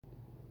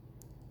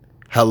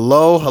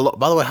Hello, hello.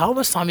 By the way, how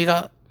much time you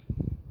got?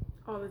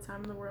 All the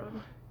time in the world.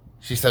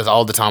 She says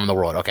all the time in the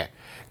world. Okay,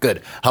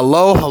 good.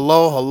 Hello,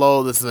 hello,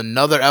 hello. This is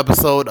another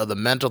episode of the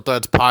Mental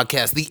Threads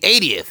Podcast, the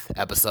 80th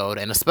episode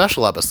and a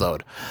special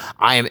episode.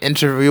 I am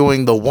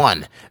interviewing the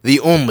one, the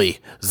only,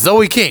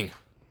 Zoe King.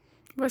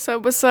 What's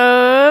up? What's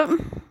up?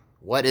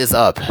 What is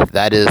up?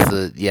 That is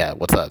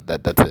what's up?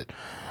 That's it.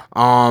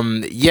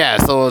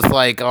 So it's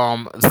like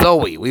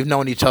Zoe. We've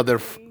known each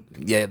other.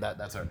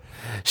 That's her.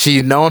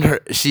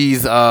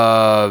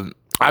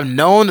 I've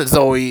known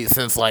Zoe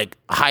since like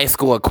high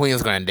school at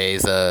Queens Grand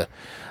days, the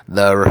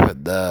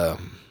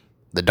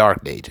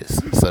dark ages,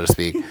 so to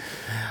speak.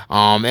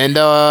 What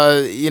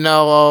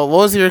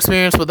was your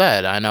experience with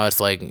that? I know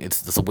it's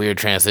a weird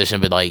transition,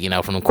 but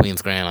from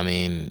Queens Grand, I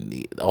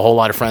mean, a whole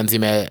lot of friends you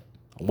met,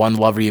 one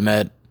lover you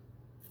met,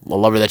 a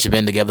lover that you've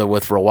been together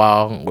with for a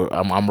while.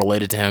 I'm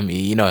related to him.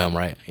 You know him,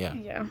 right? Yeah.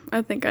 Yeah,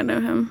 I think I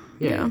know him.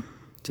 Yeah,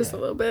 just a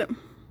little bit.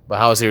 But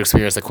how was your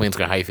experience at Queens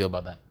Grand? How you feel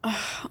about that?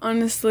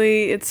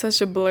 Honestly, it's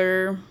such a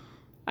blur.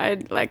 I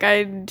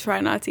try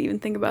not to even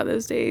think about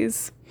those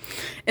days.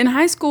 In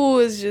high school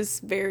is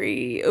just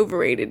very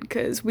overrated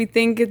because we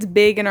think it's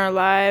big in our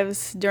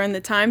lives during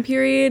the time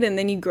period, and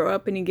then you grow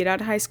up and you get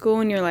out of high school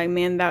and you're like,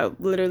 man,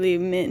 that literally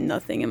meant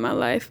nothing in my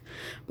life.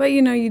 But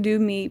you do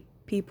meet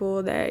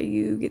people that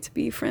you get to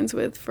be friends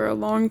with for a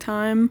long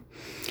time.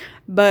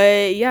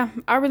 But yeah,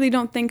 I really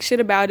don't think shit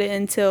about it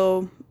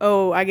until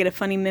I get a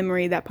funny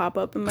memory that pop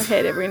up in my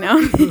head every now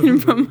and then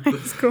from high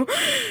school.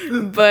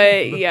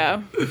 But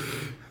yeah.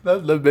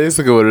 That's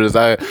basically what it is.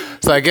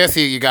 So I guess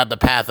you got the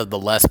path of the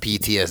less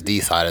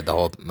PTSD side of the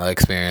whole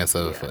experience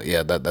of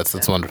that's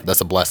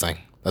a blessing.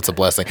 That's a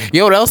blessing. You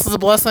know what else is a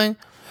blessing?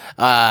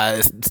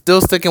 Still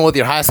sticking with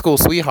your high school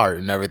sweetheart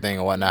and everything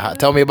and whatnot.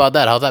 Tell me about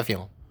that. How's that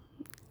feeling?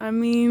 I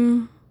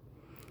mean,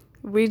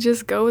 we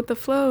just go with the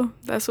flow.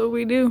 That's what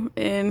we do.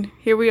 And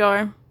here we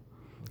are,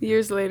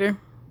 years later.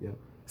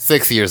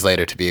 6 years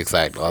later, to be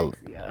exact.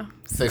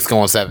 6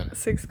 going 7.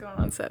 6 going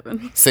on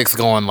 7. 6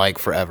 going like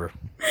forever.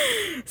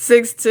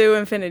 6 to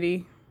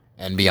infinity.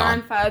 And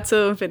beyond. 9-5 to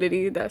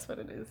infinity. That's what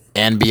it is.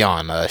 And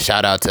beyond.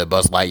 Shout out to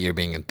Buzz Lightyear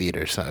being in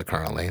theaters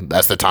currently.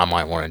 That's the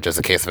timeline we're in, just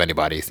in case if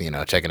anybody's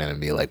checking in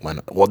and be like, when.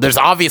 Well, there's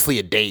obviously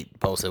a date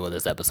posted with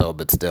this episode,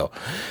 but still.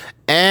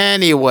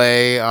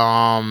 Anyway,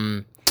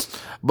 so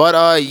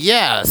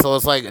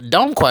it's like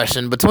dumb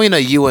question between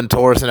you and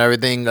Taurus and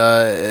everything.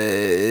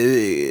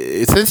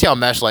 Since y'all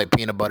mesh like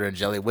peanut butter and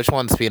jelly, which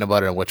one's peanut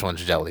butter and which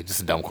one's jelly?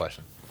 Just a dumb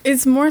question.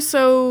 It's more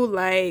so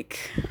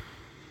like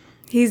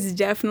he's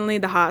definitely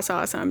the hot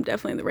sauce and I'm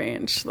definitely the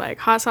ranch. Like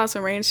hot sauce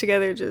and ranch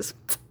together, just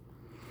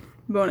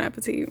bon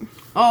appetit.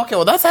 Oh, okay.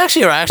 Well, that's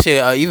actually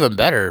an even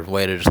better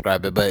way to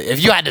describe it. But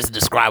if you had to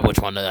describe which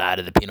one out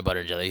of the peanut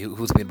butter and jelly,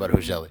 who's peanut butter,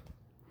 who's jelly?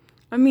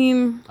 I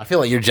mean, I feel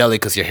like you're jelly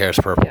because your hair is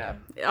purple. Yeah,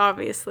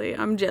 obviously.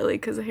 I'm jelly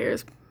because the hair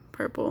is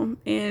purple.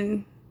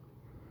 And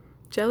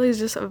jelly is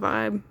just a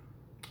vibe.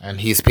 And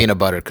he's peanut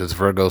butter because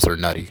Virgos are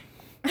nutty.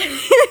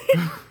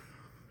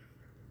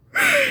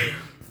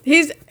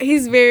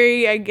 He's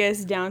very, I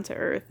guess, down to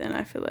earth. And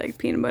I feel like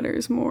peanut butter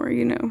is more,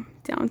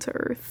 down to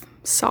earth.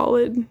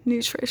 Solid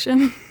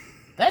nutrition.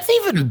 That's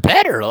even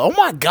better. Oh,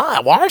 my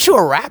God. Why aren't you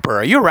a rapper?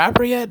 Are you a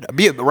rapper yet?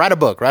 Write a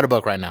book. Write a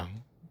book right now.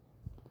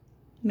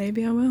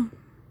 Maybe I will.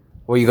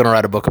 What are you going to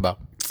write a book about?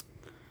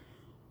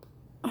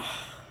 I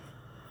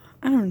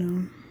don't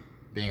know.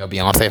 Being a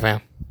Beyoncé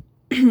fan?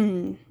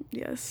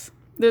 Yes.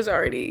 There's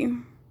already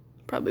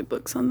probably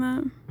books on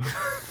that.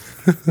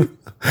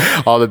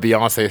 All the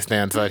Beyoncé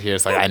stands out here.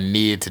 It's like, I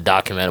need to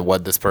document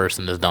what this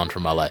person has done for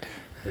my life.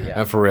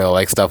 Yeah. And for real,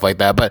 like stuff like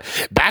that. But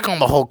back on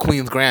the whole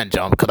Queens Grand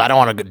jump, because I don't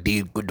want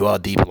to dwell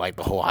deep in like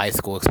the whole high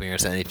school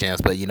experience any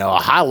chance. But a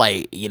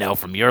highlight,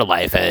 from your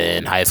life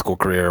in high school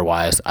career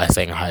wise. I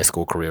saying high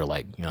school career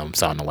like I'm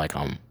sounding like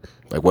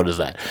like what is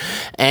that?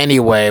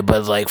 Anyway,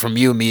 but like from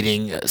you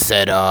meeting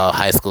said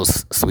high school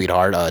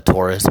sweetheart,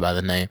 Taurus by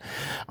the name,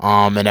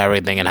 and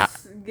everything and.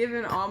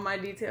 Giving all my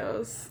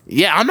details.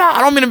 Yeah, I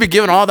don't mean to be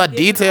giving all that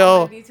detail.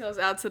 All my details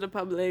out to the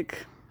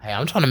public. Hey,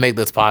 I'm trying to make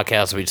this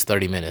podcast reach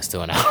 30 minutes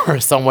to an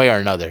hour some way or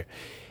another.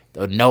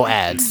 No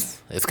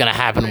ads. It's going to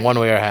happen one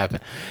way or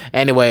happen.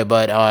 Anyway,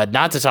 but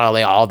not to try to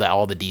lay all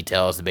the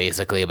details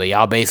basically, but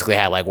y'all basically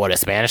had like a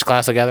Spanish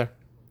class together?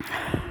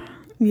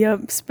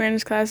 Yep,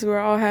 Spanish class where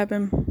it all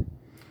happened.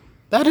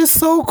 That is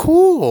so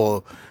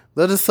cool.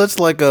 That is such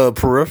like a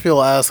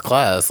peripheral ass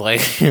class.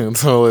 Like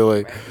totally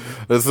like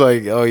it's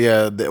like, oh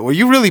yeah. Were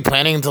you really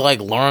planning to like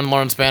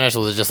learn Spanish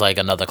or was it just like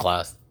another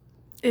class?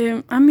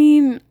 I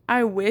mean,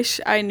 I wish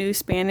I knew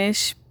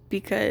Spanish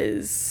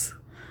because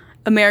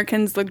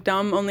Americans look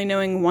dumb only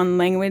knowing one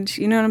language.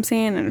 You know what I'm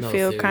saying? And I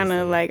feel kind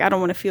of like I don't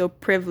want to feel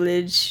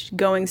privileged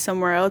going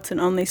somewhere else and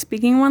only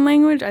speaking one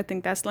language. I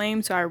think that's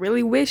lame. So I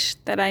really wish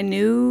that I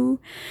knew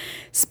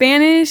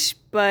Spanish,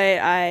 but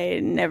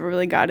I never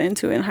really got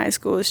into it in high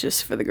school. It's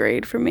just for the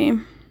grade for me.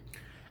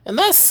 And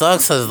that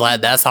sucks because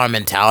like that's our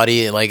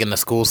mentality, like in the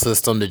school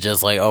system, to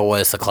just like, oh, well,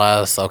 it's a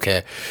class,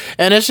 okay.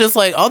 And it's just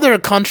like other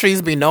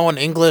countries be knowing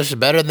English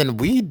better than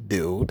we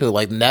do. To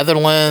like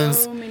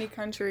Netherlands. So many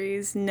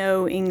countries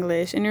know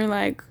English, and you're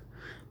like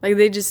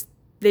they just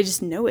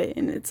know it,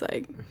 and it's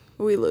like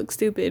we look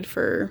stupid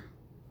for,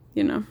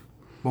 you know.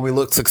 But we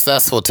look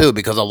successful too,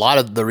 because a lot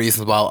of the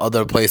reasons why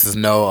other places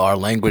know our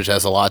language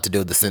has a lot to do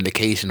with the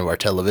syndication of our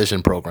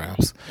television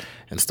programs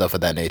and stuff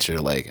of that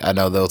nature. Like I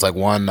know there was like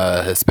one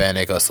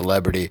Hispanic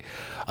celebrity.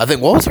 I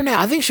think what was her name?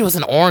 I think she was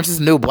in Orange Is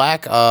the New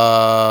Black.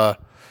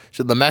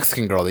 The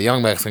Mexican girl, the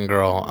young Mexican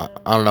girl.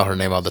 I don't know her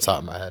name off the top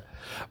of my head.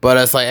 But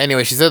it's like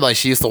anyway, she said like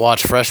she used to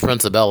watch Fresh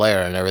Prince of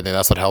Bel-Air and everything.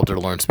 That's what helped her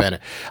to learn Spanish.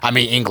 I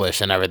mean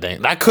English and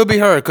everything. That could be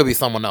her. It could be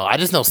someone else. I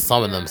just know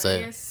some of them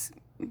say.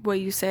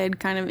 What you said,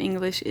 kind of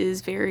English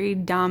is very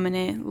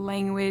dominant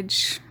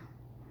language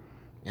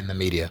In the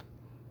media.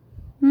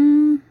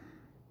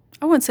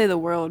 I wouldn't say the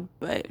world,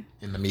 but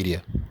In the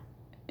media.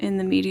 in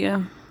the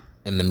media.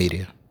 In the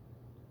media.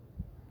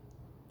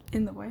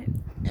 In the what?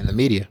 In the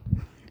media.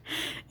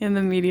 In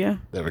the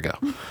media. There we go.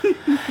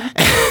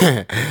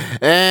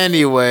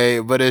 Anyway,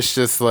 but it's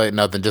just like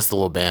nothing, just a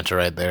little banter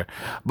right there.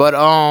 But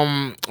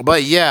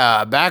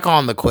yeah, back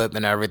on the clip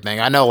and everything.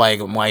 I know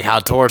like how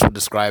Torch would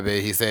describe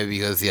it. He said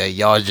because yeah,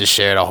 y'all just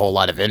shared a whole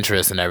lot of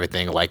interest and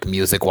everything, like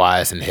music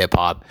wise and hip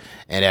hop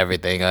and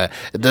everything.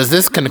 Does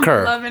this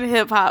concur? Love and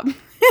hip hop.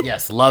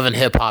 Yes, Love and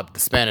Hip Hop, the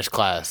Spanish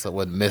class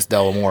with Miss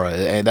Delamora.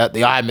 And that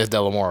I had Miss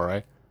Delamora,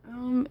 right?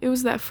 It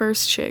was that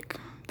first chick,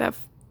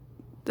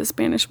 the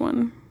Spanish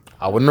one.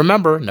 I wouldn't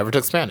remember. Never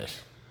took Spanish.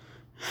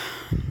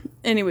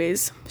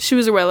 Anyways, she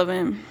was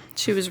irrelevant.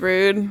 She was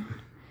rude.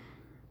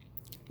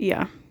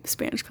 Yeah,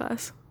 Spanish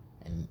class.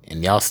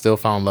 And y'all still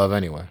found love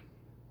anyway.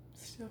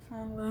 Still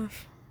found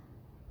love.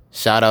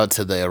 Shout out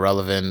to the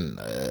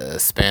irrelevant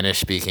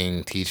Spanish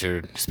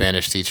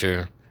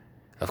teacher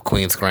of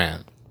Queens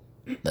Grand.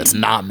 That's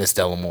not Miss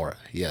Delamora.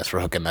 Yes,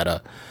 for hooking that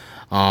up.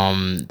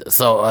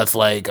 So it's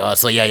like,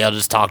 so yeah, y'all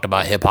just talked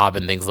about hip hop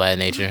and things of that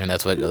nature, and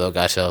that's what the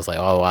guy shows. Like,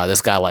 oh wow,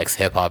 this guy likes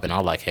hip hop, and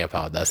I like hip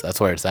hop. That's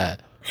where it's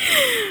at.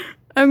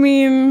 I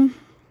mean,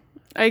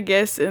 I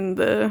guess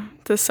to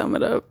sum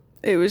it up,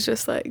 it was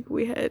just like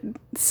we had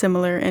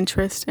similar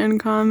interests in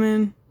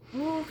common.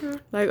 Oh, okay.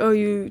 Like, oh,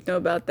 you know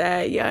about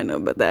that? Yeah, I know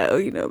about that. Oh,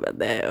 you know about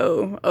that?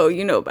 Oh,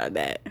 you know about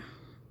that?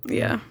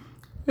 Yeah.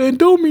 And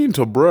don't mean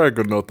to brag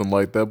or nothing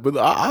like that, but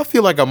I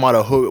feel like I might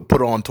have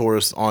put on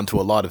Taurus onto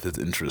a lot of his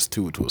interests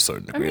too, to a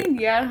certain degree. I mean,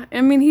 yeah. I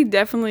mean, he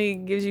definitely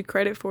gives you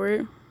credit for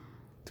it.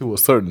 To a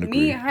certain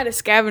degree. Me, I had to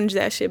scavenge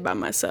that shit by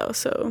myself,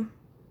 so.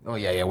 Oh,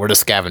 yeah, we're the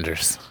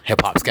scavengers.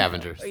 Hip-hop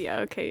scavengers. Oh,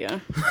 yeah, okay, yeah.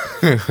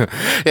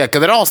 Yeah,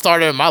 because it all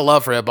started, my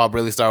love for hip-hop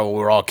really started when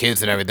we were all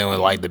kids and everything with,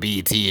 like, the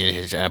BET,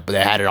 and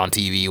they had it on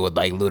TV with,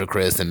 like,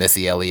 Ludacris and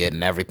Missy Elliott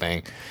and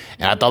everything.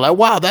 And I thought, like,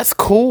 wow, that's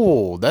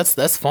cool.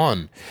 That's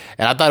fun.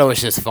 And I thought it was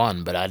just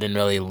fun, but I didn't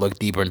really look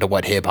deeper into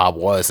what hip-hop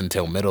was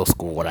until middle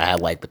school when I had,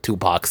 like, the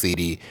Tupac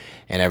CD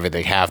and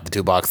everything. Half the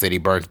Tupac CD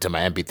burned into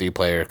my MP3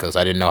 player because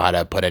I didn't know how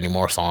to put any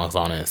more songs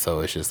on it.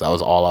 So it's just, that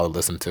was all I would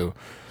listen to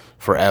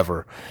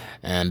forever.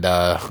 And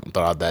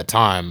throughout that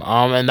time,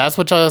 and that's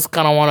what y'all just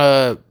kind of want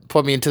to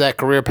put me into that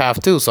career path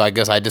too. So I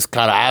guess I just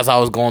kind of, as I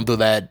was going through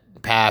that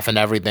path and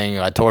everything,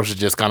 Torch was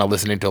just kind of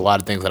listening to a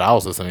lot of things that I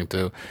was listening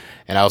to,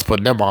 and I was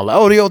putting them on like,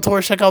 oh, yo,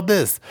 Torch, check out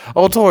this.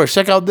 Oh, Torch,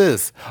 check out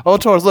this. Oh,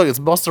 Torch, look, it's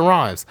Busta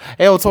Rhymes.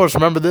 Hey, oh, Torch,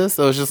 remember this?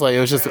 So it was just like, it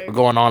was just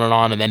going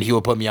on, and then he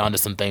would put me on to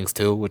some things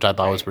too, which I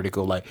thought was pretty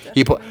cool. Like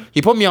he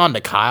put me on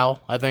to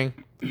Kyle, I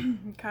think.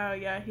 Kyle,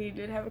 yeah, he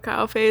did have a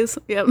Kyle phase.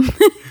 Yep.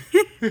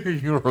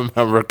 You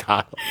remember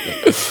Kyle?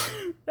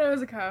 That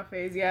was a Kyle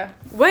phase, yeah.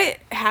 What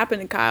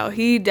happened to Kyle?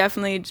 He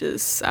definitely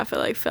just, I feel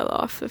like, fell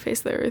off the face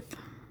of the earth.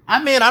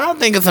 I mean, I don't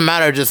think it's a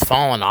matter of just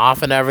falling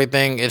off and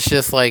everything. It's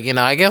just like, you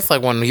know, I guess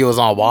like when he was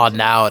on Wild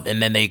 'N Out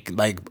and then they,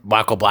 like,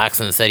 Michael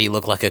Blackson said he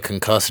looked like a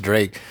concussed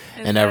Drake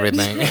and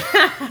everything.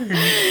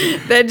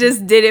 That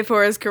just did it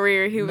for his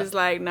career. He was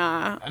like,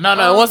 nah.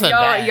 No, it wasn't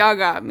that. Y'all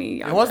got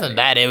me. It wasn't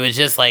that. It was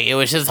just like, it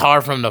was just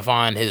hard for him to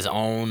find his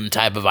own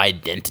type of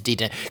identity.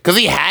 Because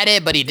he had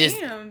it, but he just...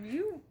 Damn,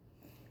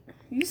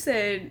 you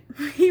said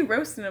he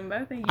roasted him,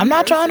 but I think I'm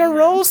not trying to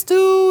roast,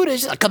 dude.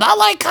 It's just, cause I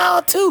like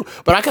Kyle too,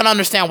 but I can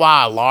understand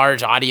why a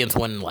large audience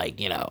wouldn't, like,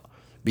 you know,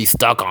 be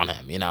stuck on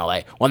him. You know,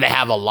 like when they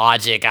have a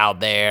Logic out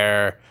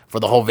there for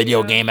the whole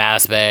video game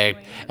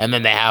aspect, and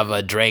then they have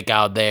a Drake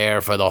out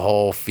there for the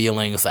whole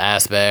feelings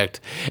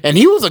aspect, and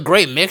he was a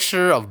great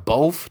mixture of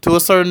both to a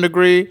certain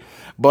degree.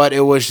 But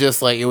it was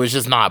just like, it was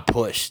just not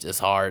pushed as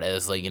hard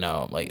as, like, you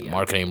know, like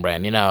marketing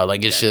brand, you know,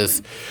 like it's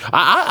just,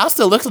 I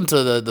still listen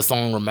to the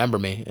song Remember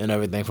Me and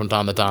everything from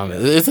time to time.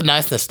 It's a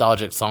nice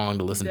nostalgic song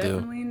to listen to.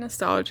 Definitely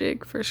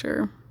nostalgic for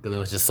sure. Because it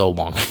was just so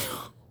long ago.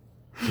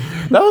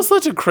 That was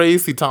such a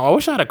crazy time. I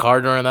wish I had a car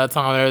during that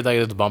time and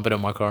everything. Just bump it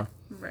in my car.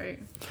 Right.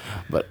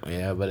 But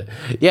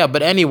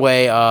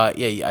anyway,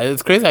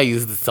 it's crazy I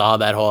used to saw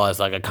that whole as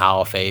like a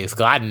Kyle phase,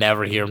 because I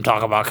never hear him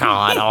talk about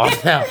Kyle at all.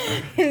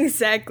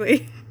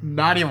 Exactly.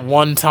 Not even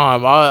one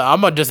time. I'm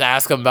gonna just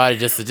ask him about it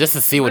just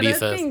to see what he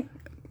says.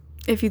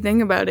 If you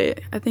think about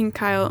it, I think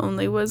Kyle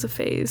only was a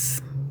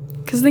phase.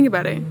 Because think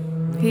about it.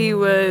 He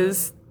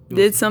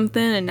did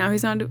something and now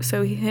he's not.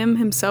 So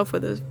himself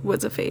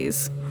was a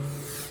phase.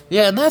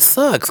 Yeah, and that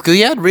sucks because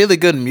he had really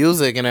good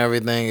music and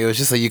everything. It was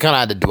just like you kind of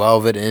had to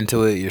delve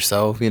into it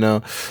yourself, you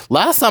know.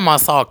 Last time I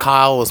saw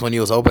Kyle was when he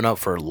was opening up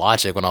for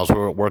Logic when I was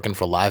working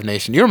for Live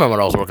Nation. You remember when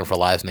I was working for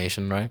Live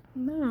Nation, right?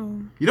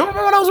 No. You don't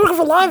remember when I was working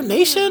for Live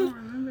Nation? I don't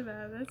remember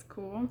that. That's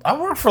cool. I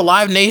worked for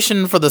Live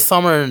Nation for the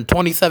summer in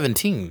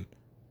 2017.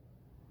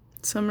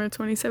 Summer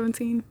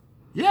 2017?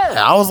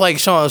 Yeah, I was like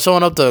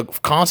showing up to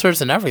concerts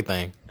and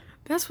everything.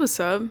 That's what's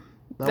up.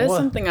 That's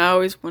something I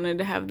always wanted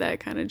to have, that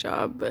kind of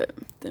job, but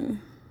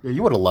then... Yeah,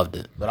 you would have loved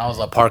it, but I was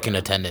a parking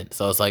attendant,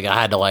 so it's like I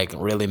had to like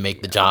really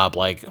make the job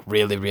like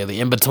really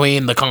in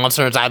between the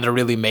concerts. I had to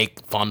really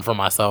make fun for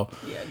myself.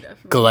 Yeah, definitely.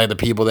 Because like the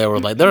people there were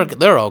like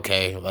they're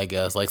okay, I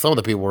guess. Like some of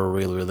the people were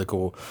really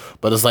cool,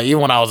 but it's like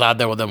even when I was out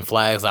there with them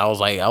flags, I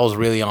was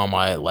really on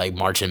my like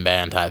marching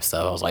band type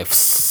stuff. I was like,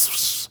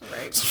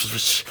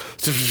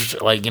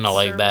 like you know,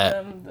 like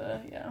that.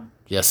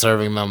 Yeah,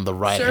 serving them the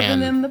right hand. Serving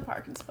them the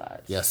parking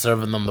spots. Yeah,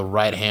 serving them the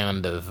right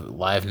hand of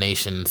Live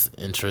Nation's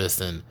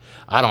interest, and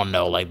I don't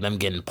know, like them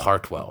getting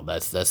parked well.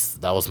 That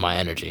was my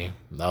energy.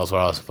 That was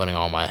what I was putting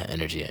all my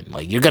energy in.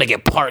 Like, you're gonna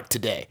get parked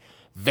today,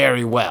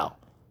 very well,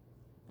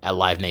 at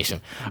Live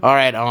Nation. All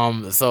right,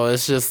 so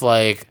it's just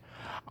like,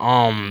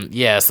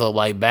 yeah, so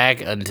like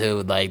back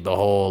into like the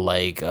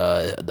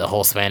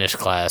whole Spanish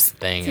class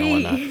thing and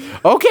whatnot.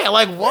 Okay,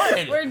 like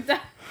what? We're done.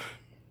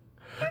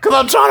 Because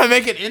I'm trying to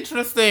make it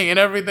interesting and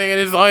everything. And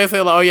it's always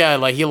say, like, oh, yeah,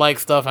 like, he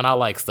likes stuff and I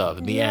like stuff.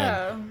 In the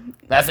end.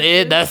 That's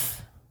it?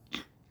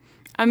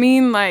 I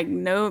mean, like,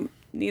 no,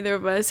 neither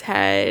of us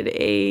had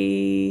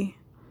an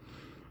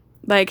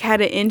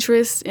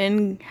interest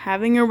in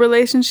having a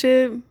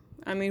relationship.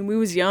 I mean, we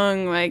was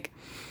young. Like,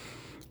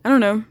 I don't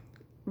know.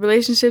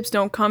 Relationships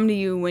don't come to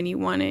you when you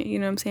want it. You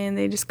know what I'm saying?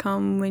 They just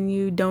come when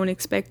you don't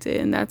expect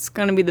it. And that's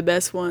going to be the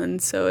best one.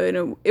 So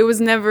it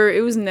was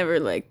never,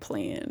 like,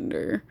 planned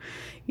or...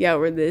 yeah,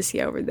 we're this,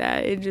 yeah, we're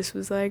that. It just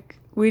was like,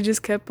 we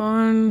just kept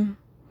on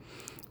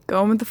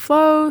going with the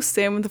flow,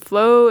 staying with the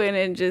flow, and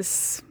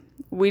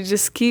we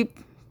just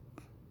keep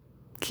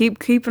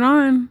keeping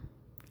on.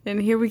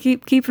 And here we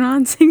keep keeping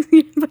on 6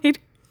 years later.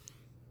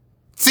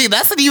 See,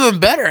 that's an even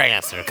better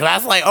answer. Because I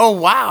was like, oh,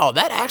 wow,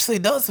 that actually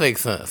does make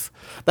sense.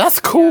 That's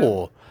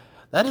cool.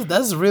 Yeah.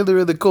 That's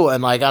really cool.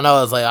 And like, I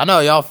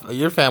know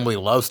your family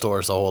loves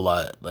Taurus a whole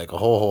lot, like a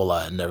whole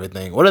lot and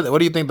everything. What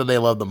do you think that they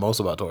love the most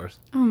about Taurus?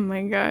 Oh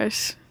my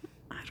gosh.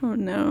 I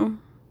don't know.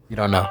 You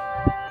don't know?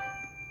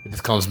 It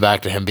just comes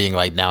back to him being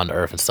like down to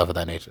earth and stuff of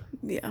that nature.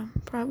 Yeah,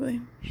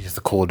 probably. He's just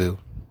a cool dude.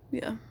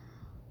 Yeah.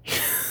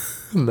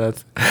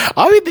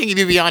 I'll be thinking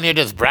you'd be on here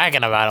just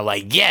bragging about it,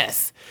 like,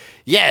 yes,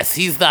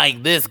 he's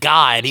like this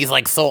guy and he's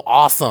like so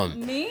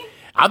awesome. Me?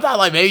 I thought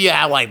like maybe you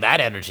had like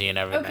that energy and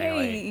everything. Okay,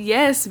 like,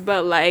 yes,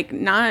 but like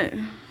not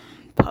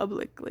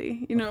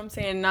publicly. You know what I'm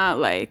saying? Not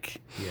like,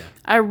 yeah.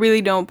 I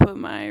really don't put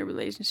my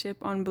relationship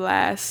on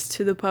blast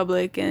to the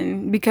public.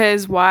 And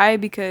why?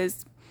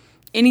 Because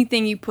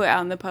anything you put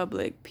out in the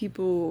public,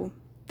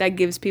 that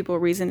gives people a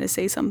reason to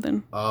say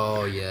something.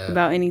 Oh, yeah.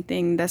 About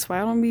anything. That's why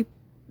I don't be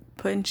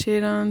putting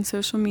shit on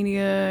social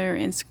media or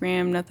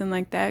Instagram, nothing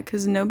like that,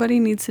 because nobody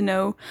needs to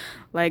know,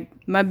 like,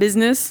 my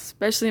business,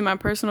 especially my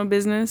personal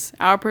business,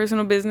 our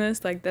personal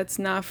business, like, that's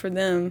not for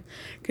them.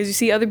 Because you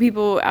see other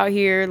people out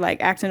here,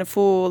 like, acting a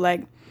fool,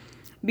 like,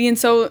 being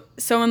so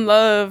in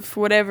love,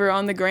 whatever,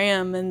 on the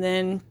gram, and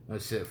then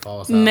that shit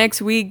falls out.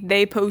 Next week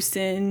they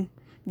posting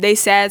they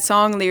sad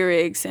song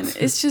lyrics, and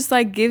it's just,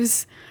 like,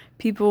 gives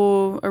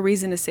people a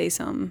reason to say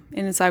something,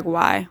 and it's like,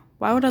 why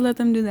would I let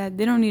them do that?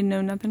 They don't need to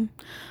know nothing.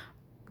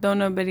 Don't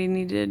nobody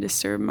need to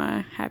disturb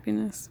my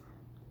happiness.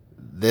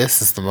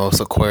 This is the most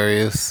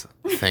Aquarius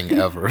thing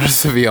ever,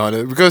 to be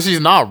honest, because she's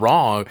not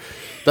wrong.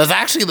 That's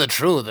actually the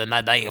truth. And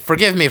like,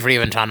 forgive me for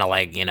even trying to,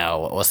 like, you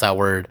know, what's that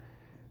word?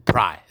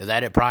 Pry. Is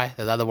that it? Pry?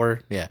 Is that the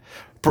word? Yeah.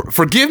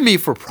 Forgive me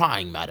for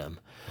prying, madam.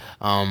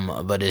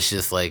 But it's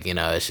just like, you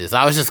know,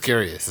 I was just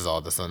curious is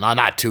all this.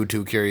 Not too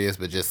curious,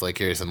 but just like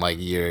curious in like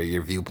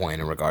your viewpoint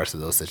in regards to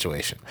those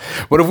situations.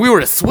 But if we were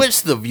to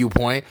switch the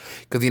viewpoint,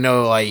 because, you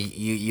know, like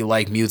you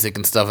like music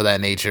and stuff of that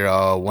nature,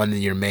 one of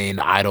your main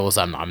idols,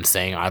 I'm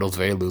saying idols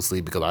very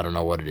loosely because I don't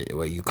know what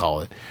you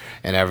call it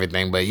and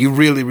everything, but you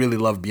really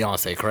love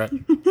Beyonce, correct?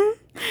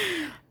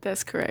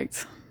 That's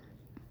correct.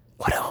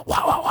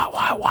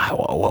 Why?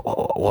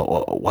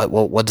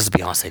 What does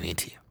Beyonce mean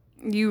to you?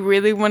 You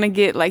really want to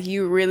get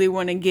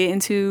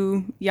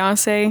into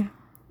Beyonce,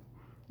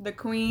 the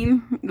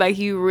queen? Like,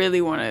 you really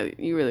want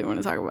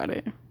to talk about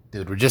it?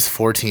 Dude, we're just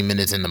 14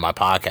 minutes into my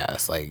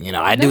podcast. Like, you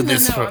know, I'm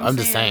just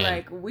saying.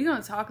 Like, we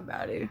gonna talk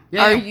about it.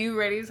 Yeah. Are you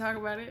ready to talk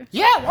about it?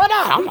 Yeah, why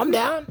not? I'm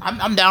down.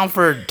 I'm down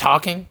for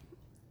talking.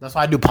 That's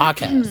why I do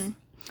podcasts.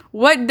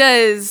 What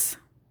does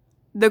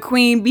the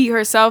queen be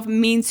herself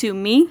mean to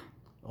me?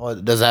 Well,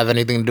 does it have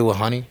anything to do with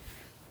honey?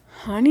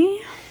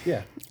 Honey?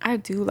 Yeah. I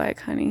do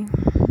like honey,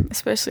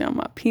 especially on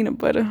my peanut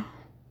butter.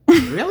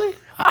 Really?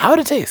 How would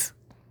it taste?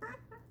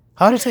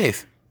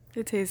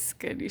 It tastes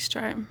good. You should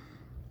try it.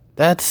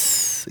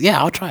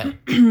 I'll try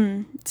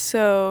it.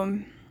 So,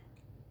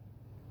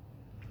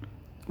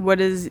 what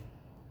does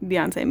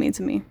Beyonce mean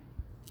to me?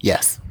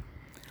 Yes.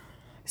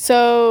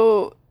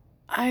 So,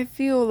 I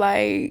feel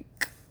like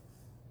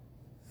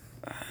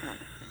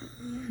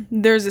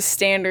there's a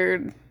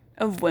standard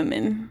of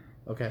women.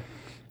 Okay.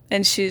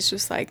 And she's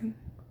just like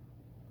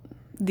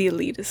the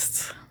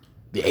elitist.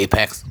 The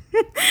apex.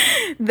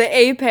 The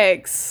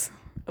apex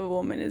of a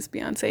woman is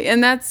Beyonce.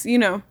 And that's,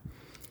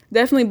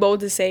 definitely bold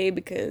to say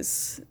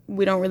because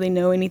we don't really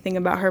know anything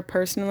about her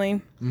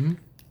personally.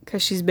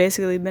 Because she's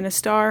basically been a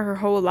star her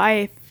whole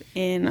life.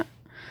 And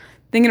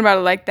thinking about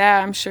it like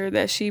that, I'm sure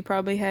that she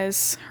probably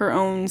has her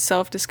own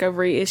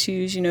self-discovery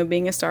issues,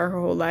 being a star her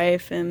whole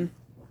life. And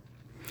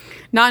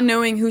not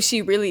knowing who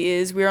she really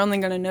is. We're only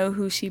going to know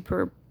who she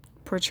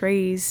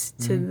portrays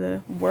to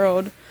the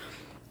world.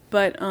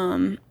 But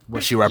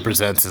what she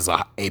represents is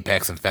a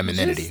apex in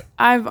femininity.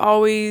 I've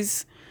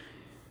always,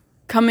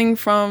 coming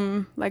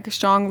from like a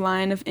strong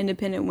line of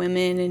independent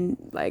women, and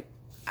like,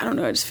 I don't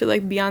know, I just feel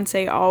like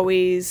Beyonce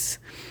always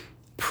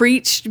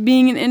preached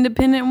being an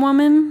independent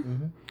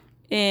woman.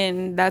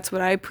 And that's what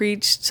I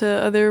preach to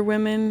other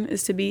women,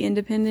 is to be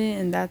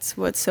independent. And that's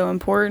what's so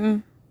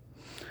important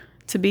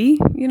to be,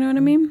 you know what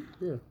I mean?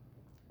 Yeah.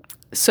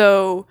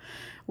 So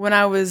when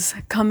I was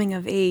coming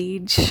of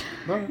age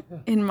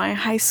in my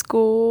high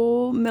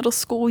school, middle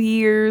school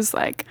years,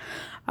 like,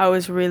 I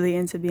was really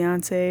into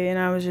Beyonce, and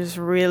I was just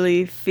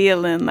really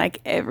feeling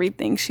like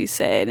everything she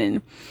said.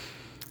 And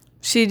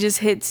she just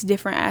hits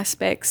different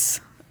aspects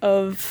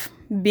of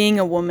being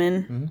a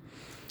woman,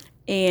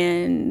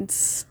 and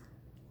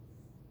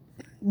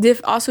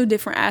also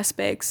different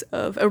aspects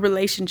of a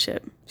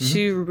relationship.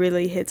 She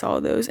really hits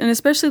all those. And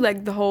especially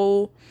like the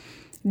whole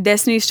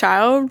Destiny's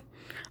Child,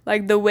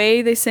 like the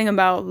way they sing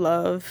about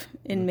love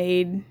and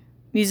made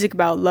music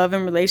about love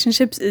and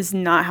relationships is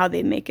not how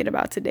they make it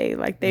about today.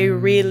 Like they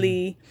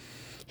really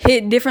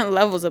hit different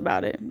levels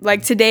about it.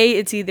 Like today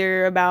it's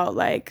either about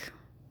like,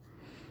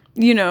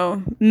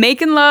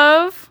 making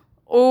love,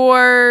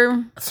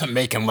 or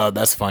making love.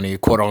 That's funny,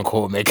 quote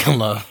unquote, making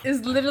love.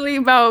 It's literally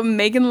about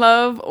making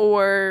love,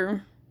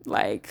 or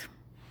like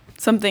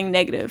something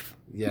negative.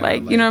 Yeah,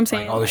 like you know what I'm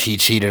saying? Like, she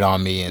cheated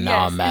on me and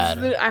now I'm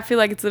mad. I feel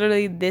like it's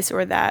literally this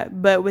or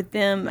that. But with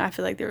them, I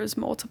feel like there was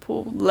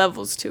multiple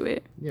levels to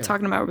it. Yeah.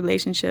 Talking about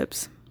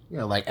relationships.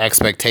 Yeah, like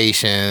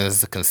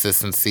expectations,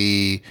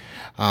 consistency,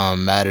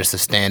 matters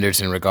of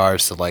standards in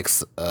regards to like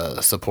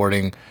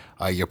supporting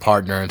your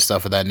partner and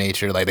stuff of that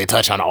nature. Like they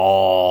touch on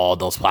all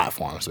those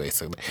platforms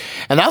basically,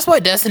 and that's why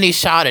Destiny's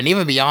Child and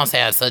even Beyonce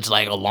has such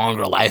like a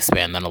longer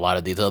lifespan than a lot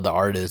of these other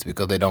artists,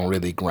 because they don't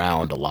really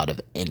ground a lot of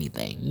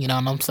anything. You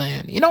know what I'm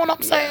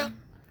saying?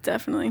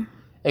 Definitely.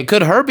 And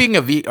could her being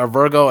a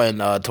Virgo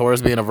and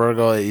Taurus being a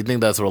Virgo, you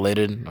think that's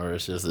related, or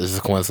it's just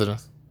a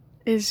coincidence?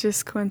 It's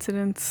just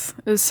coincidence.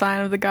 It's a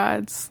sign of the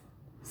gods.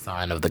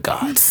 Sign of the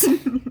gods.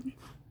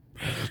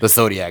 The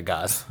zodiac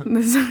gods.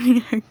 The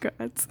zodiac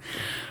gods.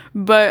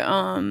 But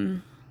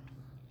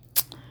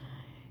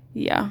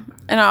yeah.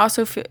 And I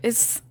also feel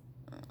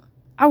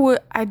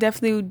I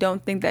definitely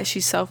don't think that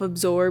she's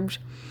self-absorbed,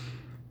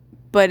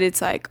 but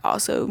it's like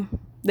also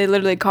they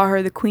literally call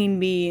her the queen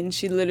bee, and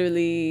she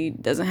literally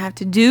doesn't have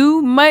to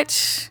do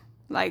much.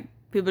 Like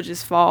people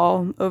just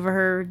fall over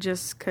her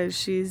just because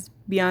she's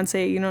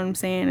Beyonce, you know what I'm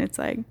saying? It's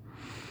like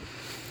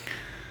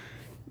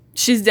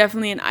she's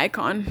definitely an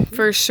icon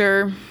for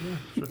sure,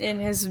 and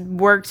has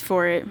worked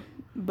for it.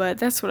 But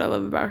that's what I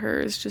love about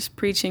her, is just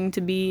preaching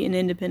to be an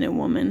independent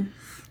woman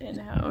and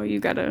how you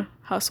gotta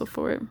hustle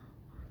for it.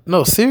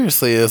 No,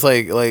 seriously, it's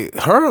like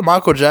her and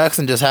Michael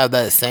Jackson just have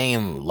that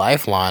same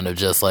lifeline of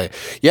just like,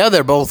 yeah,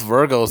 they're both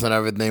Virgos and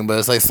everything, but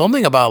it's like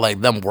something about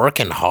like them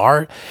working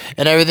hard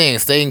and everything,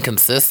 and staying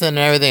consistent and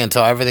everything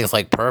until everything's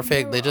like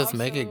perfect. They just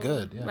make it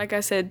good. Yeah. Like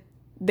I said,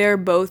 they're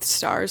both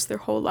stars their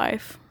whole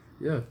life.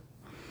 Yeah.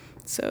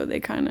 So they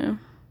kind of...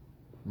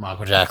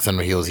 Michael Jackson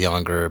when he was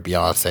younger,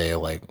 Beyonce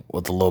like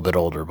was a little bit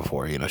older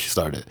before she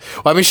started.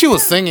 Well, I mean, she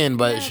was singing,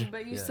 but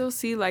but you still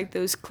see like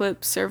those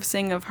clips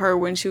surfacing of her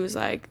when she was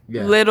like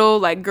little,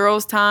 like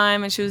Girls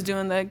Time, and she was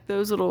doing like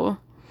those little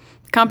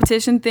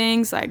competition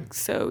things. Like,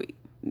 so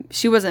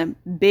she wasn't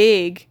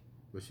big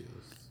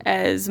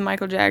as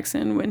Michael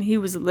Jackson when he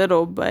was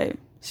little, but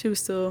she was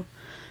still...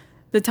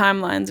 The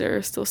timelines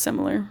are still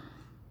similar.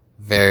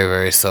 Very,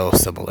 very so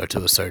similar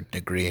to a certain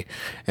degree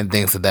and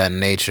things of that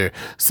nature.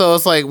 So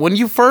it's like when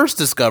you first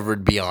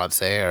discovered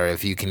Beyonce, or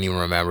if you can even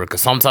remember,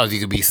 because sometimes you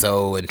could be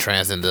so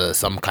entranced into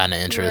some kind of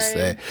interest.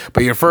 Right.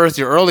 But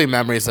your early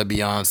memories of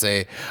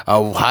Beyonce,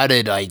 how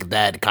did like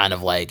that kind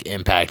of like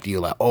impact you?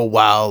 Like, oh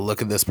wow,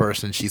 look at this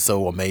person, she's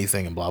so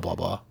amazing, and blah blah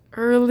blah.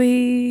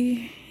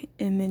 Early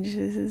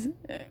images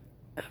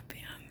of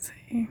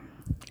Beyonce,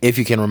 if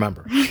you can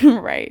remember.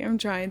 Right, I'm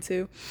trying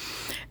to.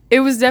 It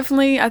was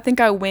definitely, I think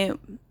I went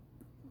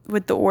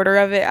with the order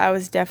of it. I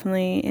was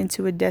definitely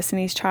into a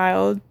Destiny's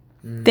Child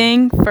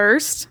thing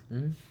first,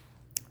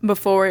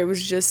 before it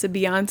was just a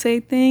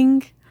Beyonce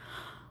thing.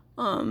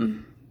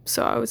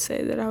 So I would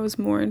say that I was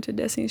more into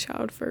Destiny's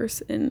Child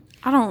first, and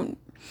I don't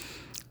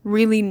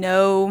really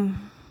know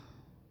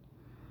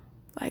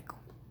like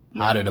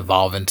how did it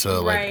evolve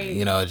into like right,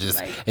 it just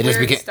like it just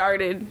where became it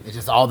started. it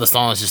just all the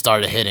songs just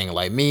started hitting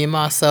like me,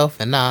 myself,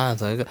 and I.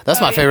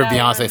 That's my favorite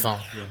Beyonce song.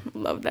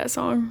 Love that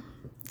song.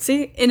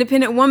 See,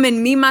 independent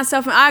woman, me,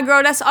 myself, and I,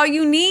 girl. That's all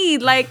you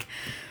need. Like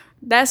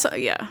that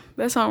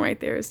song right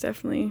there is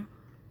definitely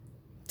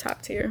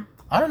top tier.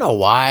 I don't know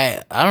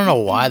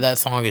why that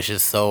song is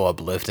just so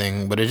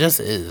uplifting, but it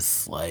just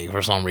is, like,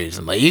 for some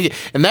reason. Like,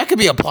 and that could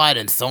be applied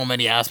in so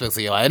many aspects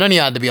of your life. It don't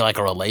even have to be like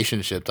a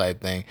relationship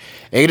type thing.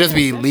 It could just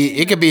be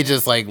it could be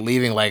just like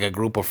leaving like a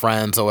group of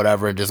friends or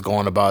whatever and just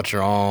going about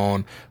your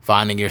own,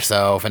 finding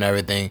yourself and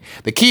everything.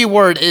 The key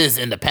word is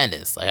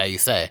independence, like how you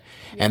say.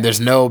 Yeah. And there's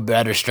no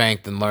better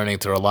strength than learning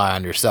to rely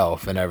on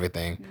yourself and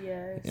everything.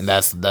 Yes. And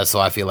that's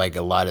why I feel like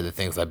a lot of the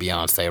things that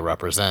Beyonce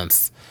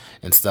represents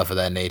and stuff of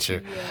that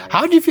nature. Yeah.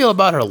 How did you feel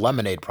about her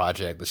Lemonade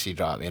project that she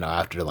dropped,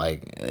 after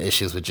like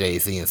issues with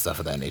Jay-Z and stuff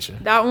of that nature?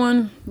 That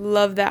one,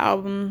 love that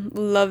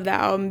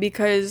album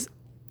because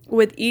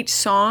with each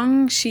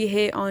song she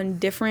hit on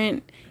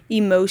different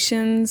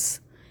emotions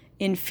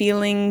and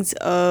feelings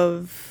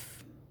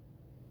of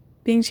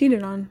being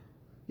cheated on.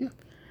 Yeah.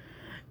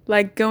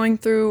 Like going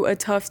through a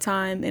tough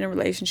time in a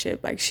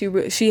relationship. Like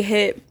she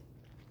hit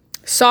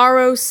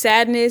sorrow,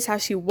 sadness, how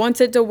she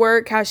wanted to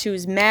work, how she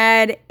was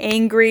mad,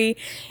 angry,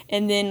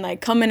 and then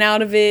like coming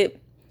out of it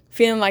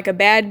feeling like a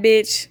bad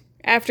bitch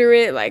after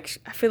it. Like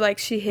I feel like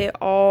she hit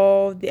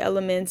all the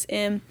elements,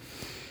 and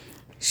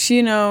she,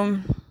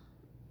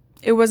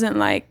 it wasn't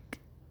like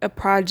a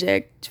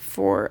project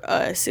for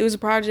us. It was a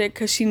project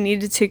because she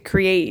needed to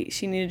create.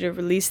 She needed to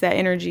release that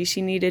energy.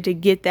 She needed to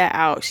get that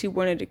out. She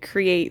wanted to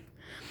create,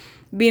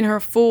 be in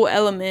her full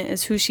element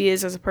as who she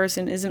is as a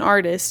person, as an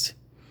artist.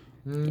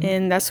 Mm-hmm.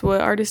 And that's what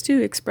artists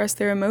do, express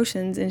their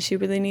emotions. And she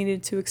really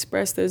needed to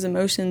express those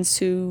emotions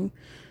to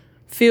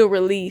feel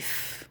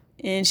relief.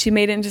 And she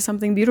made it into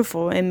something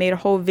beautiful and made a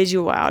whole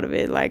visual out of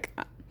it. Like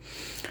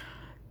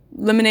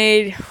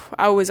Lemonade,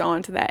 I was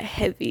on to that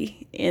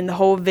heavy in the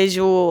whole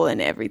visual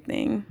and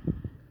everything.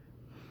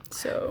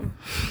 So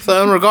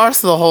in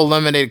regards to the whole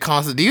Lemonade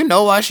concept, do you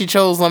know why she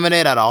chose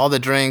lemonade out of all the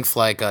drinks?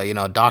 Like,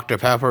 Dr.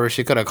 Pepper,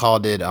 she could have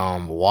called it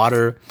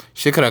water.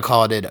 She could have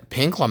called it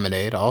pink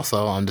lemonade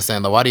also. I'm just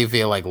saying, like, why do you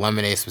feel like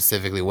lemonade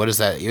specifically? What is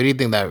that? What do you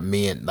think that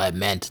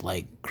meant,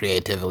 like,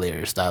 creatively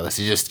or style?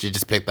 She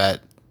just picked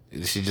that?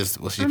 Was she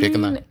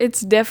picking that?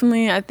 It's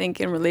definitely, I think,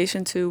 in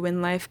relation to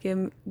when life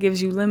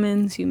gives you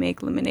lemons, you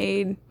make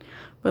lemonade.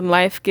 When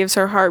life gives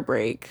her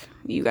heartbreak,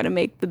 you got to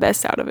make the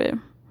best out of it.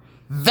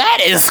 That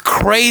is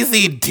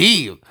crazy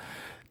deep.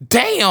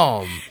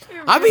 Damn.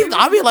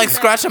 I be like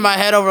scratching my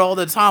head over all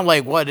the time.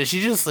 Like, what did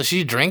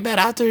she drink that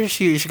after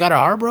she got her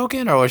heart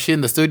broken, or was she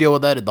in the studio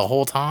with that the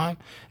whole time?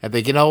 And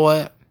think, you know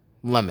what,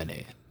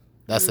 lemonade.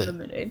 That's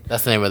it.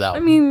 That's the name of that one.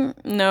 I mean,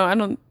 no, I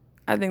don't.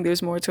 I think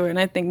there's more to it, and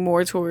I think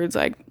more towards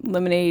like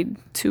lemonade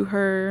to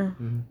her.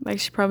 Mm-hmm. Like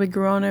she probably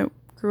grew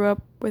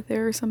up with it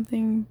or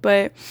something,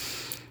 but.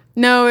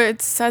 No, I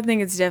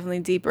think it's definitely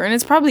deeper. And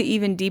it's probably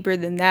even deeper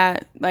than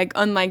that. Like,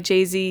 unlike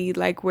Jay-Z,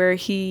 like, where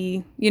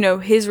he,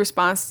 his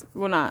response,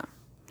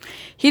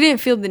 he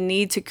didn't feel the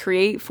need to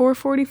create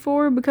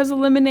 444 because of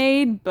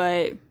Lemonade,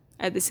 but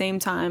at the same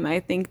time, I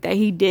think that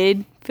he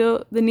did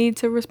feel the need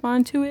to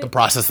respond to it. To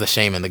process the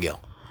shame and the guilt.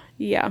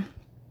 Yeah.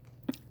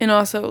 And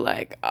also,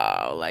 like,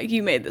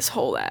 you made this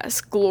whole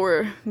ass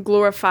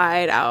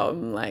glorified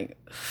album. Like,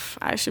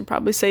 I should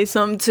probably say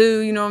something too,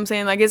 you know what I'm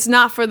saying? Like, it's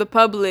not for the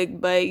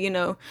public, but,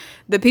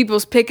 the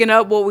people's picking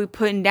up what we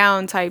putting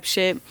down type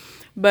shit.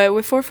 But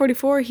with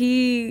 444,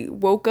 he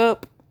woke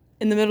up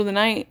in the middle of the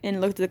night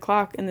and looked at the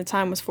clock, and the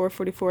time was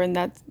 4:44. And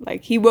that's,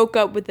 like, he woke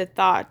up with the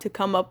thought to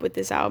come up with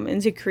this album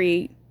and to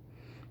create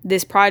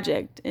this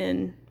project.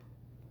 And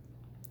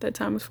that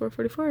time was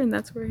 4:44, and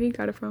that's where he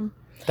got it from.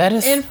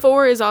 And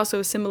 4 is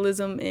also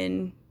symbolism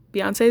in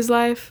Beyonce's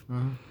life.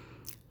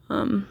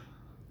 Mm-hmm.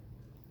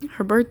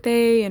 Her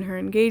birthday and her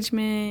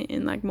engagement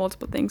and like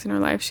multiple things in her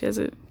life. She has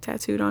it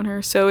tattooed on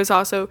her. So it's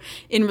also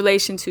in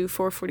relation to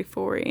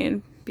 444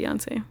 and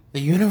Beyonce.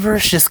 The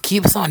universe just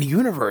keeps on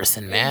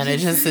universing, man. It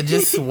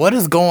just what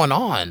is going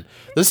on?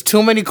 There's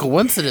too many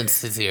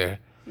coincidences here.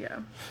 Yeah.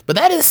 But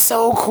that is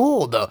so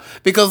cool, though.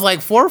 Because,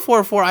 like,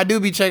 444, I do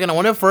be checking it.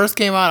 When it first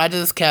came out, I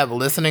just kept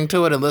listening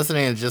to it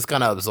and just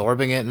kind of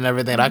absorbing it and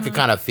everything. Mm-hmm. And I could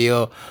kind of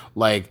feel,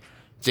 like,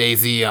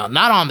 Jay-Z,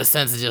 not on the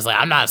sense of just, like,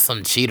 I'm not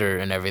some cheater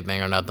and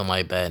everything or nothing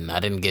like that. And I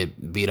didn't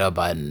get beat up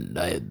by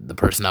the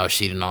person I was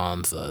cheating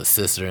on's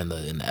sister in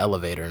the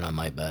elevator or nothing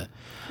like that.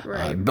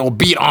 Right.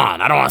 Beat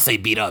on. I don't want to say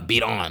beat up.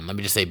 Beat on. Let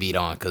me just say beat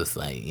on because,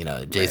 like,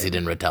 Jay-Z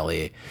didn't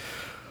retaliate.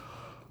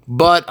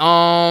 But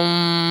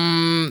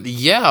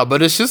yeah,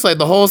 but it's just like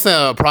the whole thing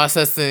of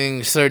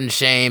processing certain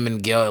shame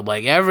and guilt.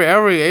 Like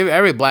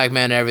every black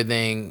man,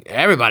 everything,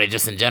 everybody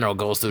just in general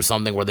goes through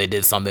something where they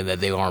did something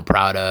that they aren't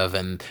proud of,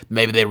 and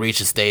maybe they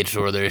reach a stage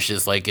where there's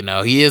just like,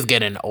 he is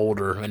getting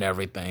older and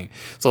everything.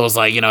 So it's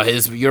like,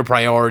 your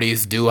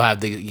priorities do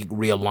have to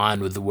realign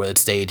with what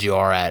stage you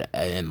are at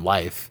in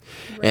life.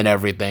 Right. And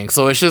everything.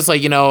 So it's just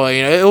like, it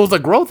was a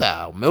growth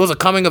album. It was a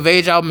coming of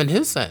age album in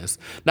his sense.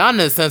 Not in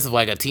the sense of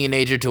like a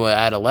teenager to an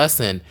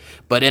adolescent,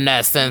 but in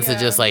that sense of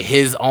just like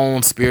his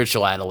own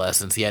spiritual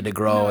adolescence. He had to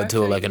grow into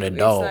like an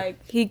adult. It's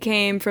like he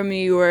came from New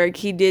York.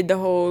 He did the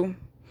whole,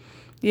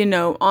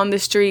 on the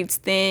streets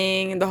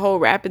thing, the whole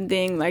rapping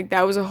thing. Like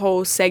that was a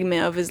whole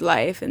segment of his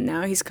life. And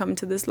now he's come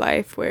to this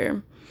life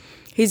where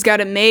he's got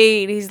it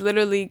made. He's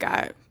literally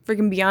got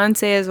freaking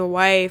Beyoncé as a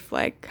wife.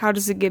 Like, how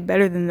does it get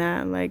better than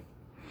that? Like,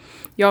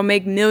 y'all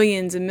make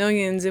millions and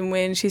millions, and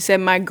when she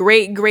said my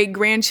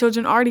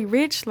great-great-grandchildren already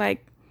rich,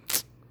 like...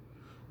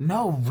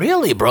 No,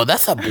 really, bro.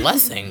 That's a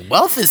blessing.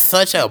 Wealth is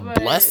such a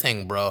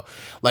blessing, bro.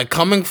 Like,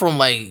 coming from,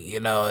 like,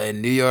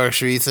 in New York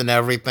streets and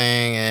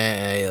everything,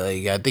 and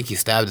like, I think he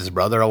stabbed his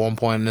brother at one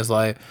point in his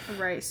life.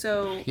 Right,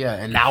 so... Yeah,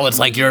 and now it's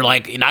like,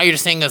 now you're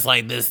seeing as,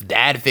 like, this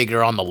dad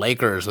figure on the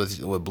Lakers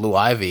with Blue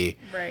Ivy.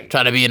 Right.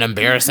 Trying to be an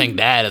embarrassing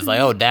dad. It's like,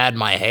 oh, dad,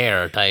 my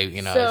hair, type,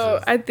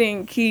 So, I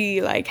think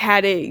he, like,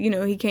 had it,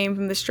 he came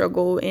from the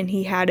struggle, and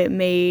he had it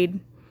made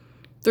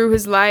through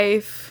his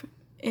life,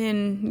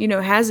 and,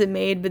 has it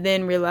made, but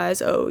then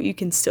realize, oh, you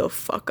can still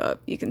fuck up.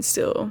 You can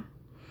still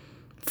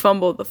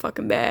fumble the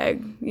fucking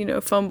bag,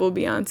 fumble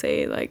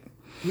Beyonce, like.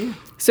 Yeah.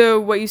 So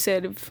what you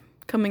said of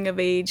coming of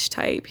age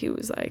type, he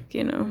was like,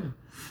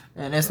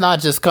 And it's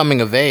not just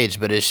coming of age,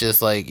 but it's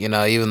just like,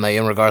 even like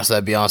in regards to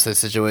that Beyonce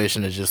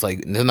situation, it's just like,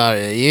 it's not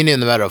even in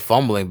the matter of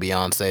fumbling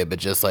Beyonce, but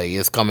just like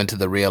it's coming to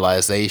the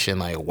realization,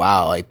 like,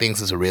 wow, like things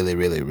is really,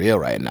 really real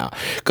right now.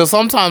 Because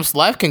sometimes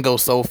life can go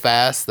so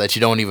fast that you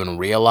don't even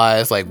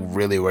realize like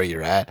really where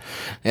you're at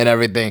and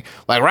everything.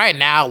 Like right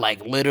now,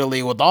 like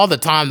literally with all the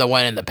time that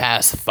went in the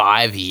past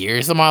 5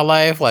 years of my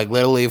life, like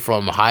literally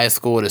from high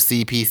school to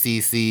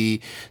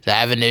CPCC to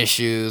having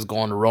issues,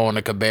 going to Rowan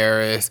to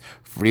Cabarrus,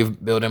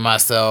 rebuilding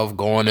myself,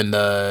 going in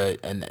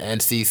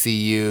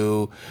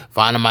NCCU,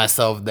 finding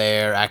myself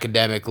there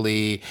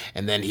academically,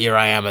 and then here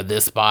I am at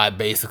this spot,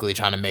 basically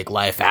trying to make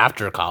life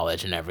after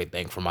college and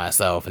everything for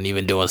myself, and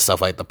even doing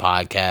stuff like the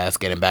podcast,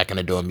 getting back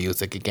into doing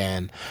music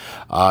again.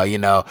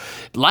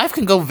 Life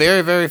can go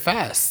very, very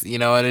fast,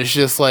 and it's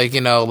just like,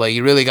 like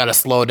you really got to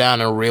slow down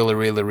and really,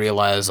 really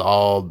realize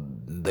all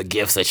the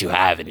gifts that you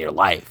have in your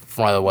life,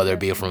 whether it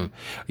be from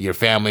your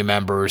family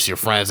members, your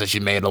friends that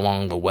you made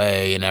along the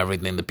way, and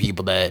everything, the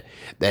people that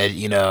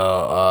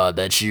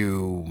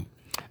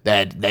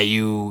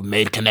you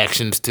made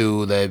connections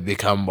to that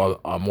become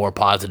a more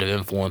positive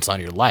influence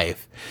on your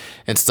life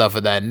and stuff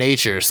of that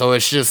nature. So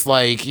it's just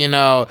like,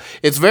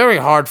 it's very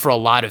hard for a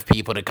lot of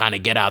people to kind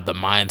of get out the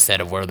mindset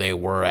of where they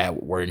were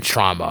in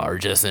trauma or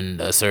just in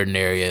a certain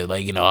area.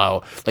 Like,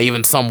 how like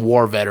even some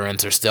war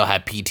veterans are still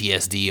have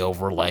PTSD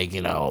over like,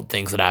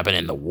 things that happened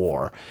in the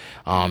war,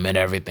 and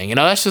everything.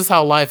 That's just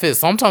how life is.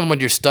 Sometimes when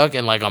you're stuck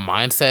in like a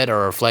mindset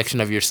or a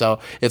reflection of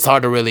yourself, it's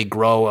hard to really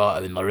grow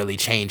and really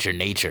change your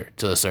nature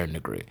to a certain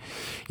degree.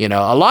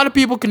 A lot of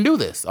people can do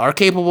this, are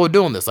capable of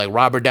doing this. Like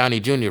Robert Downey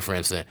Jr., for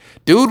instance.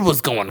 Dude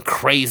was going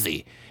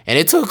crazy. And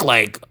it took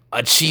like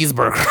a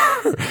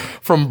cheeseburger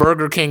from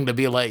Burger King to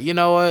be like, you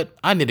know what?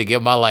 I need to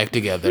get my life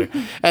together.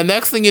 And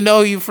next thing you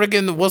know, you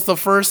freaking was the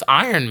first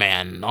Iron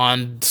Man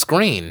on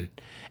screen.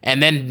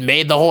 And then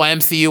made the whole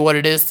MCU what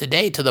it is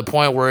today, to the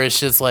point where it's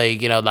just like,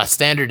 the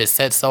standard is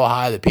set so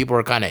high that people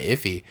are kind of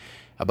iffy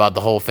about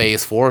the whole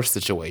Phase 4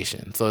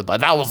 situation. So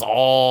like, that was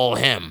all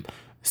him.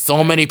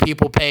 So many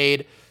people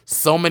paid,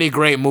 so many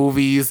great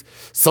movies,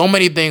 so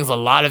many things a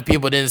lot of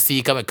people didn't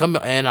see coming.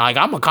 And like,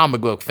 I'm a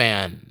comic book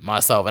fan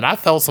myself, and I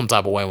felt some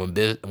type of way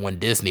when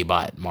Disney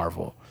bought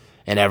Marvel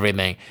and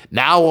everything.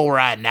 Now where we're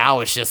at now,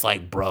 it's just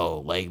like, bro,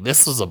 like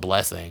this was a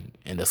blessing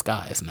in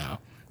disguise now.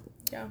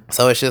 Yeah.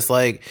 So it's just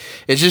like,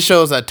 it just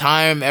shows that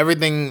time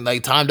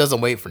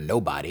doesn't wait for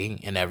nobody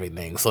and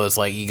everything. So it's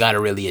like, you got to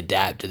really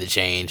adapt to the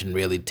change and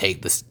really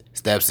take the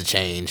steps to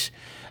change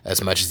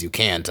as much as you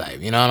can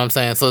type. You know what I'm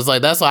saying? So it's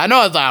like, that's why I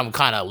know I'm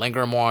kind of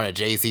lingering more on a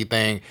JC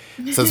thing,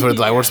 since we're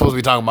like, we're supposed to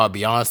be talking about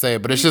Beyonce,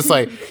 but it's just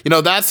like,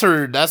 that's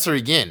her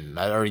yin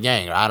or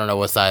yang. I don't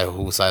know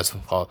whose side's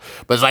called,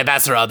 but it's like,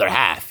 that's her other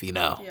half,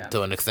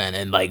 to an extent.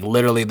 And like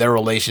literally their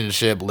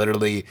relationship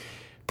literally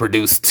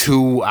produced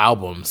 2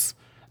 albums,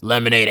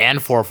 Lemonade and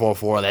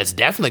 444. That's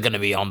definitely going to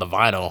be on the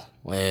vinyl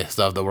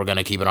stuff that we're going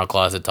to keep in our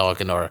closet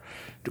talking or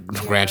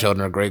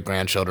grandchildren or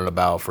great-grandchildren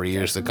about for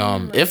years to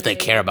come, if they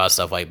care about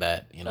stuff like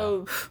that,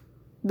 Oh,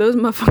 those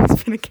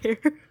motherfuckers finna care.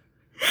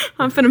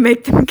 I'm finna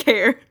make them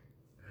care.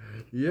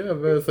 Yeah,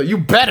 man. So you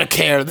better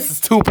care. This is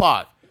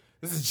Tupac.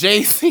 This is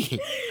JC.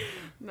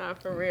 Nah,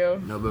 for real.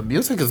 No, but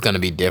music is going to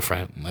be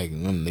different, like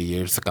in the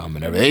years to come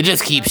and everything. It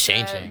just keeps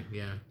changing.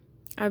 Yeah.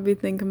 I'd be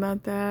thinking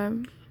about that.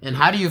 And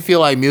how do you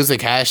feel like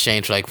music has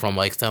changed, like from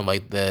like some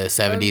like the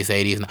 70s,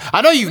 80s?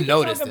 I know you've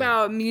noticed. Talk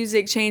about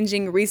music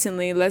changing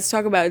recently. Let's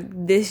talk about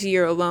this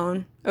year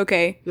alone.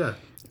 Okay. Yeah.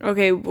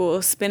 Okay,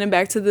 well, spinning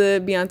back to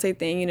the Beyonce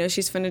thing, you know,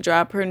 she's finna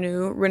drop her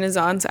new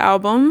Renaissance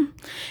album,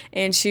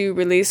 and she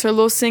released her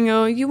little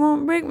single, "You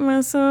Won't Break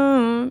My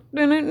Soul."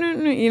 You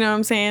know what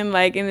I'm saying?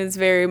 Like, and it's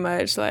very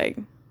much like,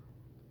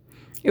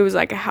 it was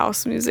like a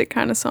house music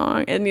kind of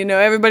song. And, you know,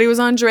 everybody was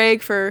on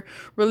Drake for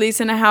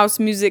releasing a house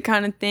music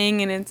kind of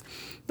thing. And it's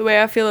the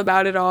way I feel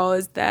about it all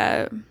is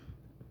that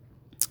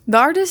the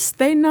artists,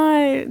 they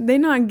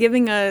not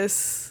giving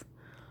us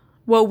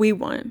what we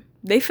want.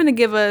 They finna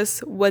give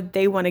us what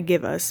they want to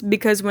give us.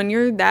 Because when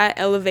you're that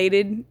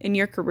elevated in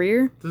your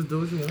career, just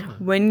do what you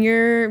want. When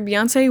you're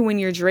Beyonce, when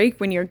you're Drake,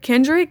 when you're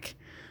Kendrick,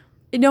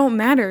 it don't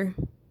matter.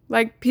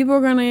 Like, people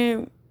are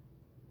gonna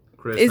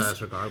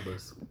criticize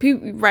regardless.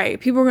 Right.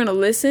 People are gonna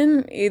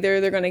listen. Either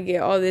they're gonna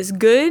get all this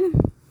good.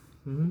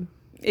 Mm-hmm.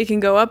 It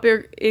can go up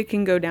or it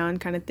can go down,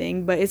 kind of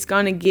thing. But it's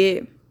gonna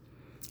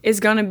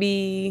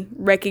be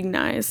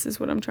recognized, is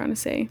what I'm trying to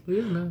say.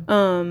 Yeah,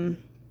 man.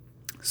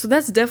 So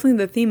that's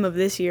definitely the theme of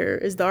this year,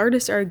 is the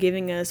artists are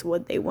giving us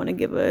what they want to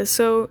give us.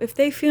 So if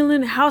they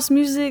feeling house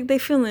music, they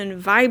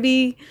feeling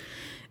vibey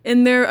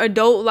in their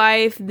adult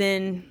life,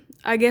 then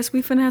I guess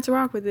we finna have to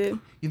rock with it.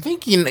 You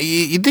think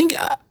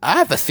I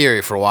have a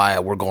theory for why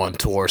we're going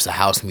towards the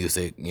house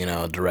music,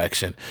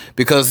 direction.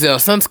 Because,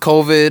 since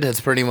COVID, it's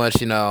pretty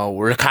much,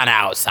 we're kind of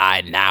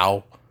outside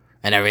now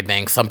and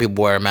everything. Some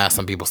people wear masks,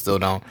 some people still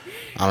don't.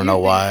 I don't know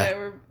why. That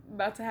we're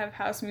about to have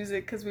house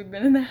music because we've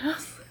been in the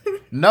house.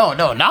 No,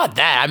 not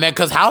that. I mean,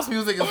 because house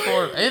music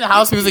ain't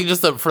house music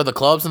just for the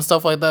clubs and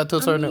stuff like that to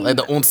a certain, like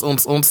the oons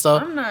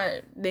stuff. I'm not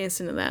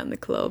dancing to that in the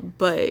club,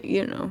 but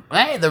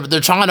Hey, they're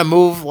trying to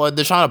move, like,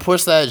 they're trying to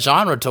push that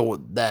genre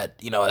to that,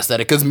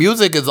 aesthetic, because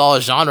music is all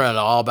a genre and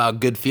all about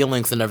good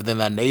feelings and everything of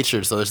that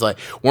nature. So it's like,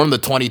 we're in the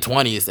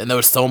 2020s and there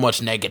was so much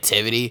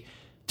negativity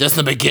just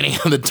in the beginning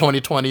of the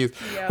 2020s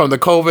from the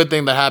COVID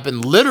thing that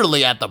happened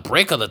literally at the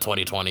break of the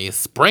 2020s,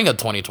 spring of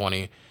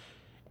 2020.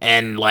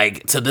 And,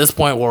 like, to this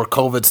point where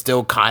COVID's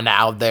still kind of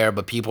out there,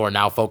 but people are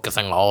now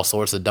focusing on all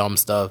sorts of dumb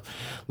stuff,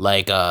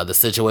 like the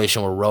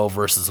situation with Roe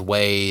versus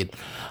Wade,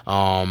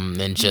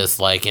 and just,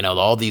 like,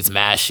 all these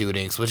mass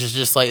shootings, which is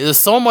just, like, there's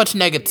so much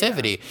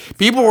negativity.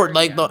 People were,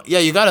 like,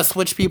 you got to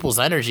switch people's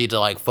energy to,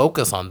 like,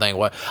 focus on things.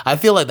 I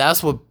feel like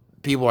that's what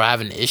people are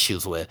having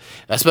issues with,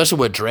 especially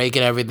with Drake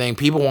and everything.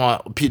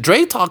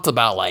 Drake talks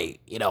about, like,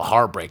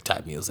 heartbreak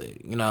type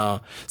music,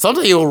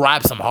 sometimes he'll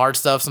rap some hard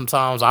stuff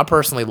sometimes. I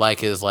personally like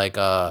his, like,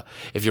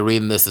 If You're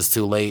Reading This Is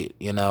Too Late,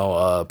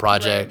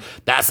 project.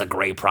 Right. That's a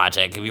great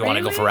project if you want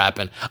to go for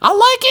rapping. I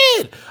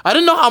like it. I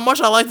didn't know how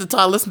much I liked it till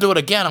I listened to it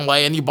again. I'm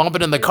like, and you bump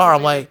it in the car,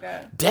 I'm like,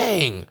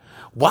 dang,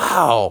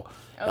 wow.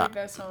 I like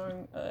that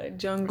song,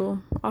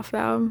 Jungle, off the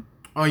album.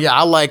 Oh yeah,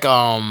 I like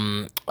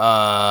what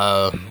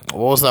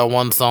was that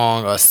one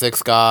song?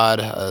 Six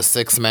God,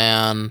 Six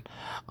Man.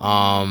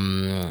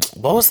 What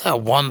was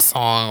that one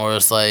song where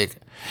it's like,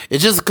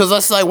 it's just because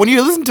that's like when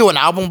you listen to an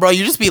album, bro,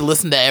 you just be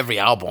listening to every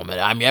album.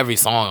 I mean, every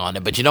song on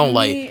it, but you don't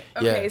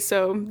Okay,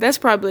 so that's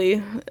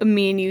probably a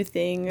me and you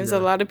thing. There's a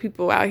lot of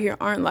people out here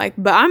aren't like,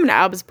 but I'm an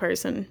albums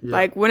person. Yeah.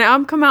 Like when an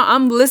album come out,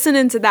 I'm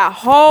listening to that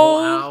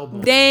whole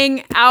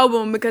dang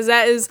album because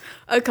that is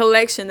a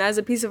collection. That's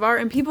a piece of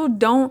art, and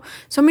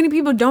so many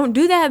people don't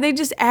do that. They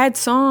just add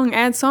song,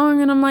 and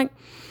I'm like,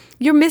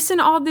 you're missing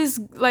all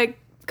this, like,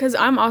 because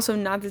I'm also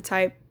not the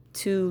type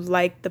to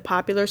like the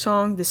popular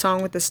song, the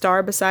song with the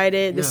star beside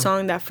it, the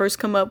song that first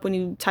come up when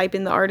you type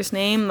in the artist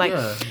name. Like,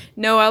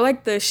 no, I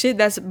like the shit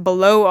that's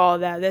below all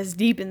that, that's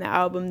deep in the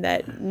album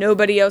that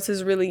nobody else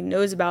really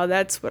knows about.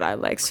 That's what I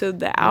like. So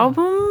the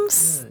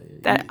albums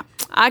that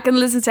I can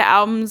listen to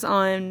albums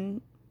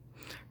on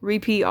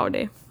repeat all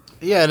day.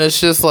 Yeah, and it's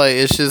just songs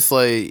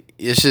that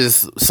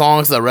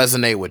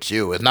resonate with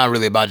you. It's not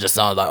really about just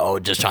songs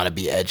like, just trying to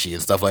be edgy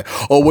and stuff like,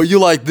 well,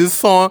 you like this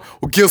song?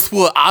 Well, guess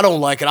what? I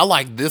don't like it. I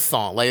like this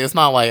song. Like, it's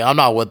not like, I'm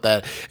not with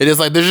that. It is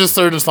like, there's just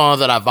certain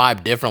songs that I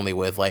vibe differently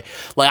with. Like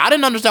I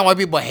didn't understand why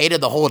people hated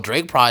the whole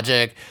Drake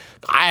project.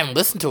 I haven't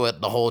listened to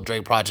the whole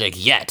Drake project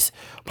yet.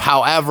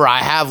 However, I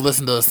have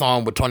listened to the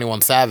song with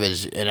 21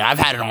 Savage, and I've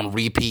had it on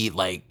repeat,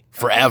 like,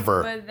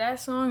 forever. But that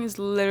song is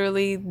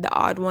literally the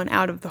odd one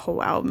out of the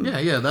whole album.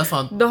 Yeah, that's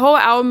on. The whole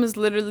album is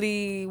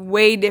literally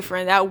way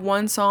different. That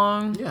one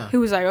song, he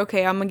was like,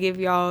 okay, I'm gonna give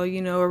y'all,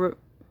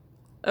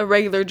 a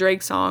regular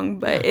Drake song,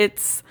 but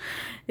it's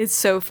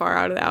so far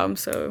out of the album.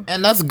 So,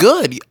 and that's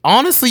good.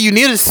 Honestly, you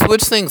need to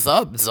switch things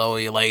up,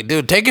 Zoe. Like,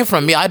 dude, take it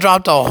from me. I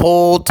dropped a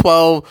whole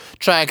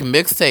 12-track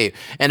mixtape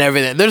and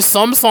everything. There's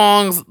some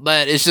songs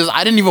that it's just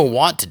I didn't even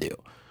want to do.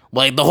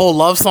 Like, the whole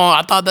love song,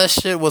 I thought that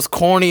shit was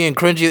corny and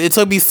cringy. It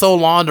took me so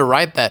long to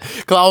write that.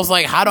 Because I was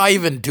like, how do I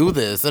even do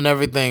this and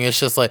everything? It's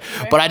just like,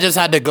 but I just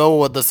had to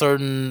go with a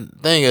certain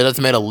thing. I just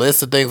made a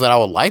list of things that I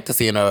would like to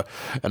see in a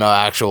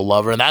actual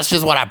lover. And that's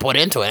just what I put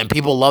into it. And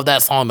people love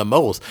that song the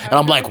most. And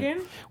I'm like,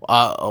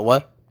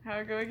 what? How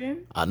it go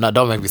again? No,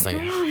 don't make me sing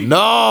it.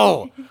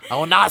 No, I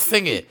will not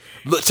sing it.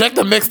 Look, check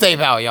the mixtape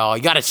out, y'all.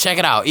 You gotta check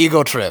it out.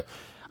 Ego Trip.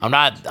 I'm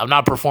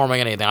not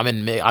performing anything. I'm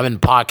in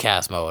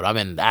podcast mode. I'm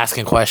in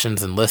asking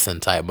questions and listen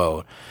type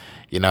mode.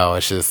 You know,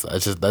 it's just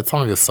that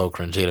song is so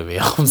cringy to me.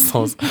 I'm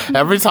so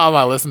every time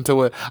I listen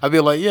to it, I'd be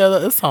like, yeah,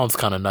 that sounds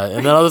kind of nice.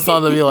 And then other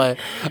songs, I'd be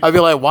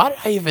like, why did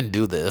I even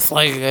do this?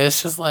 Like,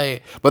 it's just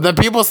like, but then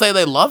people say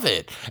they love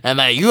it, and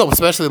that you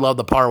especially love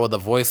the part with the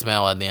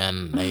voicemail at the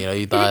end. And, you know,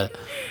 you thought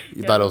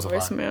it was a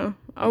voicemail.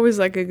 I always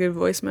like a good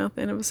voicemail at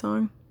the end of a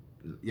song.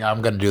 Yeah,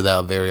 I'm gonna do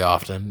that very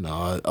often.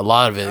 A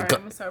lot of it. All right, I'm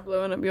gonna start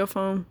blowing up your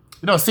phone.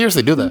 No,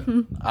 seriously, do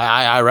that.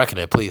 I reckon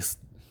it, please.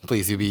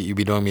 Please, you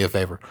be doing me a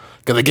favor,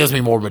 because it gives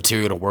me more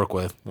material to work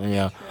with.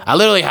 Yeah, I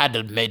literally had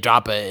to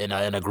drop it in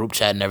a group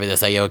chat and everything.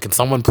 Say, yo, can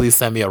someone please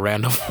send me a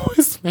random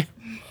voicemail?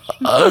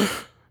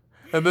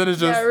 And then it's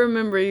just. Yeah, I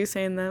remember you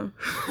saying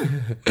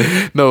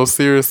that. No,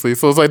 seriously.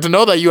 So it's like to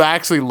know that you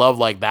actually love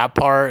like that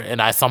part,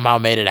 and I somehow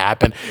made it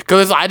happen.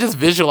 Because I just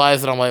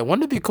visualized it. I'm like,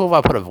 wouldn't it be cool if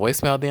I put a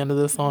voicemail at the end of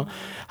this song?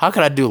 How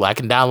could I do? Like, I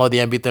can download the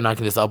MP3 and I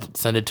can just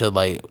send it to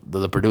like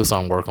the producer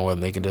I'm working with,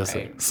 and they can just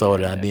sew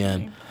it at the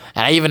end.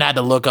 And I even had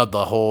to look up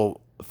the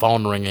whole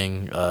phone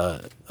ringing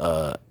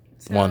sound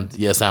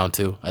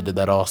too. I did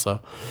that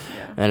also,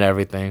 and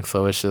everything.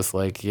 So it's just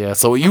like, yeah.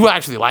 So you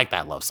actually like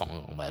that love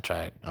song on that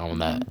track, on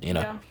that, you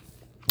know. Yeah.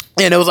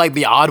 And it was like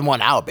the odd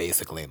one out,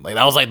 basically. Like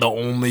that was like the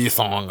only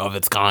song of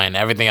its kind.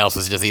 Everything else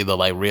was just either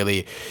like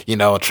really, you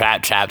know,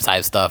 trap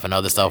type stuff, and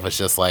other stuff was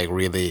just like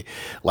really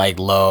like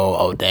low.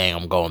 Oh dang,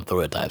 I'm going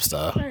through it type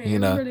stuff. Right, you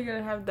know, everybody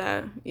gotta have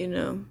that. You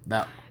know,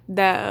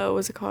 that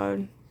what's it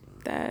called?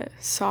 That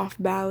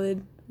soft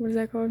ballad. What is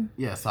that called?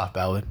 Yeah, soft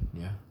ballad.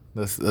 Yeah,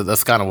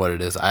 that's kind of what it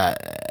is.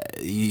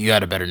 You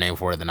had a better name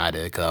for it than I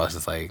did, because I was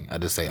just like, I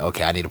just say,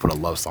 okay, I need to put a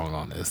love song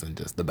on this and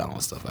just to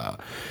balance stuff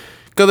out.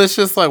 Because it's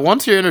just like,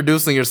 once you're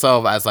introducing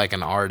yourself as like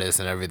an artist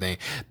and everything,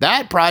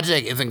 that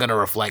project isn't going to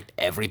reflect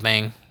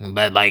everything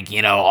that, like,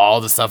 you know, all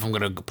the stuff I'm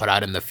going to put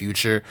out in the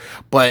future.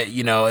 But,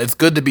 you know, it's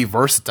good to be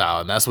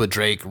versatile. And that's what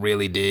Drake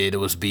really did. It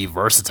was be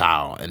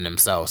versatile in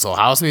himself. So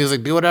house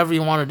music, do whatever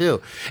you want to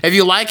do. If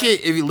you like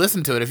it, if you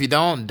listen to it, if you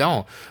don't.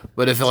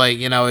 But if like,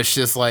 you know, it's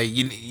just like,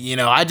 you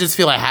know, I just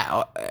feel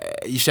like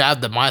you should have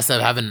the mindset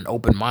of having an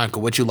open mind.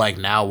 Because what you like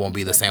now won't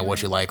be the same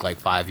what you like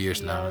 5 years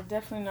now. No,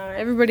 definitely not.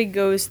 Everybody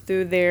goes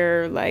through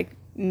their like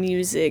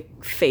music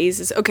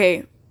phases.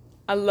 Okay,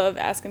 I love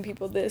asking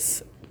people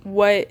this.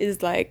 What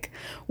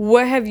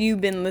have you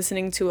been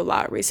listening to a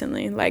lot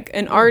recently? Like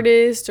an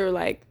artist or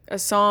like a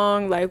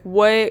song? Like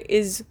what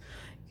is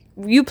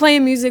you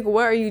playing music?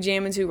 What are you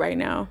jamming to right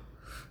now?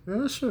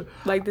 Yeah, sure.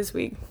 Like this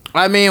week.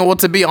 I mean, well,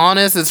 to be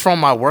honest, it's from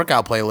my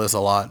workout playlist a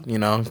lot, you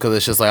know, because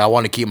it's just like I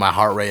want to keep my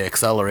heart rate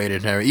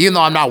accelerated. Even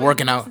though I'm not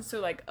working out.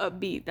 So like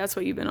upbeat, that's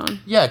what you've been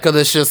on. Yeah, because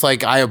it's just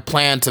like I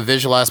plan to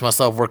visualize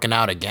myself working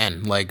out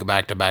again, like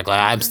back to back.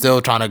 Like I'm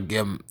still trying to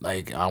give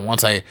like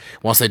once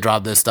they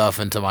drop this stuff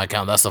into my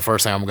account, that's the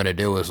first thing I'm gonna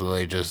do is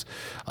really just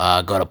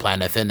go to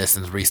Planet Fitness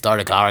and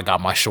restart it. Cause I already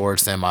got my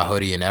shorts and my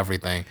hoodie and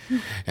everything,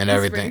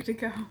 everything. Ready to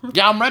go.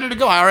 Yeah, I'm ready to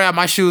go. I already have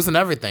my shoes and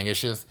everything.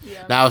 It's just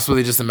now it's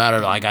really just a matter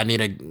of like I need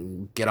to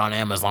get on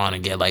Amazon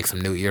and get like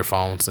some new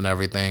earphones and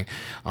everything.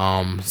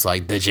 It's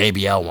like the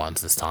JBL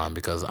ones this time,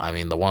 because I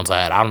mean the ones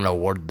I had, I don't know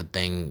where the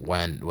thing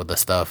went with the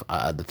stuff,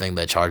 the thing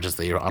that charges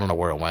the ear, I don't know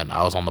where it went.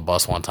 I was on the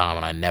bus one time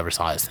and I never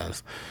saw it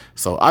since,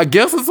 so I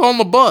guess it's on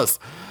the bus.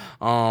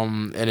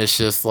 And it's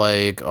just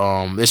like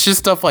it's just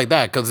stuff like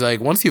that, because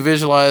like once you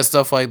visualize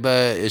stuff like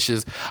that, it's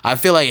just I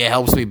feel like it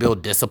helps me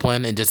build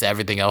discipline and just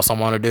everything else I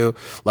want to do.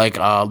 Like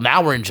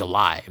now we're in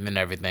July and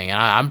everything, and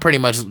I'm pretty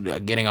much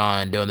getting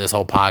on doing this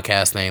whole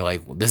podcast thing.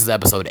 Like this is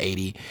episode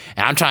 80,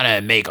 and I'm trying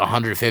to make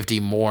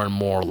 150 more and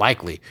more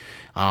likely,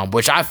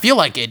 which I feel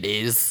like it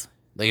is.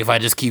 Like if I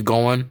just keep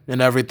going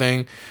and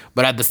everything,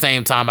 but at the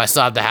same time, I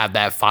still have to have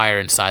that fire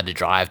inside the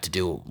drive to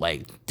do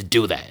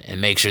that and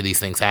make sure these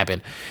things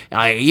happen.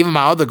 Even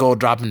my other goal,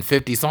 dropping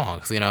 50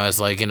 songs, you know, it's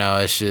like, you know,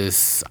 it's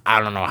just,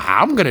 I don't know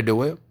how I'm going to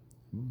do it,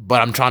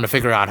 but I'm trying to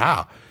figure out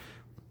how.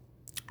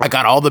 I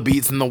got all the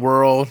beats in the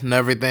world and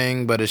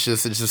everything, but it's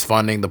just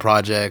funding the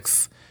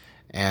projects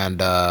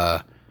and,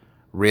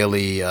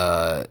 really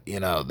you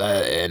know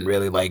that, and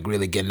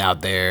really getting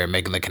out there and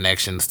making the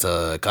connections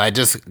to, cause I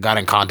just got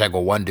in contact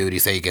with one dude. He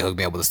said he could hook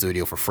me up with a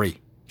studio for free,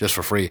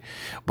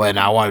 but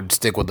I want to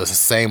stick with the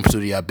same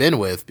studio I've been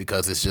with,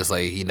 because it's just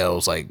like he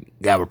knows like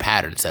you have a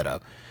pattern set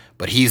up,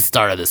 but he's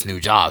started this new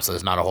job, so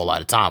there's not a whole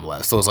lot of time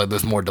left, so it's like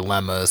there's more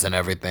dilemmas and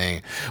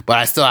everything, but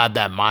I still have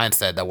that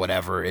mindset that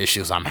whatever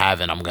issues I'm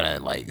having, I'm gonna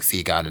like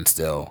seek out and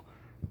still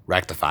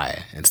rectify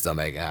it and still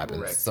make it happen.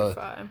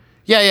 Rectify. So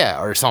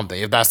yeah, or something,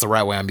 if that's the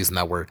right way I'm using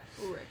that word.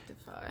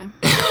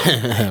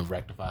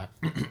 Rectify.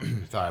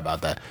 Sorry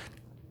about that.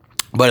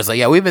 But it's like,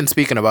 yeah, we've been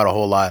speaking about a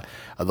whole lot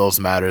of those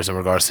matters in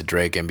regards to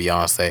Drake and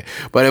Beyonce.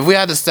 But if we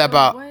had to step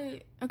out...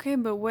 Okay,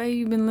 but what have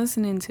you been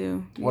listening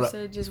to? You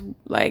said just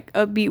like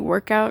upbeat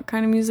workout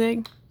kind of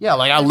music? Yeah,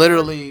 like I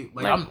literally...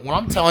 when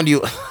I'm telling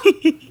you...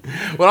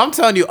 When I'm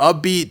telling you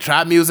upbeat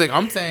trap music,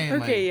 I'm saying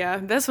Okay, yeah,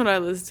 that's what I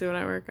listen to when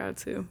I work out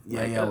too.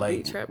 Yeah,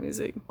 like trap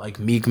music, like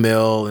Meek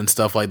Mill and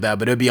stuff like that.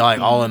 But it'd be like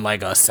all in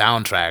like a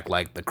soundtrack,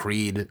 like the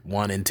Creed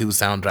 1 and 2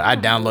 soundtrack. I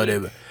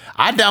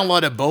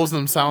downloaded both of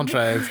them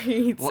soundtracks.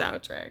 Creed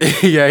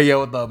soundtrack. yeah,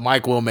 with the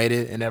Mike Will made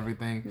it and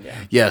everything. Yeah.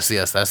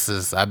 Yes, that's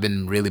just I've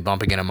been really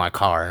bumping it in my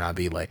car, and I'll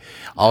be like,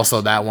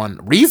 also that one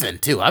Reason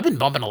too. I've been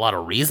bumping a lot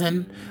of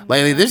Reason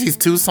lately. There's these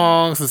 2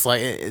 songs. It's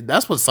like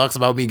that's what sucks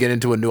about me getting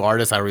into a new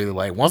artist I really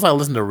like. Once I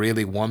listen to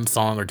really 1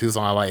 song or 2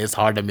 songs I like, it's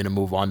hard for me to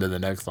move on to the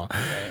next song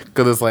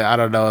because it's like I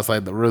don't know. It's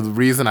like the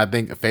Reason. I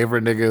think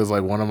Favorite Nigga is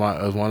like one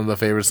of the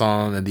favorite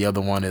songs, and the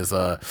other one is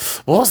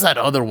what was that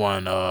other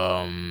one?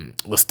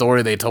 The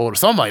Story They Told, or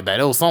something like that.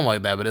 It was something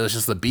like that, but it was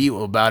just the beat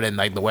about it, and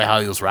like the way how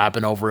he was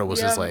rapping over it was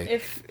just like.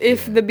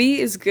 If the beat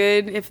is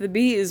good, if the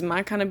beat is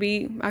my kind of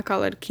beat, I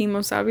call it a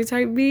Kimo Sabi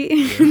type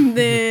beat,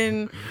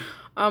 then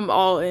I'm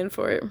all in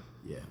for it.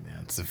 Yeah, man.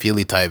 It's a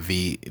Philly type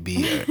beat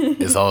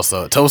is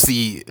also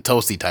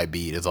toasty type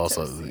beat is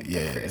also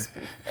toasty,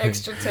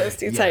 extra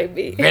toasty type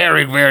beat.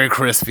 Very, very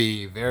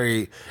crispy,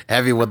 very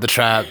heavy with the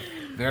trap.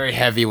 Very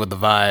heavy with the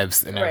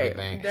vibes and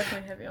everything.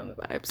 Definitely heavy on the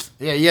vibes.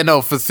 Yeah,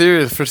 no, for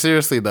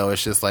seriously though,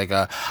 it's just like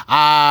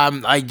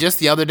like just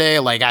the other day,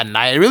 like at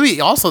night,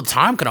 really also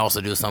time can also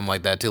do something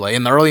like that too. Like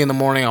early in the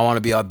morning, I want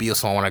to be upbeat,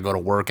 so I want to go to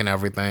work and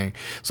everything.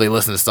 So you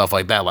listen to stuff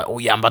like that, like, oh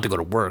yeah, I'm about to go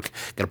to work,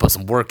 gotta put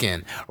some work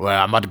in, or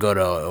I'm about to go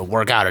to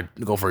work out or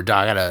go for a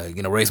jog, I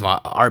gotta raise my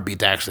heartbeat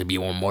to actually be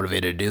more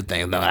motivated to do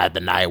things. Then at the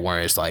night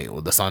where it's like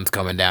the sun's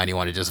coming down, you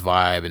want to just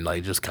vibe and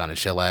like just kind of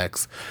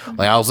chillax.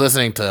 Like I was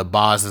listening to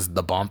Boz's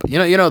The Bump,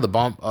 you know the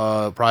Bump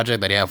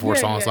project that he had 4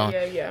 songs on.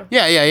 Yeah.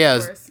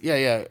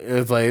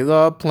 It's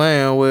like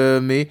playing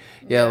with me.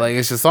 Yeah, like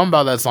it's just something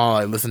about that song.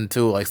 Like listen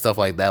to like stuff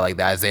like that, like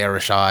the Isaiah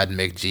Rashad,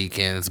 Mick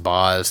Jenkins,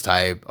 Boz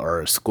type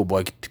or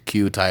Schoolboy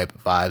Q type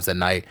vibes at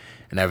night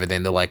and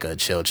everything. They're like a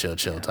chill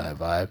type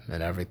vibe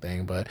and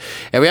everything. But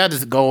we had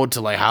to go to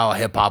like how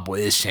hip hop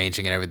is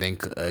changing and everything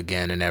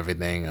again and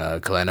everything.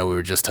 Cause I know we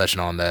were just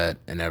touching on that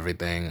and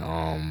everything.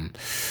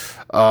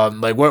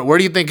 Like where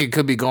do you think it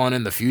could be going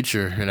in the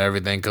future and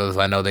everything? Because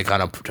I know they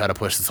kind of try to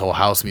push this whole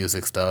house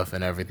music stuff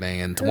and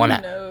everything. And who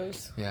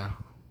knows? Yeah,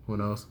 who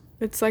knows?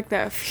 It's like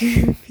that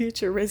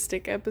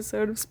futuristic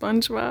episode of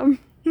SpongeBob.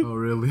 Oh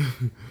really?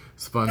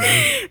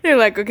 SpongeBob. They're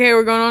like, okay,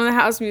 we're going on the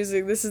house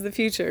music. This is the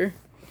future.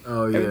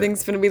 Oh yeah.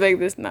 Everything's gonna be like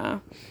this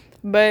now.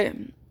 But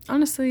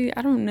honestly,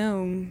 I don't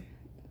know. And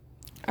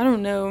I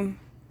don't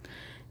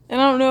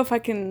know if I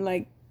can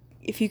like.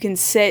 If you can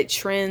set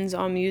trends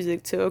on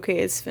music to, okay,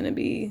 it's finna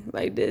be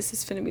like this,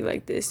 it's finna be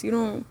like this. You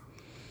don't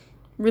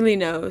really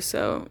know.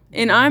 So,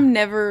 and I'm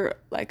never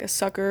like a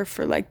sucker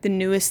for like the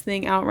newest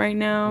thing out right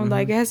now.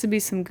 Like it has to be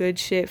some good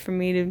shit for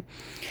me to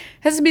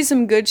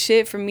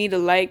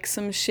like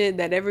some shit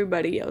that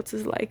everybody else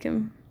is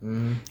liking.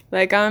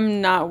 Like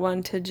I'm not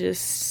one to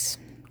just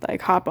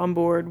like hop on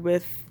board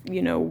with,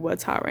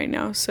 what's hot right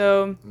now.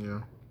 So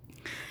yeah.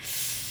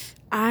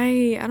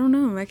 I don't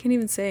know. I can't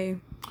even say.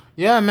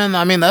 Yeah, man.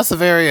 I mean, that's a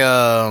very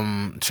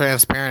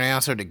transparent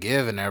answer to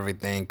give and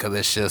everything, because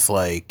it's just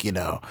like,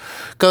 because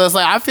it's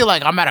like I feel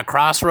like I'm at a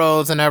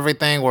crossroads and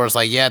everything where it's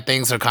like, yeah,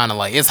 things are kind of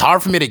like, it's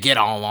hard for me to get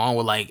all along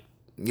with like,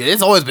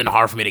 it's always been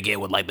hard for me to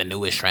get with like the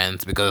newest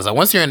trends, because like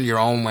once you're in your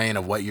own lane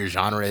of what your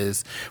genre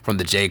is, from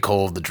the J.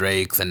 Cole, the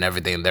Drakes and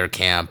everything, their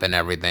camp and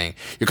everything,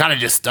 you're kind of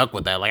just stuck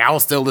with that. Like I will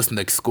still listen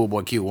to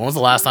Schoolboy Q. When was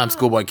the last time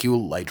Schoolboy Q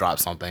like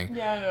dropped something?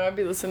 Yeah, I know. I'd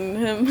be listening to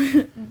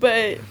him,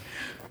 but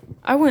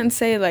I wouldn't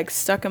say like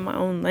stuck in my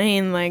own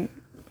lane. Like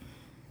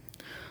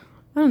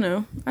I don't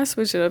know. I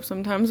switch it up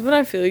sometimes, but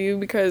I feel you,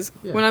 because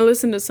when I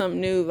listen to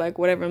something new, like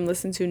whatever I'm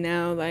listening to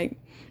now, like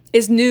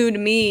it's new to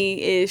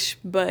me-ish,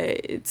 but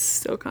it's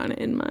still kind of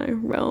in my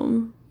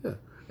realm. Yeah.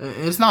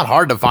 It's not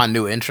hard to find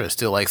new interests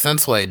too. Like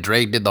since like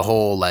Drake did the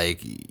whole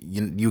like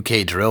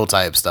UK drill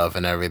type stuff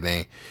and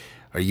everything,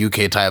 or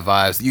UK type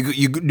vibes,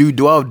 you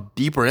delve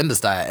deeper into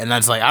that, and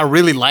that's like I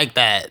really like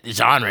that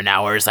genre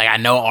now, where it's like I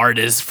know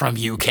artists from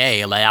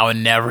UK. Like I would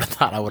never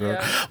thought I would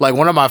have. Like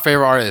one of my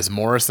favorite artists,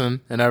 Morrison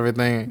and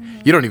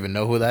everything. You don't even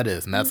know who that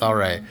is, and that's all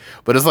right.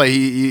 But it's like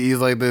he's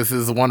like this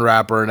is one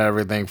rapper and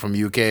everything from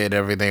UK and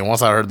everything.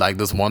 Once I heard like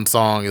this one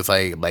song, it's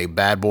like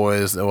Bad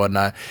Boys and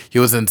whatnot. He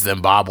was in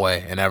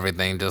Zimbabwe and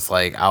everything, just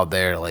like out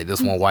there, like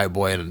this one white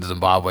boy in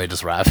Zimbabwe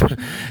just rapping,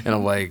 and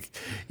I'm like,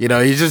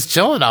 he's just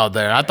chilling out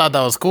there. I thought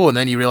that was cool,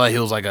 and then you realize he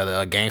was like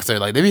a gangster.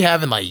 Like they be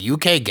having like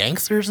UK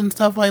gangsters and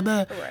stuff like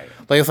that. Right.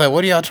 Like it's like,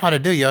 what are y'all trying to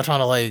do? Y'all trying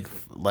to like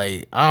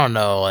I don't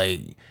know,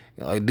 like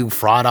do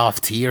fraud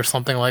off tea or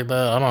something like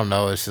that? I don't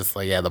know. It's just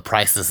like, yeah, the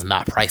price is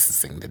not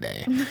pricing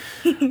today.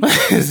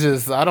 It's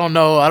just I don't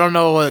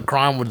know what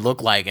crime would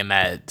look like in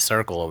that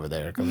circle over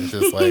there, because it's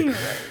just like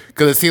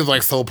because it seems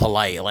like so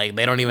polite. Like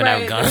they don't even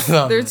have guns.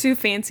 They're too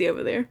fancy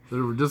over there.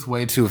 They're just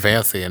way too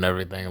fancy and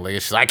everything. Like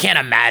it's just, I can't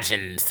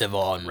imagine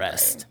civil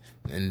unrest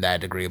in that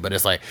degree, but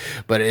it's like,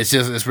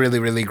 it's really,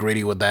 really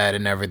gritty with that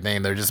and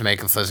everything. They're just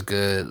making such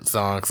good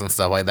songs and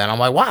stuff like that. And I'm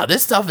like, wow,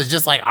 this stuff is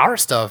just like our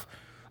stuff,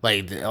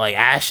 like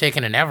ass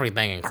shaking and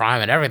everything and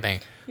crime and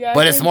everything. Yeah,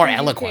 but I it's think more the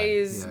eloquent. UK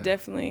is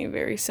definitely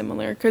very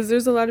similar because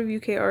there's a lot of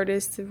UK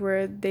artists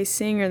where they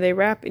sing or they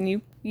rap, and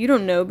you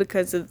don't know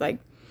because of like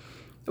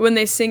when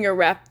they sing or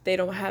rap, they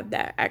don't have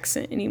that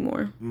accent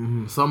anymore.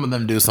 Some of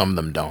them do, some of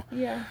them don't.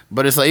 Yeah.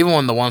 But it's like even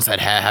when the ones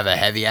that have a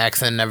heavy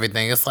accent and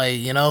everything, it's like,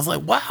 it's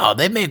like, wow,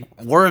 they make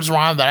words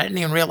rhyme that I didn't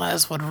even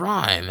realize would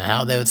rhyme and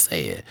how they would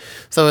say it.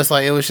 So it's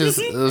like it was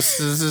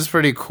just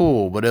pretty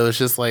cool. But it was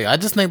just like I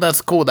just think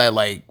that's cool that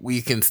like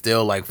we can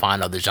still like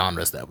find other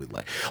genres that we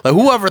like. Like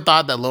whoever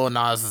thought that Lil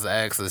Nas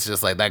X is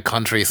just like that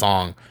country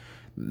song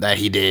that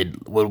he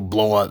did would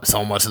blow up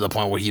so much to the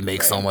point where he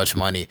makes so much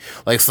money.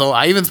 Like, so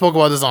I even spoke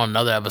about this on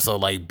another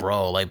episode. Like,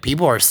 bro, like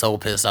people are so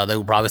pissed out.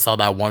 They probably saw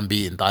that one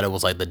beat and thought it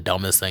was like the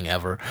dumbest thing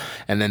ever.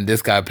 And then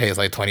this guy pays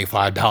like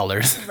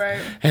 $25.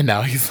 Right. And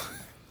now he's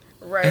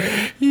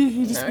right.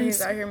 Now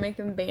he's out here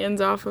making bands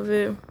off of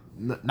it.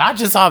 Not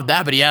just off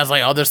that, but he has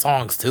like other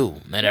songs too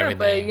and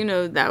everything.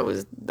 But that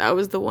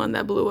was the one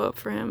that blew up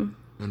for him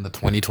in the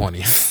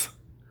 2020s.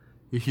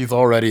 He's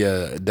already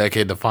a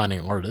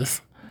decade-defining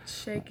artist.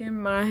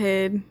 Shaking my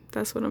head.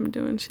 That's what I'm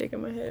doing,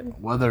 shaking my head.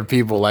 Whether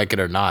people like it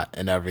or not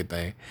and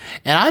everything.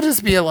 And I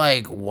just be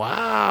like,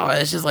 wow.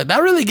 It's just like,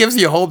 that really gives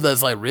you hope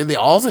that's like really,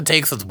 all it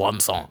takes is one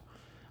song.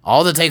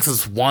 All it takes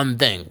is one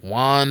thing.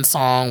 One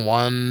song,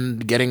 one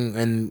getting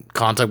in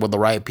contact with the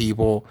right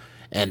people,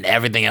 and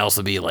everything else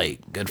will be like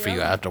good for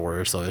you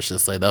afterwards. So it's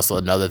just like, that's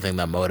another thing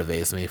that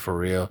motivates me for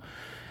real.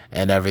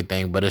 And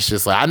everything, but it's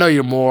just like I know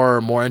you're more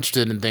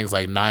interested in things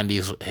like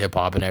 90s hip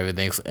hop and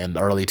everything and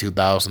early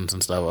 2000s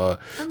and stuff.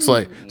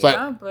 But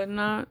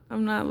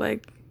I'm not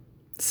like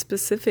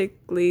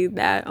specifically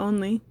that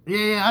only.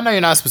 Yeah, I know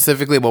you're not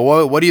specifically, but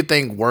what do you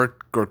think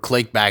worked or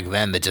clicked back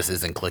then that just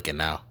isn't clicking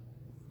now?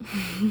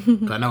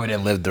 I know we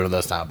didn't live through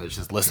this time, but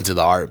just listen to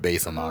the art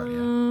based on the art. Yeah.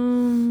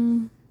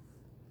 You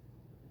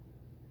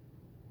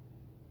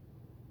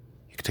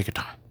can take your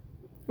time.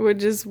 What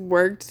just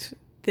worked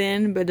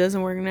then but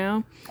doesn't work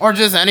now, or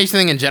just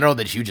anything in general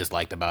that you just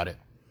liked about it?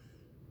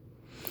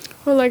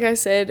 Well, like I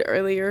said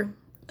earlier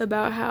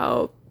about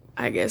how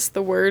I guess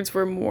the words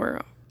were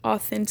more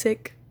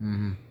authentic.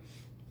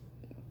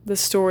 The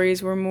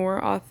stories were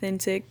more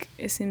authentic.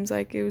 It seems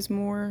like it was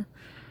more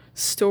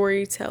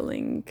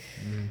storytelling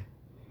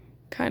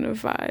kind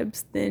of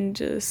vibes than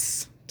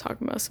just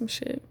talking about some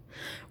shit,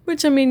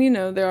 which I mean,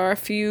 there are a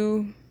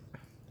few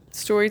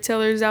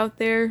storytellers out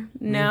there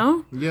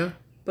now,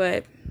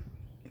 but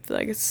I feel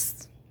like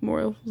it's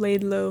more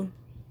laid low.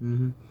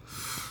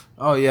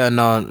 Oh yeah,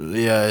 no,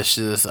 yeah, it's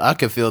just I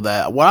can feel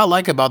that. What I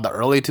like about the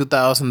early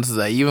 2000s is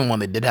that even when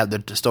they did have their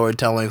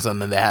storytellings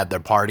and then they had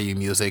their party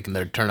music and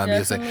their turn up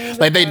music,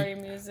 like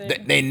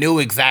they knew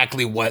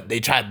exactly what they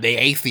tried. They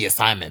aced the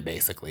assignment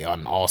basically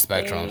on all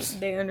spectrums.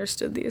 They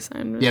understood the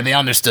assignment. Yeah, they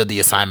understood the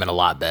assignment a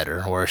lot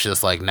better. Where it's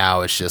just like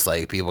now it's just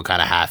like people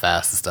kind of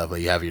half-ass the stuff.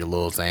 Like you have your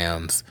Lil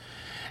Xans.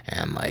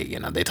 And like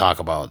they talk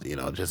about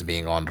just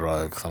being on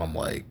drugs, and I'm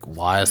like,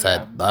 why is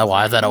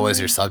that always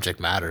your subject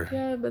matter?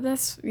 Yeah, but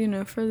that's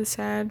for the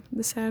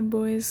sad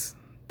boys,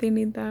 they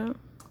need that.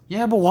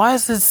 Yeah, but why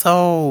is it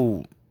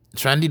so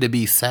trendy to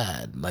be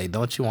sad? Like,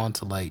 don't you want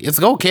to like? It's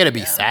okay to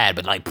be sad,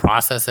 but like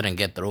process it and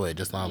get through it.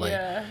 Just not like.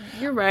 Yeah,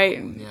 you're right.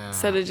 Yeah.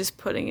 Instead of just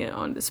putting it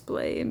on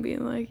display and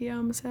being like, yeah,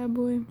 I'm a sad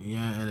boy.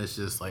 Yeah, and it's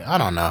just like I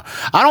don't know.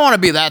 I don't want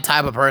to be that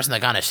type of person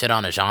that kind of shit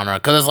on a genre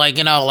because it's like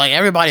like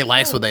everybody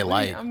likes what they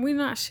like. We're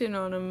not shitting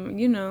on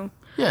them,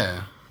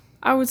 Yeah.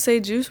 I would say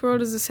Juice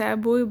WRLD is a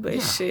sad boy,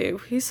 but shit,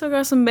 he still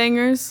got some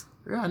bangers.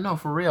 Yeah, no,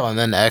 for real. And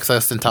then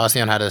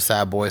XXXTentacion had his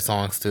sad boy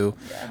songs too.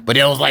 Yeah. But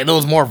it was like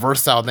those more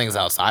versatile things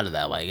outside of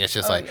that. Like it's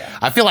just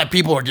I feel like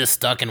people are just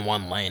stuck in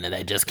one lane and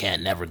they just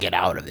can't never get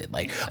out of it.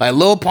 Like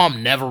Lil Pump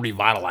never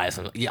revitalized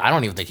him. I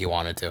don't even think he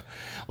wanted to.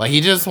 Like he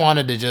just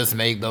wanted to just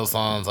make those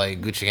songs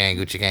like Gucci Gang,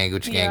 Gucci Gang,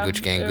 Gucci Gang,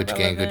 Gucci Gang, Gucci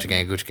Gang, Gucci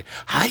Gang, Gucci Gang.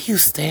 How do you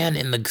stand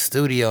in the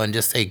studio and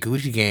just say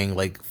Gucci Gang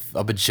like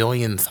a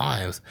bajillion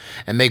times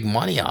and make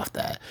money off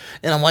that?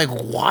 And I'm like,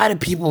 why do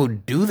people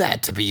do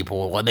that to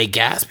people? Well, they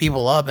gas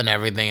people up and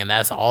everything, and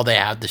that's all they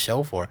have to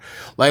show for.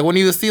 Like when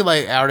you see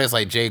like artists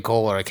like J.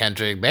 Cole or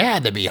Kendrick, they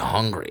had to be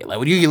hungry. Like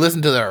when you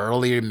listen to their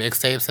earlier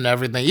mixtapes and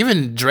everything,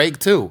 even Drake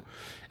too.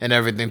 And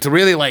everything to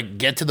really like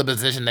get to the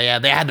position they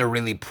had to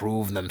really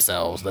prove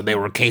themselves that they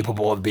were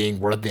capable of being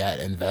worth that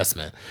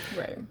investment.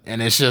 Right.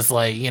 And it's just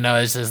like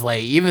it's just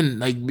like even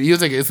like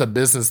music is a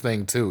business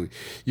thing too.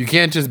 You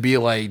can't just be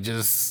like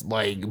just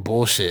like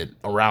bullshit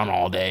around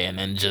all day and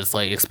then just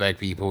like expect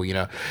people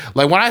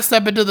like when I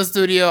step into the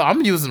studio,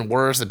 I'm using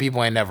words that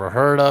people ain't never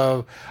heard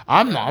of.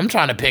 I'm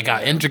trying to pick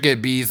out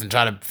intricate beats and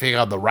try to figure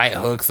out the right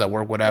hooks that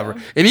work whatever.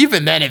 Yeah. And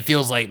even then it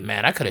feels like,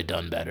 man, I could have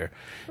done better.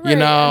 Right.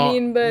 I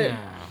mean, but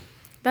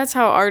that's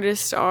how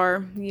artists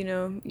are,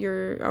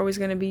 you're always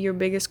going to be your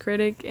biggest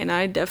critic. And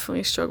I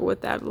definitely struggle with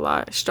that a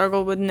lot.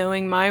 Struggle with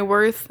knowing my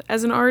worth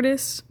as an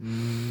artist.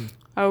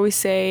 I always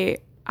say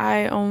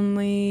I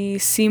only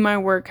see my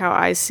work how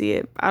I see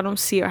it. I don't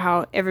see it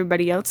how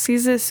everybody else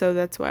sees it. So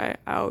that's why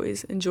I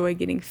always enjoy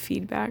getting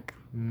feedback.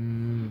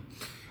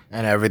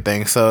 and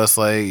everything. So it's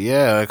like,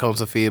 yeah, it comes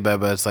to feedback,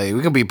 but it's like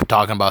we could be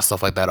talking about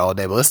stuff like that all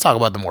day. But let's talk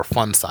about the more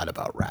fun side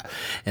about rap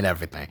and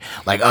everything,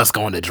 like us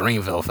going to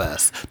Dreamville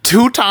Fest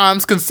 2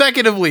 times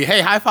consecutively.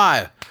 Hey, high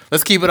five!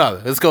 Let's keep it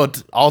up. Let's go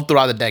all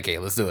throughout the decade.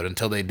 Let's do it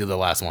until they do the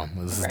last one.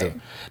 Let's just do it.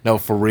 No,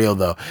 for real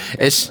though.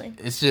 It's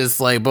just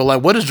like, but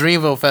like, what does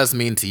Dreamville Fest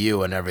mean to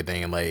you and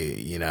everything, and like,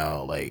 you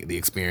know, like the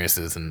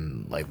experiences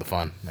and like the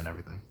fun and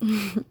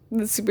everything.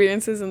 The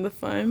experiences and the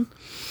fun.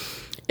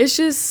 It's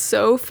just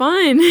so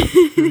fun.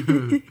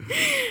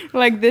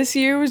 Like this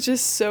year was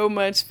just so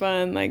much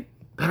fun. Like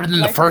better than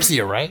the first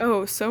year, right?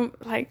 Oh, so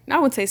like I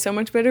would say so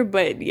much better,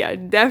 but yeah,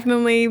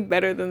 definitely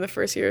better than the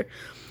first year.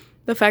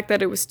 The fact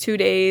that it was 2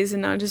 days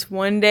and not just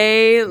one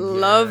day,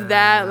 love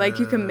that. Like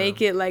you can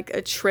make it like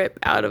a trip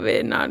out of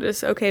it, not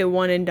just okay,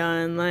 one and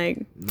done.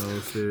 Like no,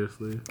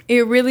 seriously,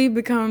 it really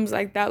becomes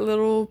like that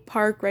little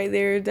park right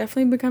there. It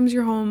definitely becomes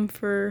your home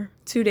for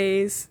 2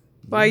 days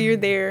while you're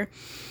there,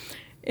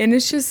 and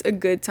it's just a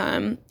good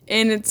time.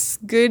 And it's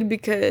good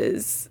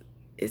because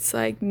it's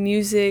like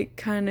music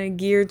kind of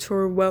geared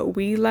toward what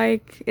we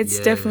like. It's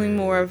definitely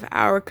more of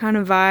our kind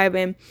of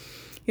vibe. And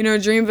you know,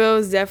 Dreamville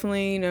is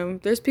definitely, you know,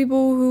 there's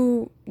people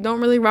who don't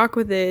really rock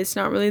with it. It's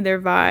not really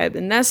their vibe.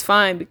 And that's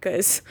fine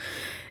because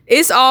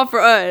it's all for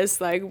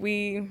us. Like,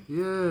 we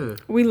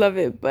love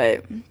it.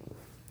 But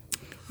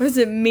what does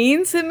it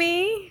mean to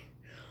me?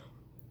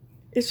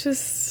 It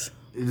just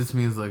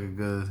means like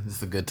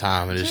a good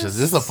time. And it's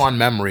just a fun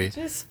memory.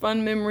 Just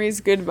fun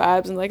memories, good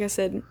vibes. And like I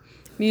said,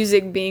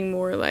 music being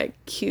more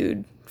like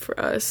cued for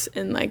us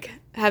and like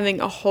having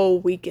a whole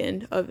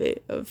weekend of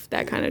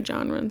that kind of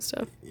genre and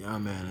stuff. Yeah,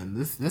 man. And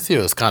this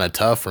year was kind of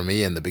tough for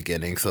me in the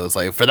beginning. So it's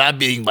like, for that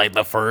being like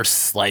the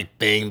first like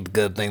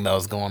good thing that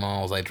was going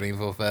on was like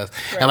Dreamville Fest.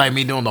 Right. And like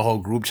me doing the whole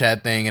group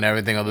chat thing and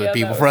everything, other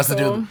people for us to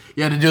do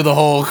the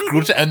whole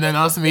group chat, and then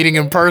us meeting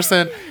in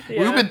person.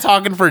 We've been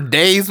talking for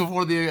days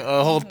before the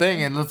whole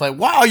thing, and it's like,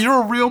 wow,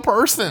 you're a real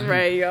person.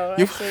 Right,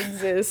 y'all actually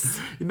exist.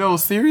 You know,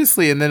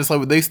 seriously. And then it's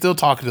like they still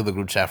talk to the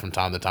group chat from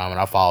time to time, and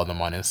I follow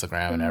them on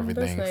Instagram and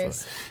everything. That's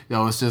nice. So, you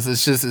know, it's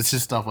just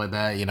stuff like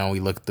that. You know, we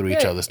look through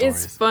each other's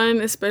stories. It's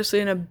fun, especially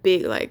in a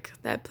big, like,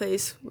 that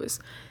place was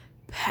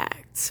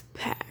packed.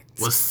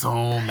 With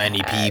so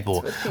many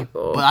people.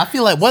 But I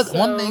feel like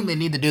one thing they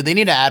need to do, they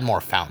need to add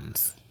more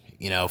fountains.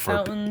 You know, for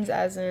fountains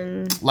as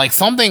in like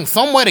some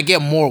way to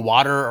get more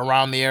water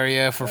around the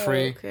area for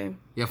free. Okay.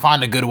 Yeah,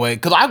 find a good way,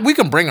 because we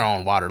can bring our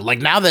own water. Like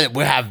now that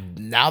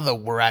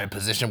we're at a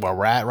position where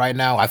we're at right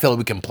now, I feel like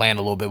we can plan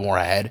a little bit more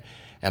ahead,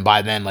 and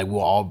by then like we'll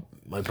all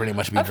like pretty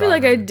much be. I feel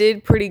like I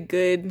did pretty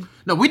good.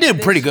 No, we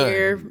did pretty good.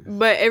 Year,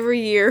 but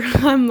every year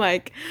I'm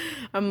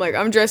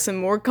dressing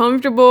more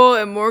comfortable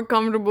and more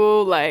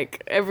comfortable.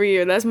 Like every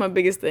year, that's my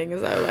biggest thing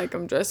is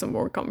I'm dressing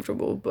more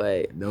comfortable.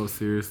 But no,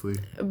 seriously.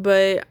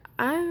 But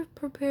I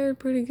prepared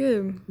pretty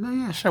good. No,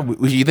 yeah, sure.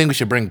 You think we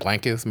should bring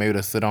blankets maybe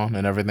to sit on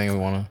and everything we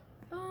want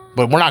to?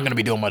 But we're not going to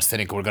be doing much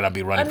sitting because we're going to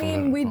be running. I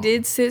mean, we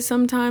did sit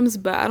sometimes,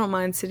 but I don't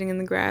mind sitting in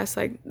the grass.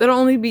 Like, that'll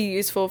only be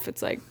useful if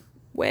it's, like,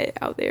 wet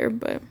out there,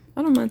 but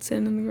I don't mind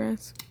sitting in the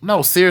grass.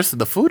 No, seriously,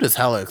 the food is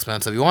hella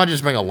expensive. You want to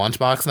just bring a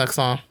lunchbox next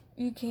time?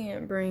 You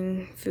can't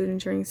bring food and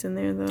drinks in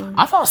there, though.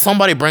 I thought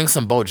somebody bring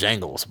some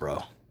Bojangles,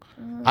 bro.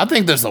 I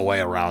think there's a way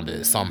around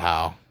it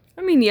somehow.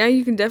 I mean, yeah,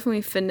 you can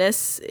definitely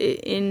finesse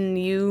it in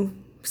you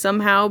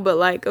somehow, but,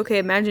 like, okay,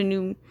 imagine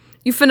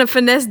you finna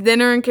finesse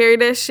dinner and carry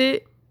that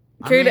shit.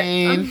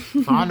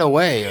 Find a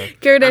way.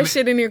 Carry that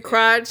shit in your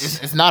crotch.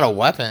 It's not a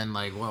weapon.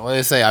 Like, what do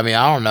they say? I mean,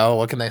 I don't know.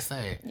 What can they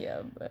say?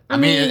 Yeah, but I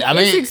mean,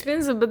 it's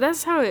expensive, but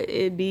that's how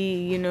it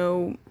be, you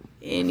know,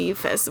 any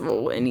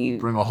festival.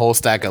 Bring a whole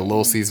stack of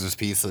Little Caesars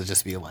pizza,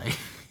 just be like...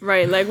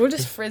 Right, like, we'll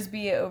just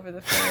frisbee it over the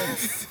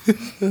fence.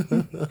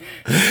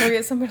 We'll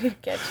get somebody to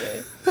catch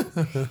it.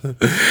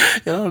 I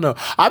don't know.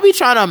 I be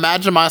trying to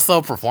imagine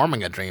myself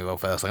performing at Dreamville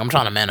Fest. Like, I'm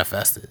trying to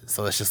manifest it.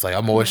 So it's just like,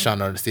 I'm always trying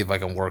to see if I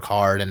can work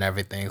hard and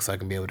everything so I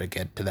can be able to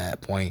get to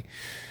that point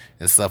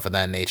and stuff of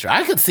that nature.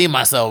 I could see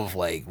myself,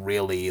 like,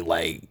 really,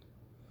 like,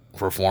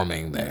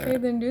 performing there. Okay,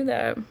 then do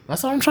that.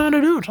 That's what I'm trying to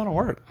do. I'm trying to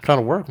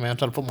work, man. I'm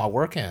trying to put my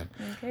work in.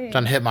 Okay. I'm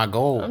trying to hit my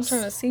goals. I'm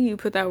trying to see you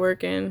put that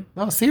work in.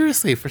 No,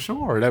 seriously, for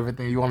sure. And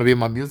everything. You want to be in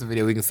my music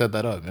video, we can set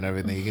that up and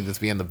everything. You can just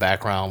be in the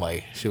background,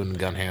 like, shooting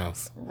gun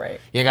hands. Right.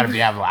 You ain't got to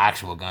have an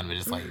actual gun, but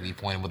just, like, be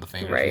pointing with the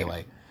finger. Right. Be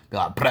like,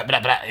 blah, blah, blah.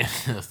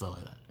 Stuff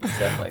like that.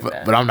 Stuff like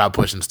that. But I'm not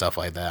pushing stuff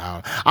like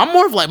that. I'm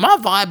more of like, my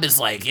vibe is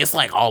like, it's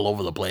like all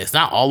over the place.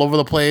 Not all over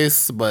the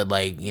place, but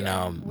like, you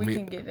know. We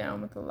can get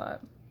down with a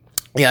lot.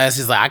 Yeah, it's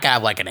just like I could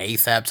have like an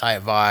ASAP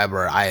type vibe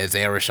or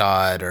Isaiah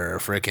Rashad or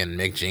freaking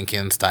Mick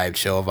Jenkins type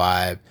chill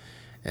vibe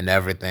and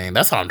everything.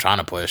 That's what I'm trying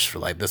to push for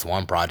like this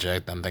one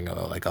project. I'm thinking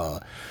of like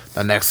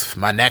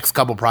my next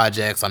couple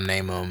projects. I'm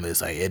naming them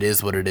is like It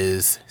Is What It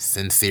Is,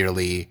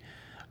 Sincerely.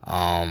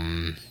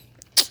 What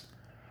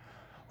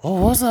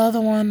was the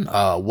other one?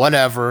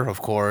 Whatever,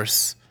 of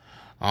course.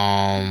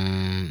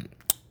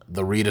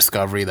 The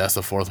Rediscovery, that's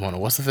the fourth one.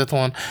 What's the fifth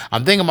one?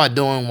 I'm thinking about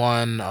doing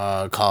one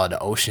called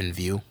Ocean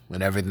View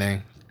and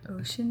everything.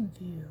 Ocean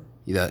View.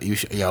 Yeah,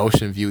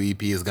 Ocean View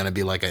EP is gonna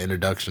be like an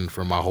introduction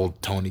for my whole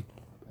Tony.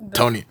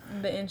 The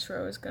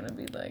intro is gonna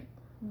be like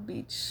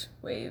beach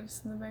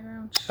waves in the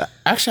background.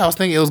 Actually, I was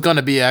thinking it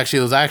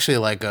was actually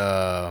like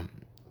a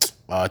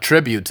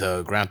tribute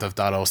to Grand Theft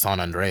Auto San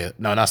Andreas.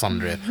 No, not San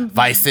Andreas.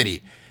 Vice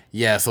City.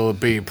 Yeah, so it'd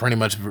be pretty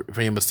much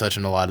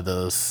touching a lot of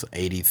those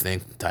 80s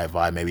synth type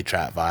vibe, maybe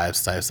trap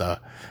vibes type stuff.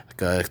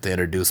 To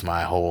introduce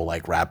my whole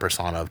like rap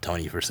persona of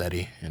Tony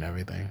Vercetti and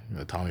everything.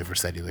 Tommy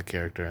Vercetti, the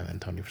character, and then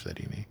Tony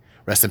Vercetti, me.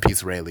 Rest in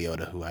peace, Ray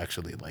Liotta, who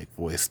actually like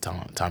voiced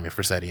Tommy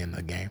Vercetti in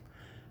the game.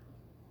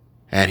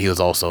 And he was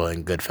also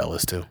in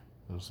Goodfellas too.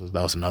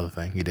 That was another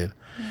thing he did.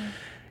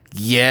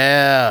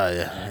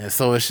 Yeah.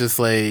 So it's just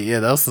like, yeah,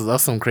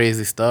 that's some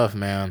crazy stuff,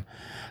 man.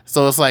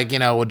 So it's like,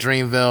 with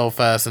Dreamville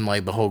Fest and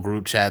like the whole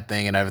group chat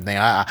thing and everything.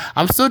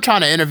 I'm still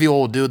trying to interview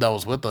old dude that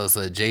was with us,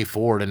 Jay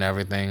Ford and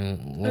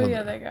everything. Oh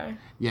yeah, that guy.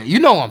 Yeah, you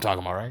know what I'm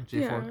talking about, right?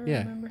 Jay Ford? I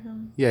remember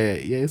him. Yeah.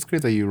 It's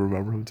great that you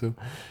remember him too.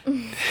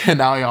 And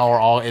now y'all are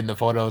all in the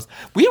photos.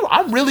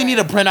 I really need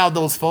to print out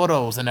those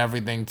photos and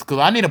everything because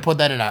I need to put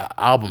that in an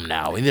album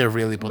now. We need to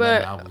really put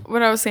that in an album.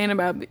 What I was saying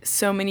about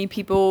so many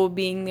people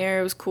being there,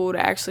 it was cool to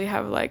actually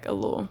have like a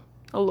little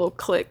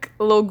clique,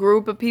 a little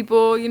group of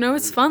people.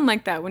 It's fun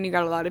like that when you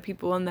got a lot of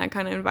people in that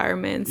kind of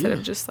environment instead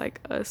of just like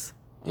us.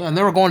 Yeah, and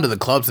they were going to the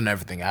clubs and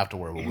everything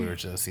afterward, but we were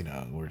just,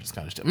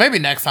 kind of... Maybe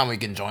next time we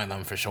can join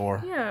them for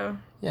sure. Yeah.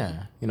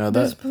 Yeah,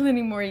 There's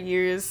plenty more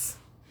years.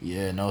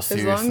 Yeah, no,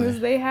 seriously. As long as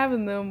they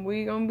having them,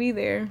 we gonna be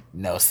there.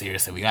 No,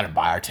 seriously, we gotta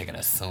buy our ticket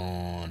as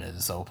soon as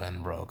it's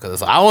open, bro.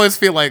 Because I always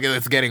feel like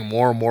it's getting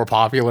more and more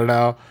popular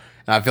now.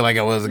 And I feel like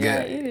it was it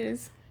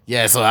is.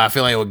 Yeah, so I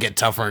feel like it would get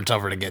tougher and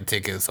tougher to get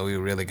tickets, so we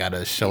really got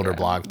to shoulder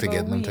block to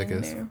get them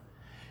tickets.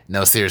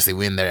 No, seriously,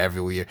 we in there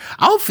every year.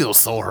 I would feel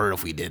so hurt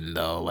if we didn't,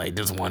 though. Like,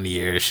 this one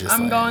year, it's just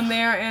I'm going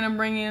there, and I'm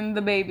bringing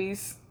the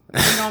babies.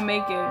 We're gonna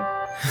make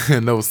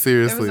it. No,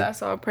 seriously. I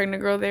saw a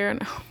pregnant girl there,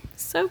 and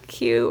so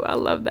cute. I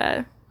love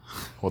that.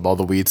 With all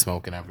the weed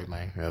smoke and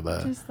everything. Yeah,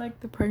 just like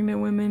the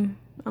pregnant women.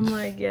 I'm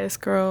like, yes,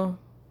 girl.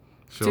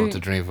 Show up to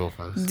Dreamville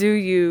Fest. Do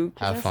you.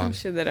 Have that's fun. Some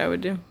shit that I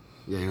would do.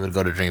 Yeah, you would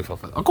go to Dreamville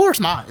Fest. Of course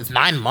not. It's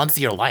 9 months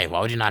of your life.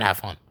 Why would you not have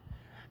fun?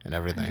 And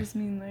everything. I just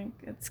mean, like,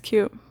 it's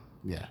cute.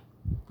 Yeah.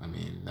 I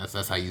mean,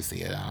 that's how you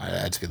see it.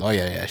 I just feel,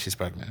 yeah, she's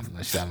pregnant.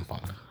 She's having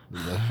fun.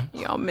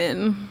 Y'all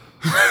men.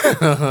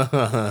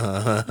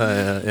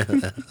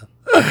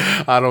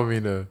 I don't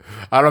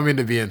mean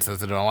to be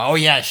insensitive. I'm like, oh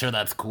yeah, sure,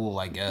 that's cool,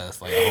 I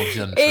guess. Like, I hope she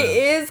doesn't trip. It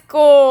is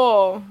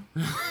cool.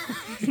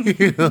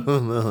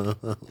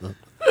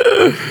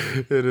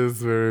 It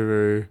is very,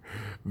 very,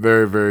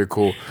 very, very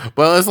cool.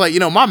 But it's like,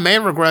 my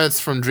main regrets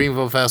from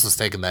Dreamville Fest was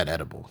taking that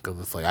edible. Because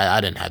it's like, I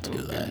didn't have to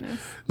do that.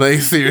 Goodness. Like,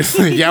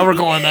 seriously. Yeah, we're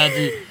going that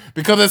deep.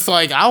 Because it's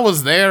like, I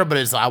was there, but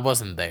I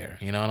wasn't there.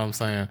 You know what I'm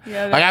saying?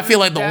 Yeah, like, I feel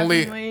like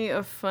definitely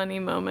a funny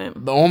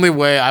moment.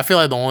 I feel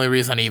like the only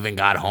reason I even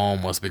got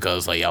home was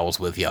because, like, I was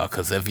with y'all.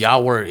 Because if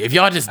y'all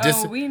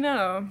just... we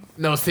know.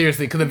 No,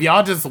 seriously. Because if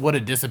y'all just would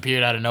have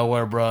disappeared out of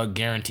nowhere, bro,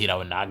 guaranteed I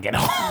would not get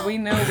home. We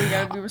know we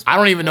gotta be responsible. I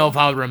don't even know if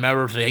I would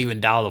remember to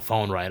even dial the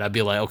phone right. I'd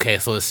be like, okay,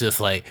 so it's just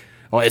like,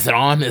 oh, is it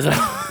on? Is it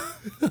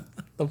on?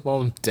 The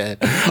phone's dead.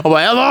 I'm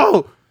like,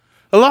 hello?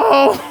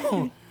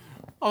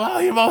 Hello,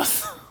 you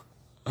both.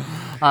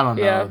 I don't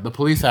know. Yeah. The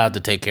police had to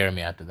take care of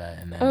me after that.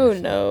 And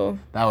then no.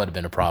 That would have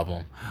been a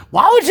problem.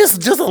 Why would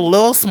just a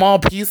little small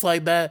piece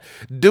like that?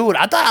 Dude,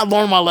 I thought I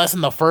learned my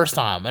lesson the first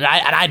time. And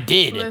I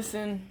did.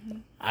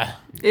 Listen.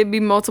 It'd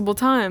be multiple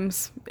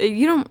times.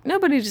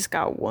 Nobody just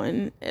got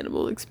one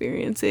edible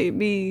experience. It'd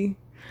be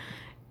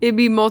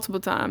multiple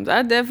times.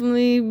 I'd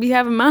definitely be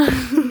having my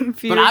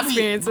few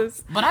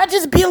experiences. But I'd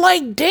just be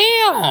like,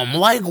 damn,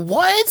 like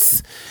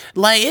what?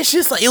 Like, it's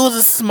just like, it was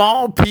a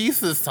small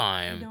piece this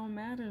time. It don't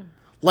matter.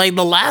 Like,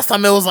 the last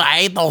time it was like, I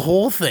ate the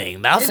whole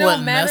thing. That's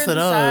what messed it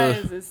up.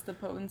 Size, it's the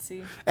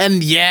potency.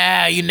 And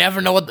yeah, you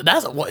never know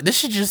this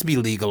should just be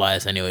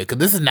legalized anyway, because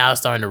this is now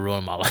starting to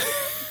ruin my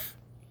life.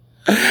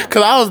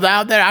 Because I was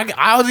out there,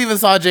 I was even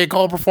saw J.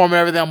 Cole perform and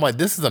everything. I'm like,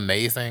 this is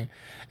amazing.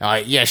 And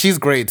like, yeah, she's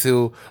great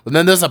too. But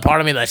then there's a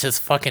part of me that's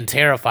just fucking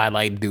terrified.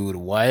 Like, dude,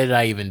 why did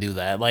I even do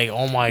that? Like,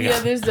 oh my God. Yeah,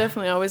 there's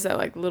definitely always that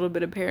like little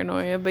bit of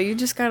paranoia, but you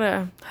just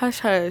gotta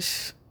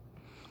hush.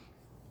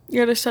 You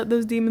gotta shut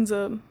those demons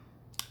up.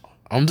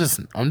 I'm just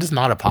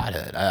not a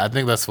pothead.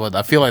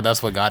 I feel like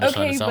that's what God is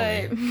trying to tell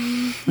me.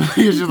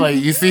 He's just like,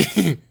 you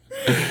see.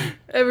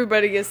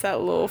 Everybody gets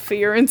that little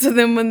fear into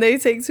them when they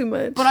take too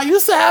much. But I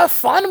used to have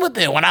fun with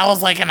it when I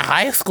was like in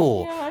high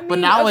school. Yeah, I mean, but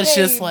now it's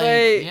just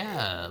like,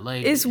 yeah,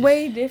 like it's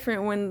way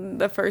different when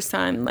the first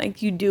time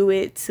like you do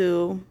it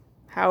to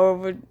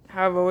however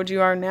old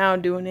you are now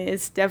doing it.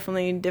 It's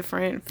definitely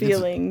different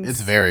feelings.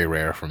 It's very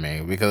rare for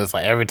me because it's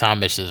like every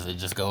time it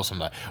just goes from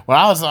like when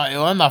I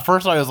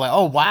first started, it was like,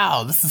 oh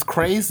wow, this is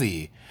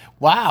crazy.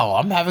 wow,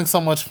 I'm having so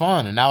much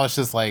fun. And now it's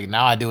just like,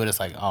 now I do it. It's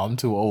like, oh, I'm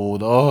too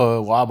old.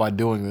 Oh, why am I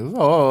doing this?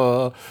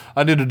 Oh,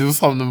 I need to do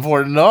something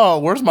important. Oh,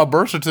 where's my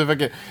birth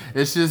certificate?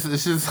 It's just,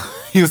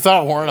 you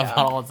start worrying about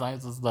all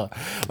types of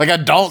stuff. Like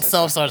adult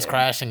self starts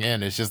crashing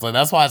in. It's just like,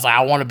 that's why it's like,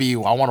 I want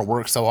to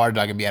work so hard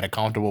that I can be at a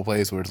comfortable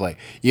place where it's like,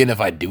 even if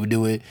I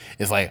do it,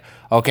 it's like,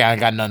 okay, I ain't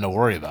got nothing to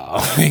worry about.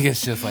 Like,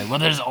 it's just like, well,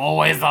 there's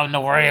always something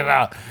to worry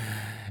about.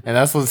 And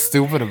that's what's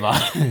stupid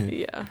about it.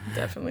 Yeah,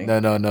 definitely.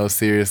 No,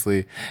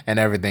 seriously, and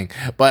everything.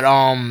 But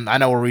I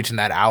know we're reaching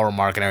that hour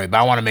mark and everything, but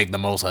I want to make the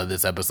most of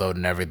this episode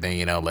and everything,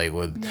 you know, like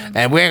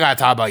and we ain't gotta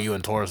talk about you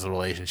and Taurus'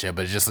 relationship,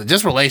 but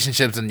just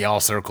relationships in y'all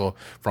circle,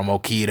 from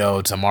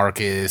Okito to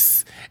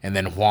Marcus and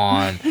then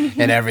Juan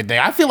and everything.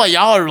 I feel like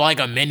y'all are like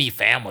a mini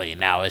family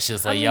now. It's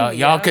just like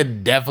y'all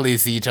could definitely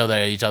see each other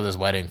at each other's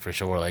wedding for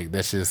sure. Like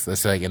that's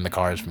like in the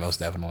cards most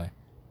definitely.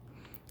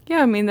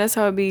 Yeah, I mean that's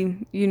how it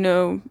be. You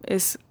know,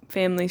 it's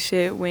family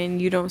shit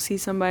when you don't see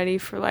somebody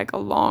for like a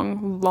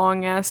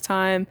long ass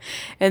time,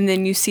 and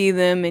then you see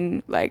them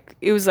and like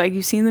it was like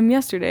you seen them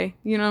yesterday.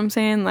 You know what I'm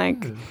saying?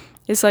 Like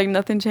it's like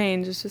nothing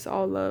changed. It's just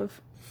all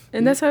love,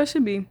 and that's how it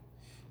should be.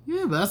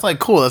 Yeah, but that's like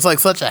cool. That's like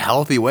such a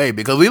healthy way,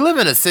 because we live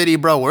in a city,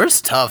 bro, where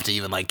it's tough to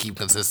even like keep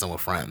consistent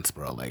with friends,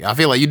 bro. Like I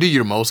feel like you do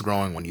your most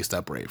growing when you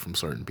separate from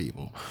certain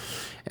people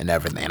and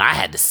everything. And I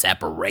had to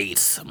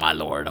separate, my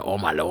lord, oh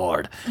my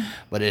lord.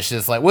 But it's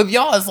just like with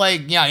y'all, it's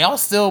like, yeah, y'all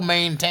still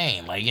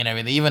maintain, like, you know,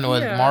 even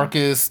with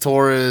Marcus,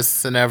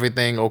 Taurus, and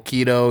everything,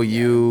 Okito,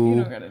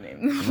 you don't gotta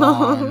name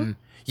them.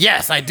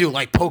 Yes, I do,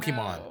 like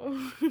Pokemon.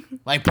 No.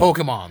 Like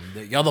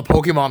Pokemon. Y'all the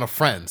Pokemon of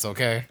friends,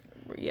 okay?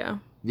 Yeah.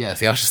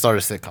 Yes, y'all should start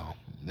a sitcom.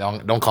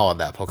 Don't call it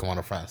that, Pokemon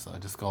of friends. So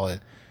just call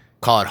it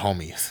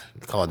homies.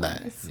 Call it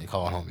that. Yeah,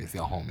 call it homies.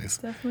 Y'all homies.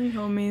 Definitely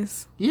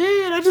homies.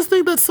 Yeah, and I just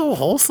think that's so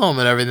wholesome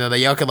and everything, that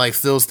y'all can like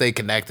still stay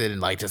connected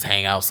and like just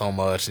hang out so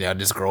much. And y'all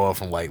just grow up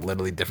from like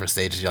literally different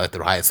stages, y'all like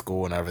through high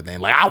school and everything.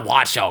 Like I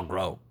watch y'all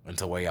grow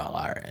into where y'all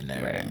are and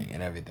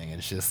everything. And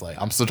it's just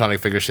like I'm still trying to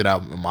figure shit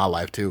out in my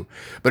life too.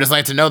 But it's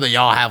like to know that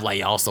y'all have like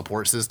y'all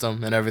support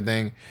system and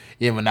everything.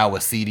 Even now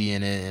with CD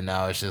in it, and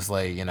now it's just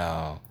like, you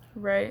know.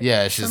 Right.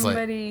 Yeah, it's just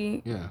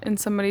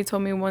somebody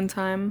told me one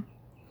time,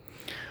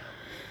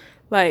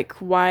 like,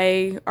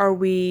 why are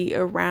we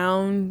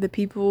around the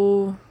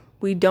people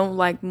we don't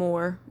like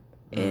more,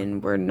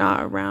 and we're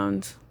not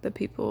around the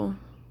people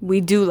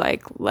we do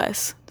like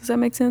less? Does that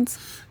make sense?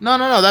 No,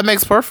 that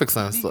makes perfect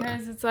sense.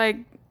 Because it's like,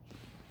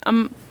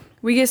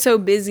 we get so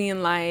busy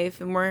in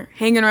life, and we're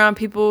hanging around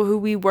people who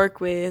we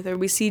work with or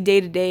we see day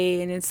to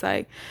day, and it's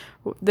like,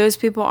 those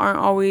people aren't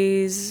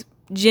always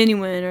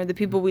genuine, or the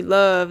people we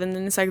love. And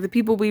then it's like the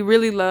people we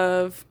really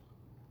love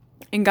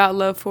and got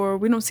love for,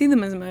 we don't see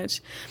them as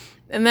much.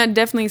 And that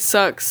definitely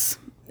sucks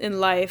in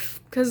life,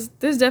 because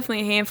there's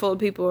definitely a handful of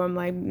people where I'm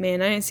like,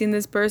 man, I ain't seen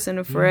this person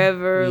in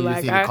forever. You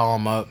like need to call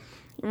them up.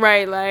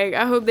 Right, like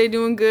I hope they're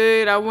doing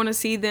good. I want to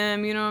see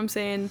them, you know what I'm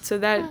saying? So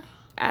that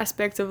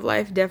aspect of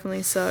life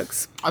definitely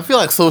sucks. I feel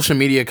like social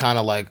media kind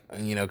of like,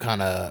 you know,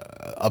 kind of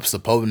ups the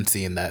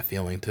potency in that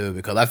feeling too,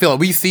 because I feel like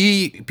we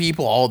see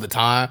people all the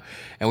time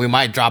and we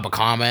might drop a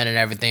comment and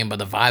everything, but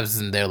the vibes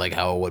isn't there like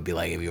how it would be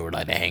like if you were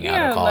like to hang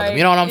out or call them.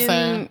 You know what I'm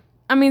saying?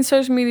 I mean,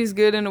 social media is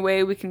good in a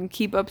way. We can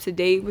keep up to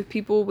date with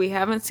people we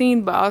haven't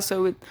seen, but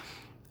also with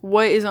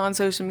what is on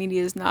social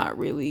media is not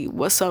really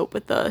what's up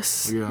with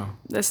us. Yeah.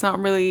 That's not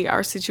really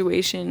our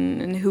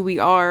situation and who we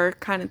are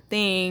kind of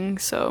thing.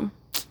 So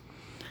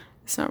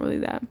it's not really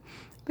that.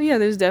 But yeah,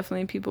 there's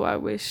definitely people I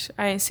wish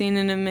I ain't seen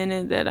in a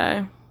minute that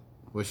I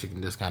wish you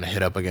can just kind of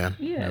hit up again.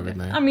 Yeah. And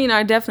everything. I mean,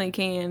 I definitely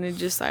can. It's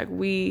just like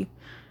we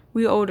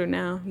older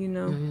now, you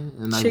know.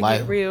 Mm-hmm. And like shit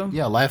life, get real.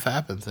 Yeah, life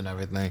happens and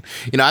everything.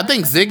 You know, I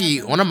think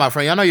Ziggy, one of my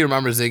friends, I know you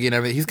remember Ziggy and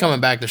everything. He's coming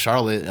back to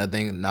Charlotte, I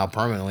think, now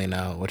permanently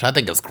now, which I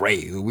think is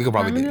great. We could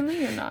probably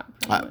permanently or not?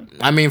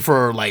 I mean,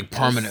 for like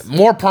permanent,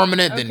 more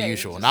permanent than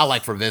usual. Not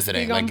like for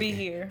visiting. He's gonna like be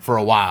here for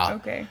a while.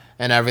 Okay.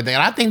 And everything.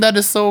 And I think that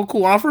is so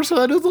cool. When I first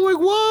heard that, I was like,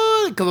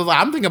 what? Because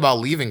I'm thinking about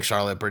leaving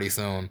Charlotte pretty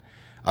soon.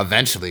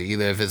 Eventually,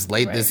 either if it's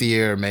late this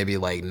year or maybe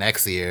like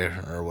next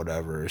year or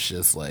whatever. It's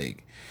just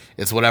like,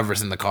 it's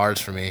whatever's in the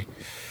cards for me.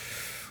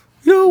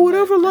 You know,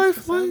 whatever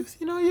life,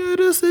 you know, yeah,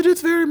 it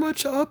is very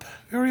much up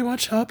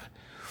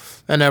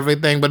and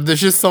everything. But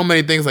there's just so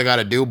many things I got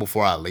to do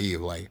before I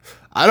leave. Like,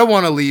 I don't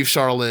want to leave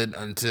Charlotte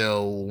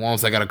until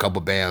once I got a couple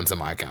bands in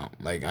my account.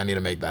 Like, I need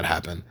to make that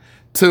happen.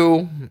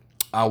 2,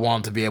 I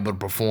want to be able to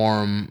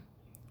perform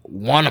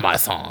one of my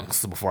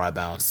songs before I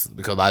bounce,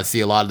 because I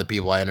see a lot of the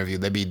people I interview,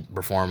 they be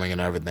performing and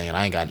everything, and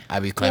I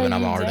be claiming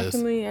I'm an artist.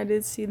 I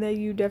did see that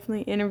you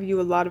definitely interview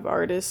a lot of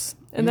artists,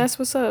 and that's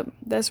what's up.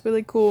 That's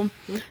really cool.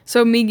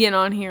 So me getting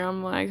on here,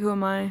 I'm like, who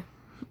am I?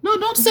 No,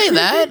 don't say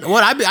that.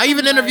 What I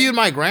even interviewed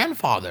my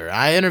grandfather.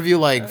 I interview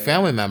like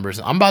family members.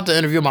 I'm about to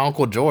interview my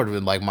Uncle George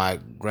with like my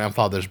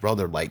grandfather's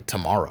brother like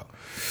tomorrow.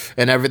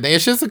 And everything.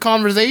 It's just a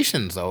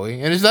conversation,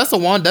 Zoe. And that's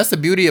the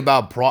beauty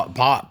about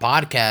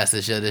podcasts.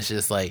 It's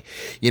just like,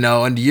 you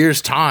know, in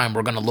years' time,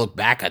 we're going to look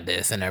back at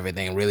this and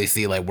everything and really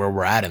see like where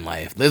we're at in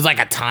life. There's like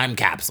a time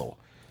capsule,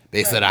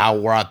 based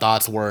on where our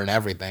thoughts were and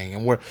everything.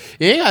 And you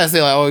ain't gotta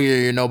say like, oh,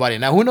 you're nobody.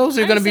 Now, who knows?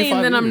 You're gonna be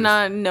 5 years. I'm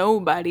not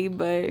nobody,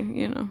 but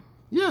you know.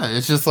 Yeah,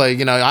 it's just like,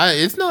 you know,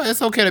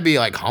 it's okay to be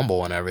like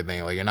humble and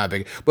everything. Like, you're not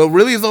big, but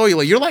really, Zoe,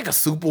 like, you're like a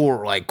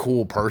super like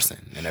cool person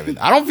and everything.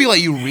 I don't feel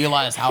like you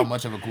realize how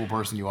much of a cool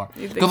person you are.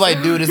 Because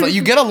like, dude, it's like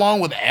you get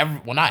along with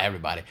not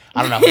everybody.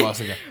 I don't know who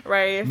else again.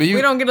 Right. But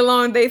we don't get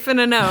along. They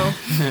finna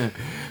know.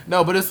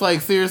 No, but it's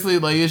like seriously,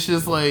 like it's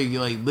just like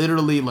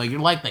literally, like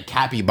you're like the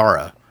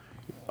capybara.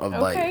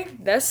 Okay,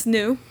 that's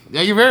new.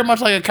 Yeah, you're very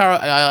much like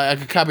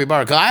a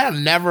capybara. Cause I have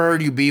never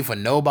heard you beef with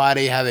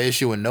nobody, have an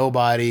issue with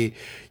nobody.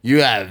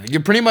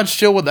 You're pretty much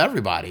chill with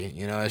everybody.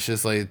 You know, it's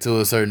just like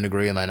to a certain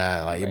degree and like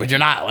that. Like, but you're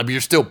not. Like,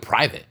 you're still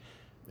private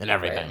and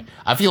everything. Right.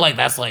 I feel like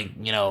that's like,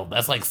 you know,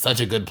 that's like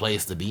such a good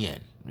place to be in,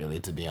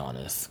 really, to be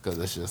honest. Cause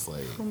it's just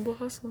like humble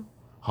hustle.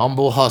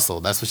 Humble hustle.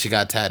 That's what she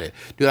got tatted.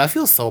 Dude, I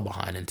feel so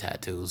behind in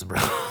tattoos, bro.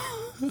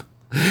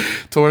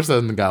 Taurus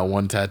hasn't got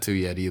one tattoo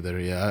yet either.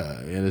 Yeah,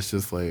 and it's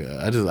just like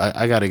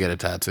I gotta get a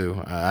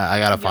tattoo. I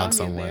gotta find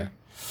somewhere.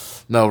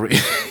 No,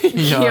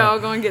 y'all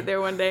gonna get there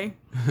one day.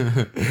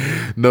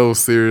 No,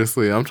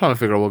 seriously, I'm trying to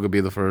figure out what could be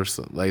the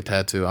first like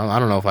tattoo. I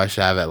don't know if I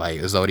should have it like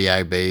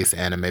zodiac base,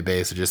 anime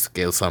base, or just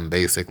get something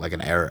basic like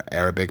an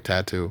Arabic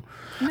tattoo.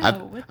 No,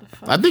 what the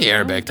fuck? I think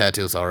Arabic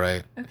tattoo's all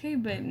right. Okay,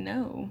 but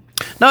no.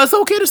 No, it's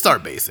okay to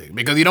start basic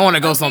because you don't want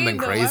to go something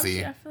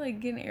crazy. I feel like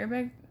getting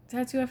Arabic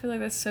tattoo. I feel like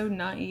that's so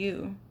not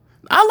you.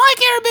 I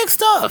like Arabic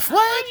stuff.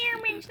 What?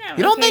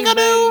 You don't think I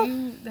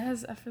do?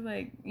 I feel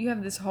like you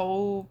have this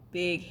whole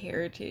big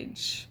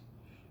heritage.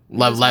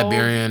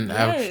 Liberian.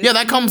 Yeah,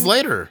 that comes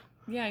later.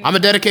 Yeah, I'm gonna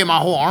dedicate my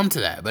whole arm to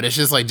that. But it's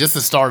just like just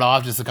to start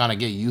off, just to kind of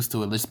get used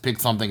to it. Let's pick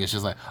something. It's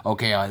just like,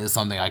 okay, it's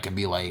something I can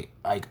be like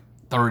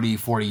 30,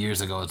 40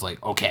 years ago. It's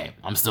like, okay,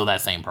 I'm still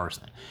that same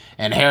person.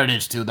 And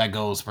heritage too, that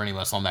goes pretty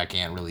much something I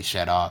can't really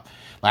shed off.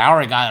 Like, I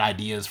already got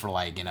ideas for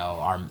like, you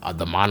know,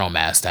 the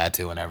monomask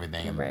tattoo and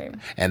everything, right.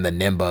 And the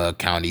Nimba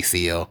County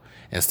seal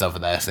and stuff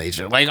of that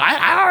nature. Like,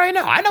 I already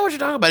know. I know what you're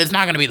talking about. It's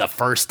not gonna be the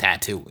first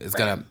tattoo. It's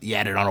gonna be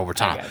added on over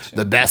time.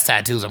 The best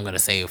tattoos I'm gonna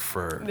save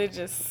for. They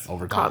just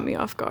over time. Caught me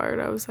off guard.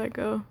 I was like,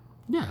 oh.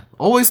 Yeah.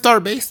 Always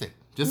start basic,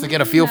 just to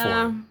get a feel for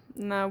it.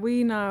 Nah,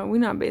 we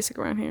not basic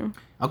around here.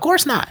 Of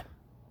course not.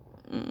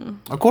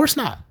 Of course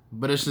not.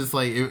 But it's just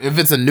like, if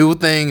it's a new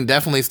thing,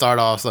 definitely start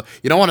off. So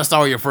you don't want to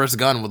start with your first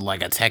gun with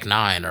like a Tech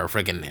 9 or a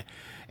freaking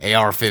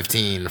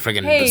AR-15,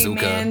 freaking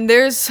bazooka. Man,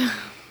 there's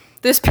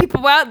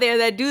people out there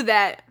that do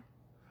that.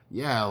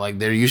 Yeah, like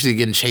they're usually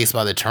getting chased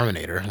by the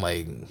Terminator.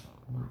 Like,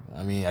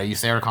 I mean, are you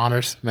Sarah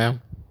Connors,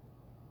 ma'am?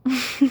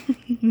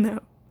 No.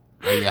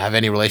 Do you have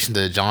any relation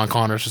to John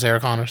Connors or Sarah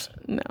Connors?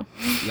 No.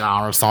 You know,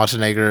 Arnold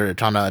Schwarzenegger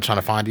trying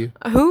to find you?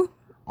 Who?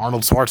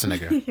 Arnold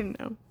Schwarzenegger.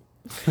 No.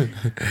 I'm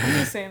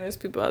just saying there's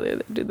people out there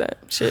that do that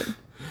shit.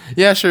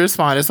 Yeah, sure, it's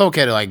fine. It's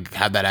okay to like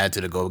have that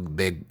attitude to go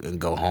big and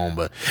go home.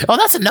 But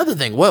that's another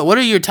thing. What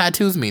do your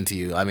tattoos mean to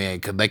you? I mean,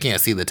 'cause they can't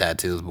see the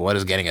tattoos, but what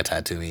does getting a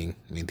tattoo mean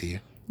to you?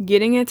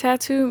 Getting a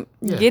tattoo?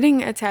 Yeah.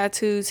 Getting a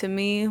tattoo to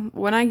me,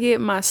 when I get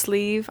my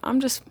sleeve,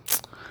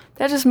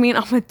 that just mean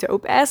I'm a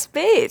dope ass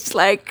bitch.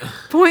 Like,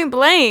 point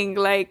blank.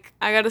 Like,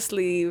 I got a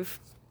sleeve.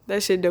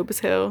 That shit dope as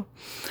hell.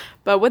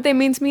 But what they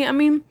mean to me, I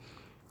mean,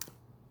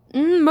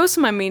 most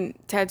of my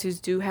tattoos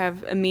do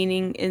have a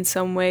meaning in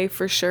some way,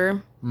 for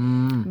sure.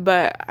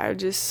 But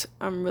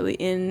I'm really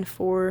in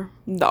for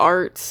the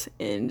arts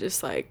and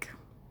just like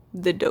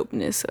the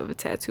dopeness of a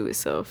tattoo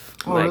itself.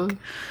 Oh, like, really?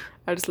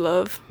 I just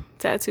love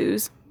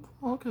tattoos.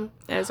 Okay.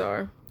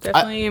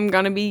 Definitely am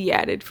gonna be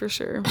yadded for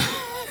sure.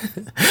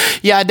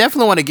 Yeah, I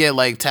definitely want to get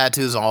like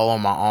tattoos all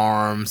on my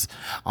arms,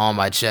 on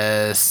my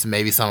chest,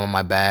 maybe some on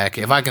my back.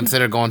 If I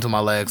consider going to my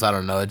legs, I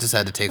don't know. It just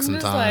had to take some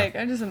time. Like,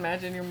 I just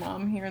imagine your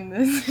mom hearing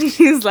this.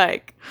 She's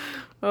like,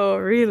 "Oh,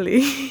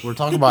 really?" We're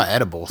talking about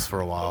edibles for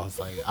a while. It's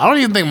like, I don't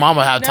even think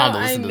Mama had time to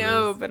listen to this. I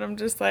know, but I'm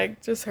just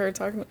like, just her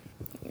talking to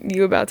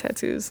you about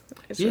tattoos.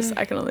 It's just,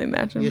 I can only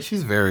imagine. Yeah,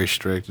 she's very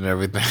strict and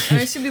everything. I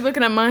mean, she'd be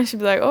looking at mine. She'd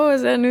be like, "Oh,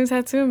 is that a new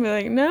tattoo?" And be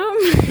like, "No."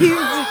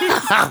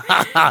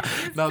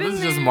 No, this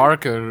is just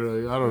marker.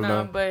 I don't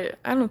know. But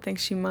I don't think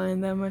she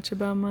mind that much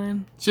about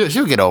mine.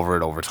 She'll get over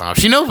it over time.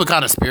 She knows what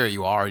kind of spirit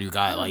you are. You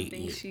got like. I don't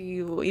think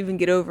she will even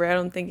get over it. I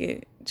don't think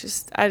it.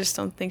 I just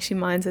don't think she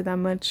minds it that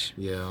much.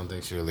 Yeah, I don't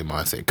think she really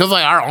minds it. Because,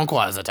 like, our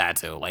uncle has a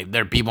tattoo. Like,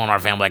 there are people in our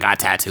family that got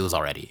tattoos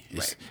already.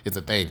 It's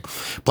a thing.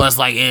 Plus,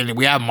 like,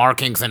 we have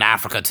markings in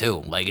Africa,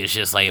 too. Like, it's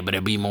just, like, but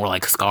it'd be more,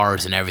 like,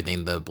 scars and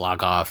everything to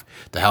block off,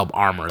 to help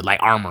armor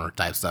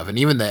type stuff. And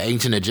even the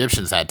ancient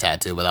Egyptians had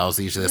tattoo, but that was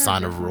usually a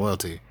sign of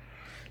royalty.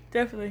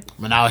 Definitely.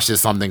 But now it's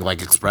just something,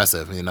 like,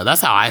 expressive. You know,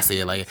 that's how I see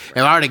it. Like, if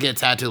I were to get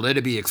tattooed, let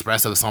it be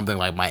expressive, something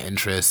like my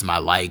interests, my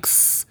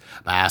likes,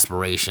 my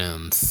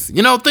aspirations,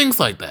 you know, things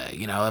like that.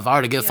 You know, if I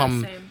were to get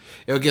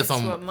it would get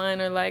some. What mine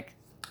are like.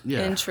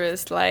 Yeah.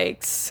 Interests,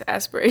 likes,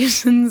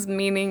 aspirations,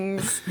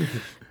 meanings,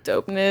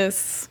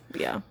 dopeness.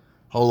 Yeah.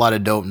 Whole lot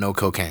of dope, no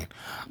cocaine.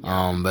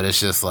 But it's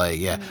just like,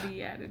 yeah.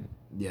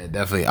 Yeah,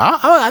 definitely.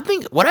 I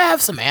think would I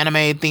have some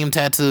anime themed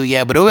tattoo?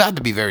 Yeah, but it would have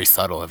to be very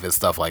subtle if it's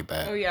stuff like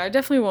that. Oh yeah, I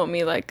definitely want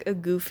me like a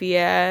goofy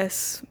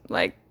ass,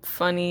 like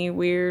funny,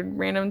 weird,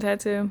 random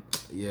tattoo.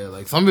 Yeah,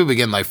 like some people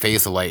get like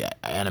face of like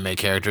anime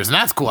characters, and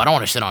that's cool. I don't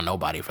want to shit on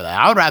nobody for that.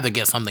 I would rather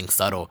get something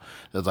subtle.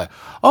 It's like,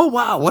 oh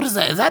wow, what is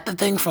that? Is that the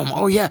thing from?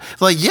 Oh yeah,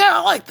 it's like yeah,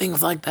 I like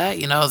things like that.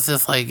 You know, it's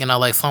just like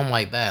like something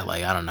like that.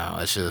 Like I don't know,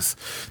 it's just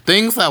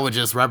things that would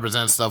just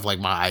represent stuff like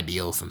my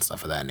ideals and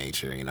stuff of that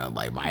nature.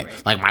 Like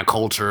my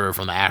culture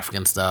from the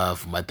African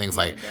stuff, my things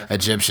like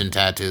Egyptian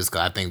tattoos.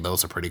 Cause I think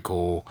those are pretty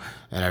cool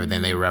and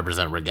everything. They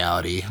represent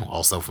regality,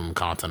 also from the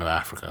continent of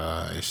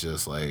Africa. It's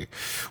just like,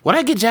 would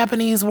I get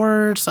Japanese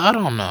words? I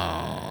don't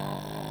know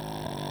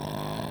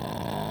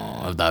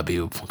if that'd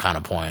be kind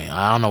of point.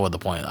 I don't know what the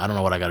point. I don't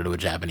know what I got to do with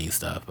Japanese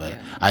stuff, but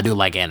I do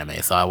like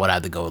anime, so I would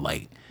have to go with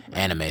like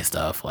anime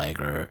stuff, like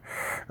or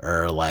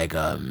like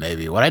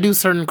maybe would I do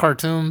certain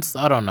cartoons?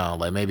 I don't know,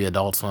 like maybe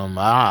Adult Swim.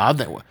 I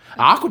think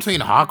Aqua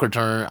Teen Hunger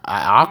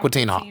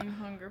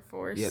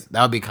Force. Yeah,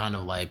 that would be kind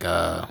of like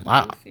yeah,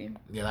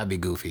 that'd be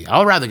goofy. I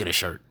would rather get a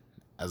shirt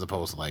as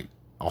opposed to like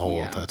a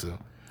whole tattoo.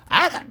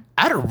 I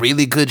had a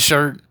really good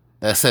shirt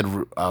that said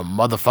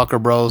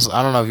 "motherfucker bros."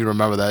 I don't know if you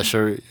remember that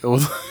shirt. It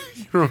was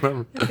you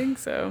remember? I think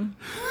so.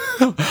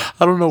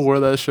 I don't know where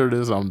that shirt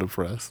is. I'm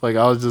depressed. Like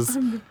I'm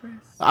depressed.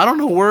 I don't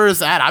know where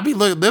it's at. I be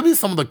looking. There'll be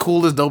some of the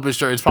coolest, dopest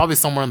shirts. It's probably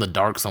somewhere in the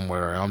dark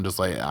somewhere. And I'm just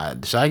like,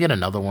 should I get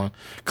another one?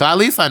 Cause at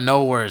least I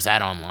know where it's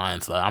at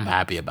online. So I'm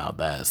happy about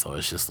that. So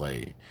it's just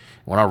like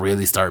when I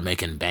really start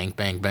making bank,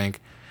 I'm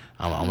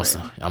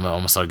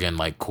gonna start getting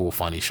like cool,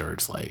 funny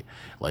shirts.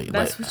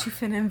 That's what you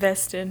finna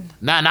invest in.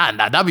 Nah.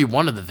 That'd be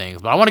one of the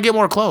things. But I want to get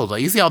more clothes.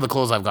 Like you see all the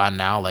clothes I've gotten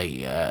now. Like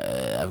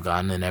I've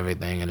gotten and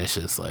everything, and it's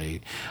just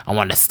like I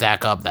want to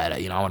stack up that.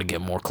 I want to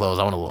get more clothes.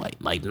 I want to look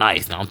like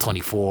nice. Now I'm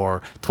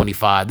 24,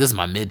 25. This is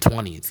my mid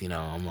 20s.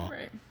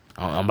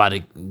 I'm about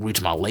to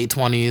reach my late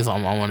 20s. I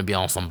want to be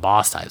on some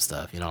boss type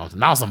stuff.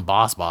 Not some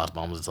boss, but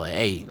I'm just like,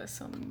 hey, that's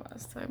some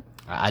boss type.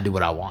 I do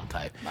what I want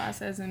type.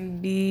 Boss as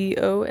in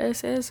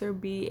BOSS or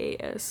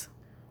BAS?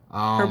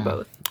 Or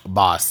both?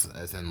 Boss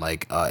as in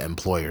like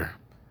employer.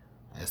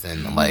 As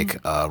in like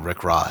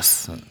Rick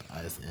Ross.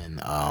 As in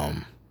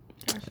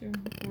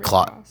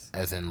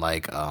as in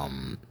like I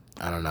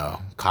don't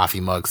know,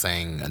 coffee mug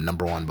saying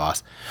number one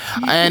boss.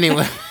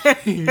 Anyway.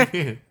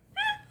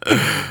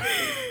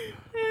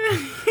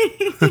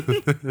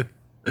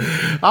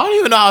 I don't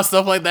even know how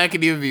stuff like that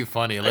can even be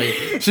funny.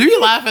 Like, she be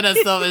laughing at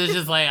stuff and it's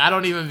just like, I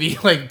don't even be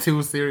like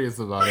too serious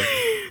about it.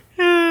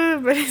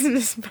 But isn't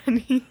this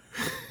funny?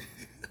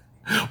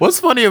 What's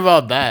funny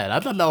about that? I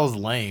thought that was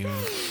lame.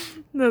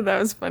 No, that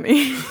was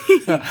funny.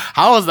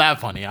 How was that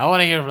funny? I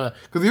want to hear from that.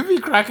 Because you be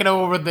cracking up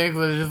over things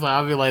and it's just like,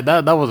 I'll be like,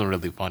 that wasn't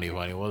really funny,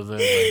 was it?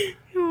 Like,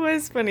 it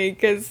was funny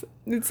because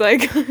it's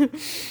like,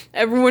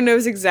 everyone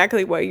knows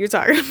exactly what you're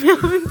talking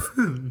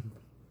about.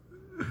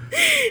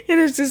 And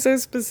it's just so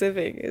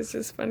specific. It's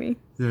just funny.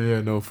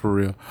 Yeah, no, for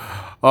real.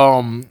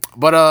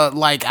 But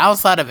like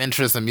outside of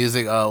interest in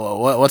music,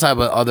 what type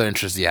of other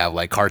interests do you have?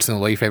 Like cartoons?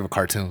 What are your favorite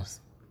cartoons?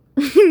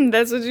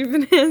 That's what you've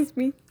been asking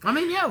me. I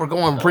mean, yeah, we're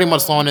going pretty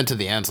much slowing into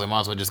the end, so we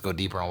might as well just go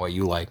deeper on what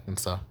you like and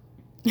stuff.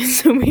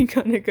 So we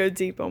gonna go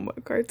deep on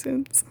what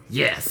cartoons?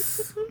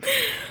 Yes.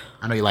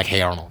 I know you like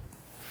Hey Arnold.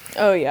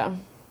 Oh yeah,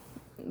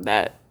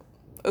 that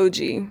OG.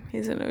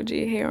 He's an OG.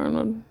 Hey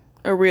Arnold.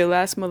 A real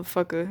ass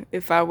motherfucker,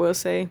 if I will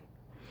say.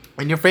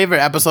 And your favorite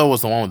episode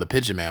was the one with the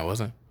Pigeon Man,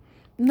 wasn't it?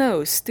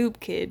 No, Stoop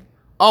Kid.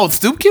 Oh,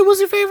 Stoop Kid was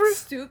your favorite?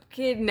 Stoop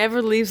Kid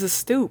never leaves the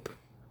stoop.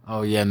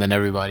 Oh, yeah, and then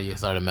everybody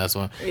started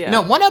messing with him. Yeah.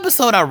 No, one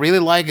episode I really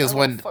like is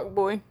when... Fuck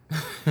boy.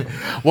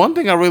 One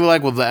thing I really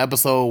like was the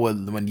episode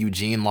when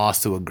Eugene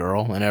lost to a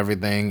girl and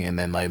everything, and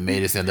then like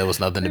made it seem there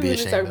was nothing to be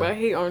ashamed of. About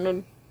Hey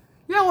Arnold.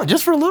 Yeah, well,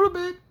 just for a little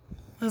bit.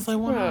 It's like,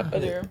 why not?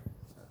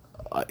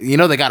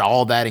 They got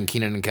all that in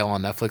Kenan and Kel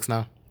on Netflix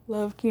now?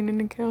 Love Kenan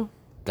and Kel.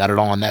 Got it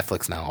all on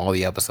Netflix now. All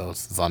the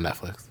episodes. It's on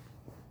Netflix.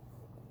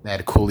 They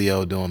had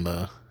Coolio doing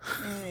the...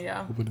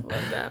 Yeah,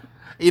 love that.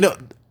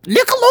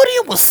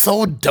 Nickelodeon was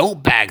so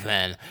dope back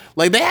then.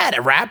 Like, they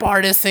had rap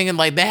artists singing.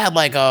 Like, they had,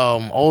 like,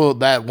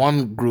 that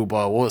one group,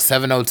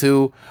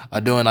 702,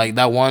 doing, like,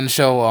 that one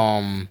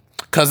show,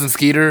 Cousin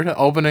Skeeter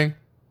opening.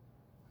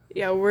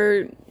 Yeah,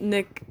 we're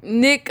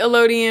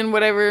Nickelodeon,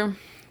 whatever.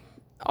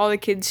 All the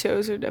kids'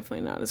 shows are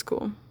definitely not as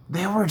cool.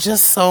 They were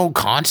just so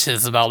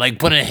conscious about like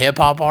putting hip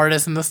hop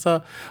artists and this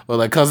stuff. Or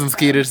like Cousin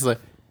Skeeter's like,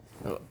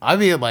 I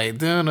be like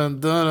dun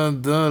dun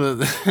dun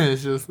dun.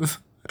 It's just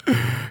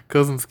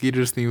Cousin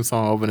Skeeter's theme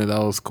song opening.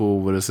 That was cool,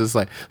 but it's just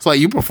like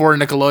you prefer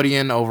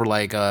Nickelodeon over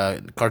like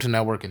Cartoon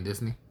Network and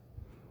Disney.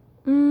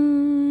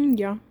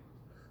 Yeah.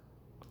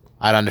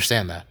 I'd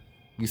understand that.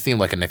 You seem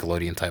like a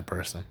Nickelodeon type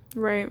person.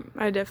 Right.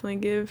 I definitely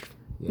give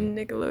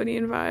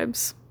Nickelodeon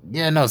vibes.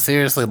 Yeah, no,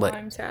 seriously, like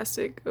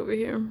Slime-tastic over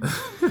here.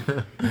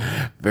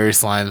 Very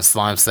slime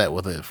set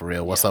with it for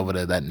real. What's up with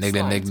it? That Nick.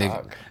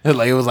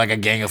 Like it was like a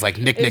gang. It's like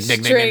Nick.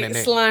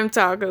 Slime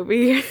talk over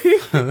here.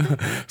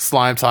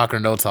 Slime talk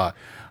or no talk.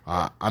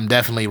 I'm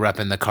definitely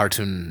repping the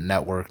Cartoon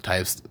Network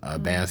types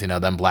bands. You know,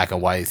 them black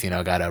and whites. You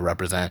know, gotta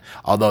represent.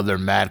 Although they're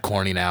mad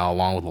corny now,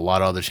 along with a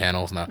lot of other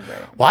channels now.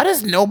 Right. Why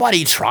does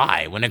nobody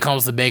try when it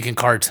comes to making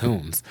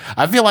cartoons?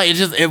 I feel like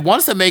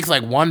once it makes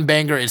like one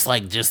banger, it's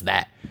like just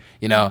that.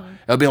 You know,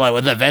 it'll be like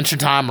with Adventure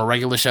Time or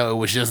regular show, it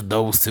was just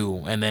those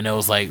two, and then it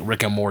was like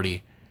Rick and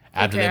Morty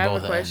after they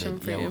both ended. I have a question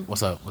for you.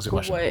 What's up? What's your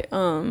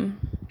question?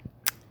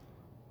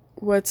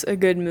 What's a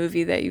good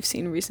movie that you've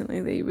seen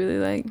recently that you really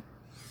like?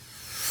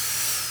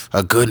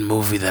 A good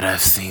movie that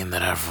I've seen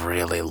that I've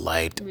really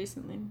liked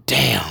recently.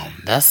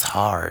 Damn, that's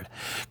hard.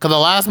 Cause the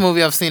last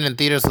movie I've seen in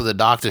theaters was the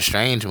Doctor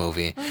Strange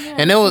movie,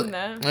 and it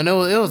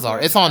was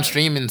hard. It's on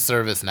streaming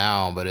service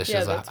now, but it's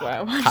just that's why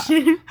I watched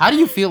it. How do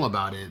you feel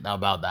about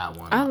that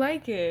one? I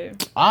like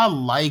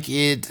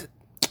it.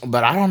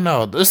 But I don't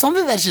know. There's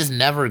something that's just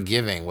never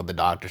giving with the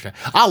Doctor Strange.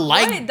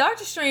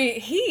 Doctor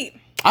Strange.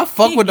 I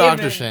fuck with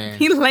Doctor Strange.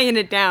 He laying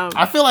it down.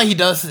 I feel like he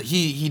does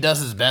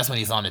his best when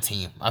he's on a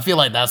team. I feel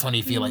like that's when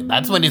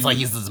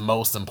he's his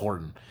most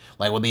important.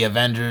 Like with the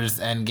Avengers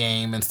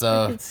Endgame and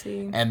stuff. I can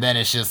see. And then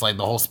it's just like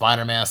the whole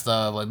Spider-Man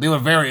stuff. Like they were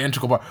very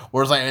integral part.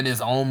 Whereas like in his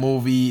own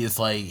movie, it's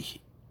like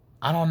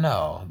I don't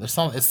know.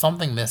 It's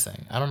something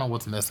missing. I don't know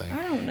what's missing.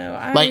 I don't know.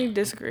 I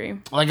disagree.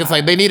 Like it's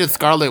like they needed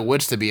Scarlet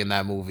Witch to be in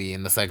that movie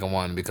in the second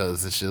one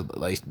because it's just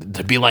like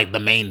to be like the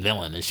main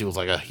villain and she was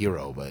like a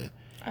hero, but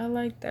I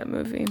like that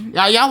movie.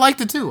 Yeah, I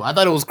liked it too. I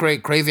thought it was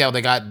crazy how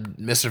they got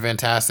Mr.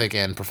 Fantastic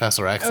and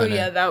Professor X in it. Oh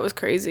yeah, that was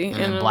crazy.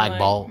 And Black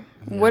Bolt.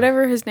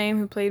 Whatever his name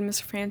who played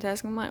Mr.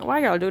 Fantastic, I'm like, why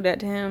y'all do that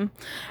to him?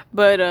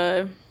 But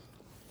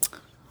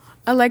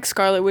I like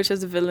Scarlet Witch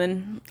as a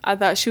villain. I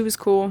thought she was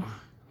cool.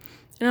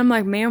 And I'm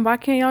like, man, why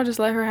can't y'all just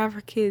let her have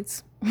her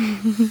kids?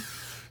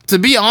 To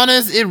be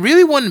honest, it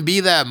really wouldn't be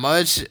that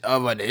much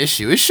of an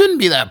issue. It shouldn't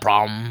be that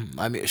problem.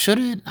 I mean, should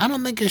it? I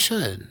don't think it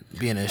should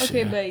be an issue.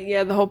 Okay, but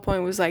yeah, the whole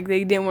point was like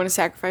they didn't want to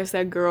sacrifice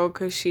that girl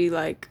because she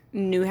like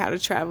knew how to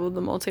travel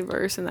the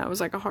multiverse, and that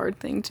was like a hard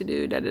thing to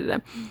do.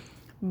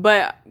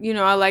 But you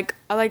know, I like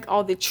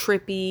all the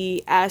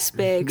trippy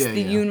aspects,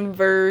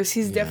 universe.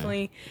 He's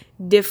definitely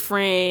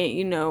different.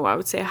 You know, I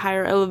would say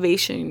higher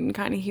elevation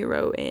kind of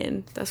hero,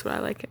 and that's what I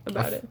like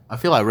about it. I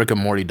feel like Rick and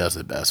Morty does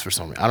it best for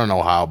some reason. I don't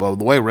know how, but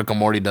the way Rick and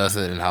Morty does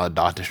it and how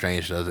Doctor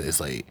Strange does it,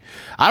 it's like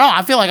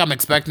I feel like I'm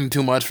expecting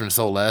too much from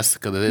so less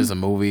because it is a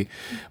movie,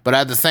 but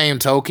at the same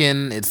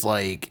token, it's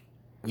like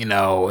you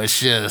know, it's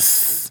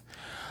just.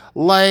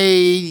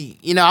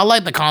 Like, you know, I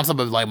like the concept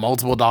of like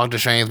multiple Doctor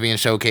Strange being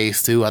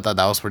showcased too. I thought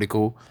that was pretty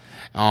cool.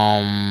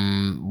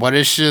 But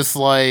it's just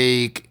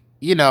like,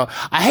 you know,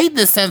 I hate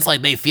this sense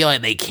like they feel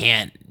like they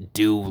can't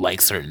do like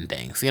certain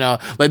things. You know,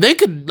 like they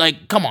could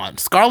like come on,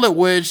 Scarlet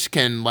Witch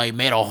can like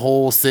made a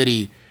whole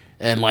city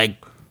and like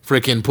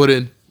freaking put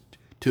it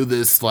to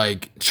this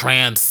like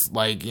trance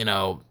like you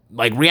know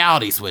like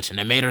reality switch and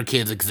it made her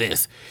kids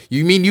exist.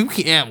 You mean you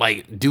can't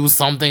like do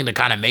something to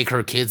kind of make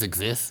her kids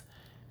exist?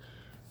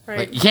 Right.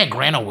 Like, you can't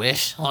grant a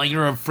wish. Like,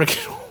 you're a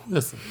freaking...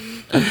 Listen.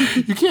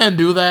 You can't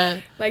do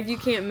that. Like, you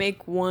can't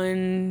make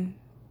one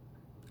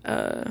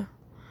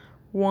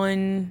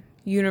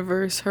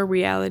universe her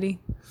reality.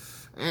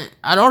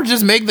 I don't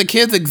just make the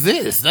kids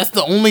exist. That's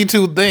the only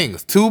two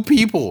things. Two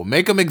people.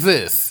 Make them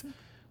exist.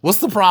 What's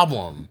the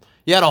problem?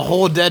 You had a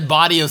whole dead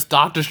body of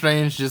Doctor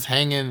Strange just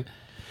hanging...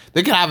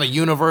 They could have a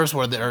universe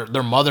where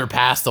their mother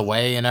passed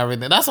away and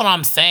everything. That's what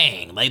I'm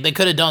saying. Like, they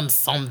could have done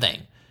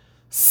something.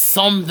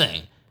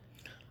 Something.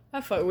 I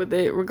fuck with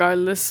it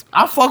regardless.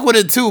 I fuck with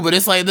it too, but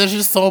it's like there's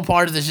just so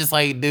parts that's just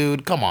like,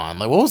 dude, come on.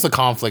 Like, what was the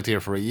conflict here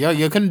for you?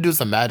 You couldn't do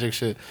some magic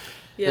shit.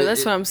 Yeah,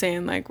 that's what I'm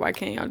saying. Like, why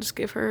can't y'all just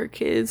give her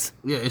kids?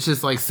 Yeah, it's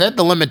just like set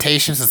the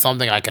limitations to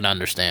something I can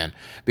understand.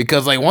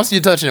 Because like once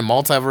you touch in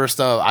multiverse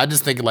stuff, I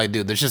just think like,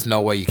 dude, there's just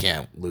no way you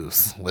can't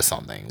lose with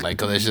something. Like,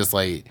 cause it's just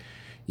like,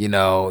 you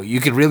know,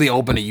 you could really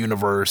open a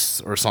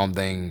universe or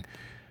something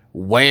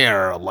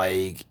where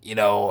like you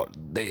know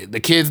the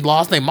kids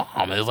lost their mom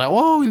and it's like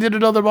oh we did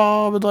another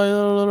mom it's like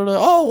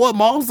oh what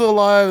mom's still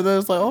alive and then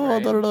it's like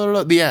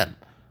oh the end.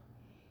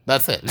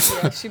 That's it.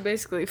 Yeah, she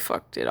basically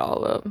fucked it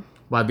all up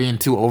by being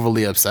too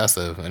overly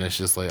obsessive and it's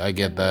just like I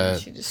get that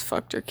she just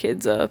fucked her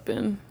kids up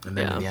and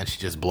then in the end she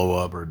just blew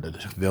up or the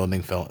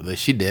building fell. Is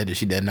she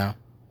dead now?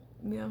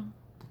 Yeah,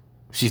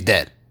 she's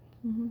dead.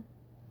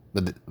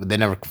 But they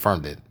never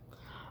confirmed it.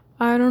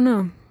 I don't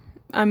know.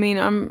 I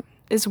mean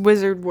it's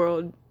Wizard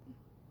World.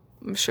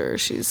 I'm sure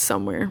she's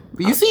somewhere.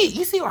 But you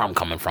see where I'm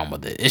coming from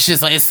with it. It's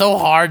just like it's so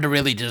hard to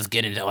really just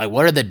get into like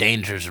what are the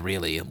dangers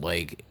really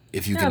like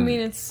if you can. I mean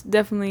it's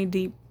definitely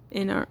deep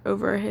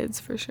over our heads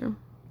for sure.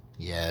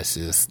 Yeah, it's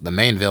just the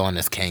main villain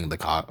is Kang the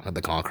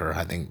Conqueror.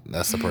 I think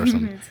that's the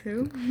person.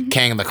 Who?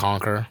 Kang the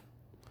Conqueror.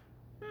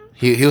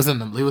 He was in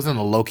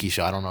the Loki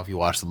show. I don't know if you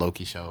watched the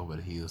Loki show,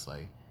 but he was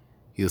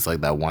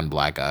like that one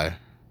black guy.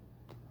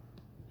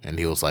 And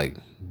he was like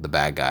the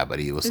bad guy, but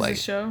he was like... a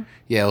show?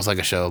 Yeah, it was like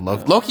a show.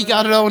 Loki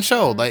got his own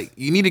show. Like,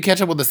 you need to catch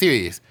up with the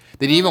series.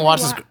 Did you even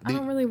watch I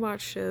don't really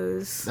watch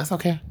shows. That's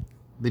okay.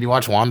 Did you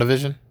watch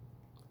WandaVision?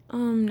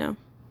 No.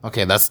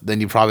 Okay,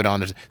 then you probably don't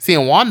understand. See,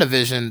 in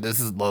WandaVision,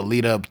 this is the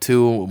lead up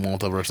to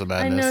Multiverse of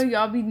Madness. I know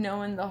y'all be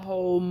knowing the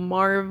whole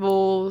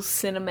Marvel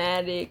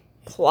cinematic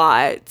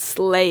plots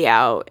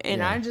layout,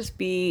 and I just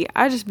be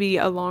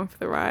along for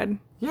the ride.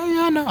 Yeah,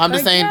 I know. I'm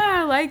just saying.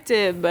 Yeah, I liked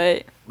it,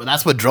 but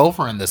that's what drove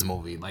her in this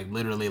movie. Like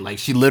literally, like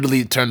she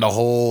literally turned her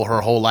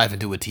whole life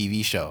into a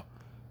TV show,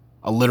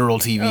 a literal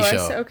TV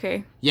show.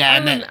 Okay.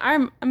 Yeah,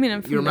 I'm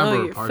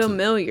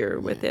familiar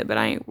with it, but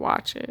I ain't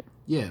watch it.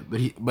 Yeah,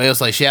 but it was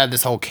like she had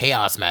this whole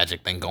chaos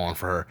magic thing going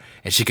for her,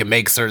 and she could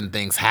make certain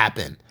things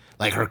happen,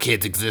 like her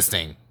kids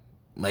existing.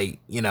 Like,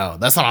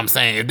 that's what I'm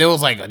saying. If there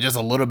was like just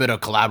a little bit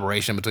of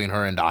collaboration between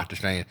her and Doctor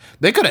Strange,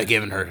 they could have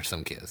given her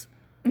some kids.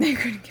 They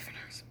could have given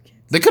her some kids.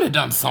 They could have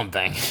done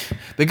something.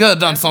 They could have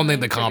done something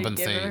to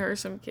compensate. Given her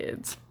some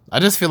kids. I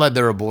just feel like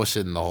they were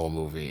bullshitting the whole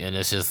movie, and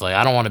it's just like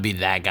I don't want to be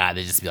that guy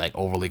to just be like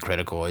overly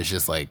critical. It's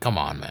just like, come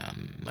on,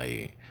 man.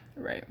 Like,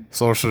 right.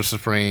 Sorcerer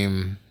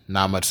Supreme,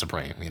 not much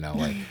Supreme.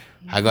 Like.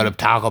 I go to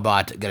Taco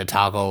Bell to get a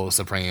Taco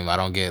Supreme.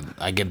 I get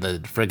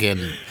the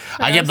freaking.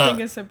 I get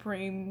the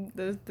Supreme,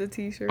 the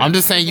t-shirt. I'm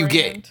just saying you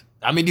get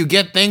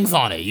things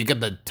on it. You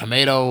get the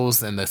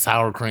tomatoes and the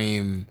sour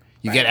cream.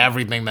 You get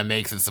everything that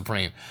makes it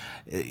Supreme.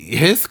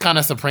 His kind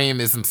of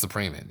Supreme isn't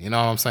Supreme. You know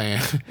what I'm saying?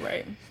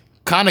 Right.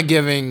 Kind of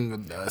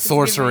giving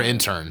sorcerer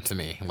intern to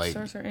me. Like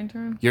sorcerer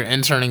intern. You're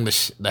interning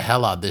the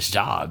hell out of this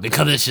job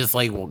because it's just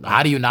like, well,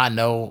 how do you not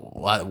know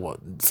what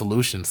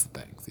solutions to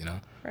things?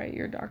 Right,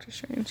 you're Doctor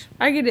Strange.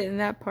 I get it in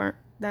that point.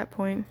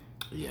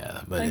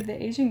 Yeah, but like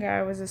the Asian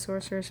guy was a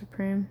Sorcerer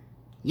Supreme.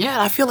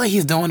 Yeah, I feel like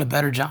he's doing a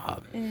better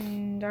job.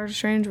 And Doctor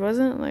Strange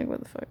wasn't? Like,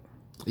 what the fuck?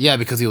 Yeah,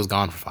 because he was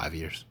gone for 5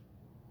 years.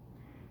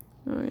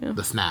 Oh, yeah.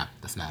 The snap.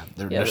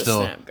 They're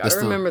still... Snap. Gotta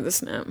remember the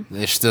snap.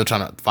 They're still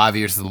trying to... 5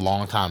 years is a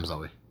long time,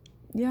 Zoe.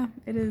 Yeah,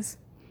 it is.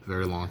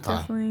 Very long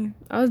time. Definitely.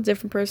 I was a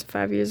different person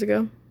 5 years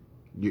ago.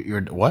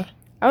 You're what?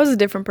 I was a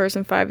different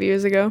person 5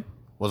 years ago.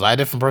 Was I a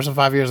different person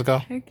 5 years ago?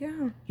 Heck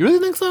yeah. You really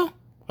think so?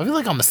 I feel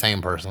like I'm the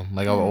same person.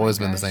 Like, I've always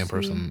been the same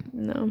person.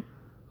 No.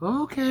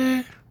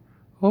 Okay.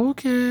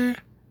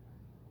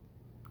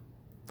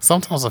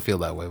 Sometimes I feel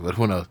that way, but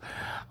who knows?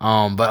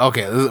 But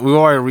okay, we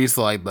already reached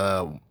like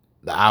the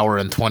hour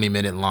and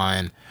 20-minute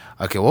line.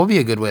 Okay, what would be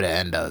a good way to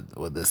end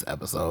with this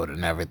episode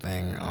and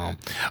everything?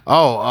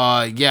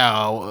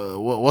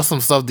 What's some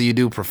stuff do you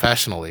do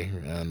professionally,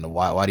 and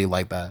why do you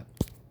like that?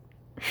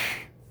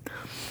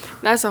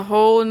 That's a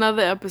whole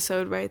nother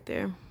episode right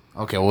there.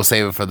 Okay, we'll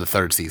save it for the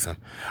third season.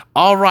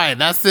 All right,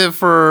 that's it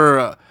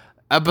for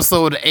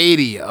episode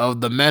 80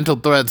 of the Mental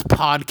Threads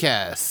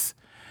podcast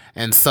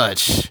and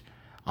such.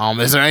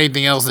 Is there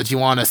anything else that you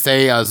want to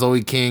say,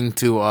 Zoe King,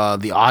 to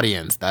the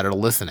audience that are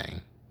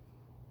listening?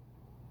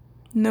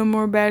 No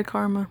more bad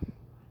karma.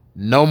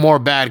 No more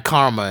bad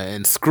karma,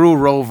 and screw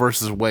Roe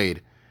versus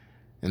Wade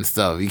and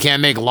stuff. You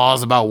can't make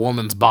laws about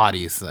women's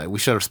bodies. We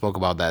should have spoke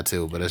about that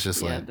too, but it's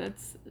just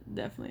that's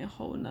definitely a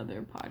whole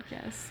nother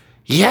podcast.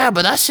 Yeah,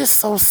 but that's just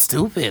so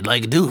stupid.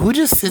 Like, dude, who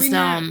just sits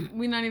down?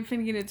 We're not even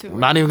finna get into it. We're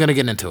not even gonna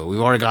get into it.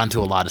 We've already gotten into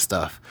a lot of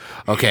stuff.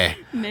 Okay.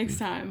 Next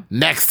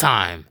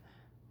time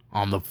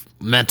on the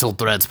Mental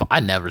Threads. I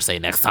never say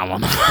next time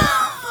on the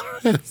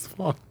Threads.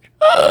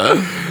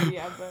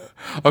 Yeah, but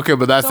okay,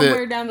 but that's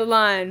somewhere down the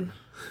line.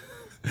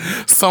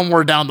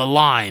 Somewhere down the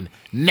line.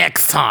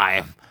 Next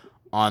time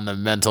on the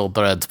Mental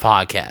Threads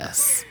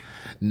podcast.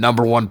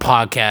 #1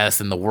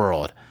 podcast in the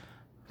world.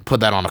 Put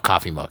that on a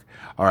coffee mug.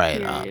 All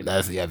right,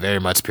 that's very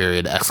much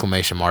period, !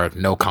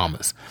 No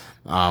commas,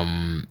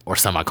 or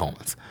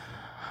semicolons.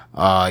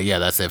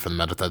 That's it for the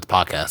Mental Threads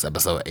podcast,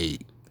 episode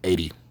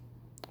 80.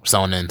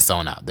 Sewn in,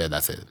 sewn out. There,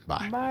 that's it.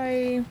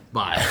 Bye.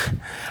 Bye.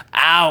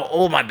 Ow!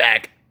 Oh, my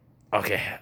back. Okay.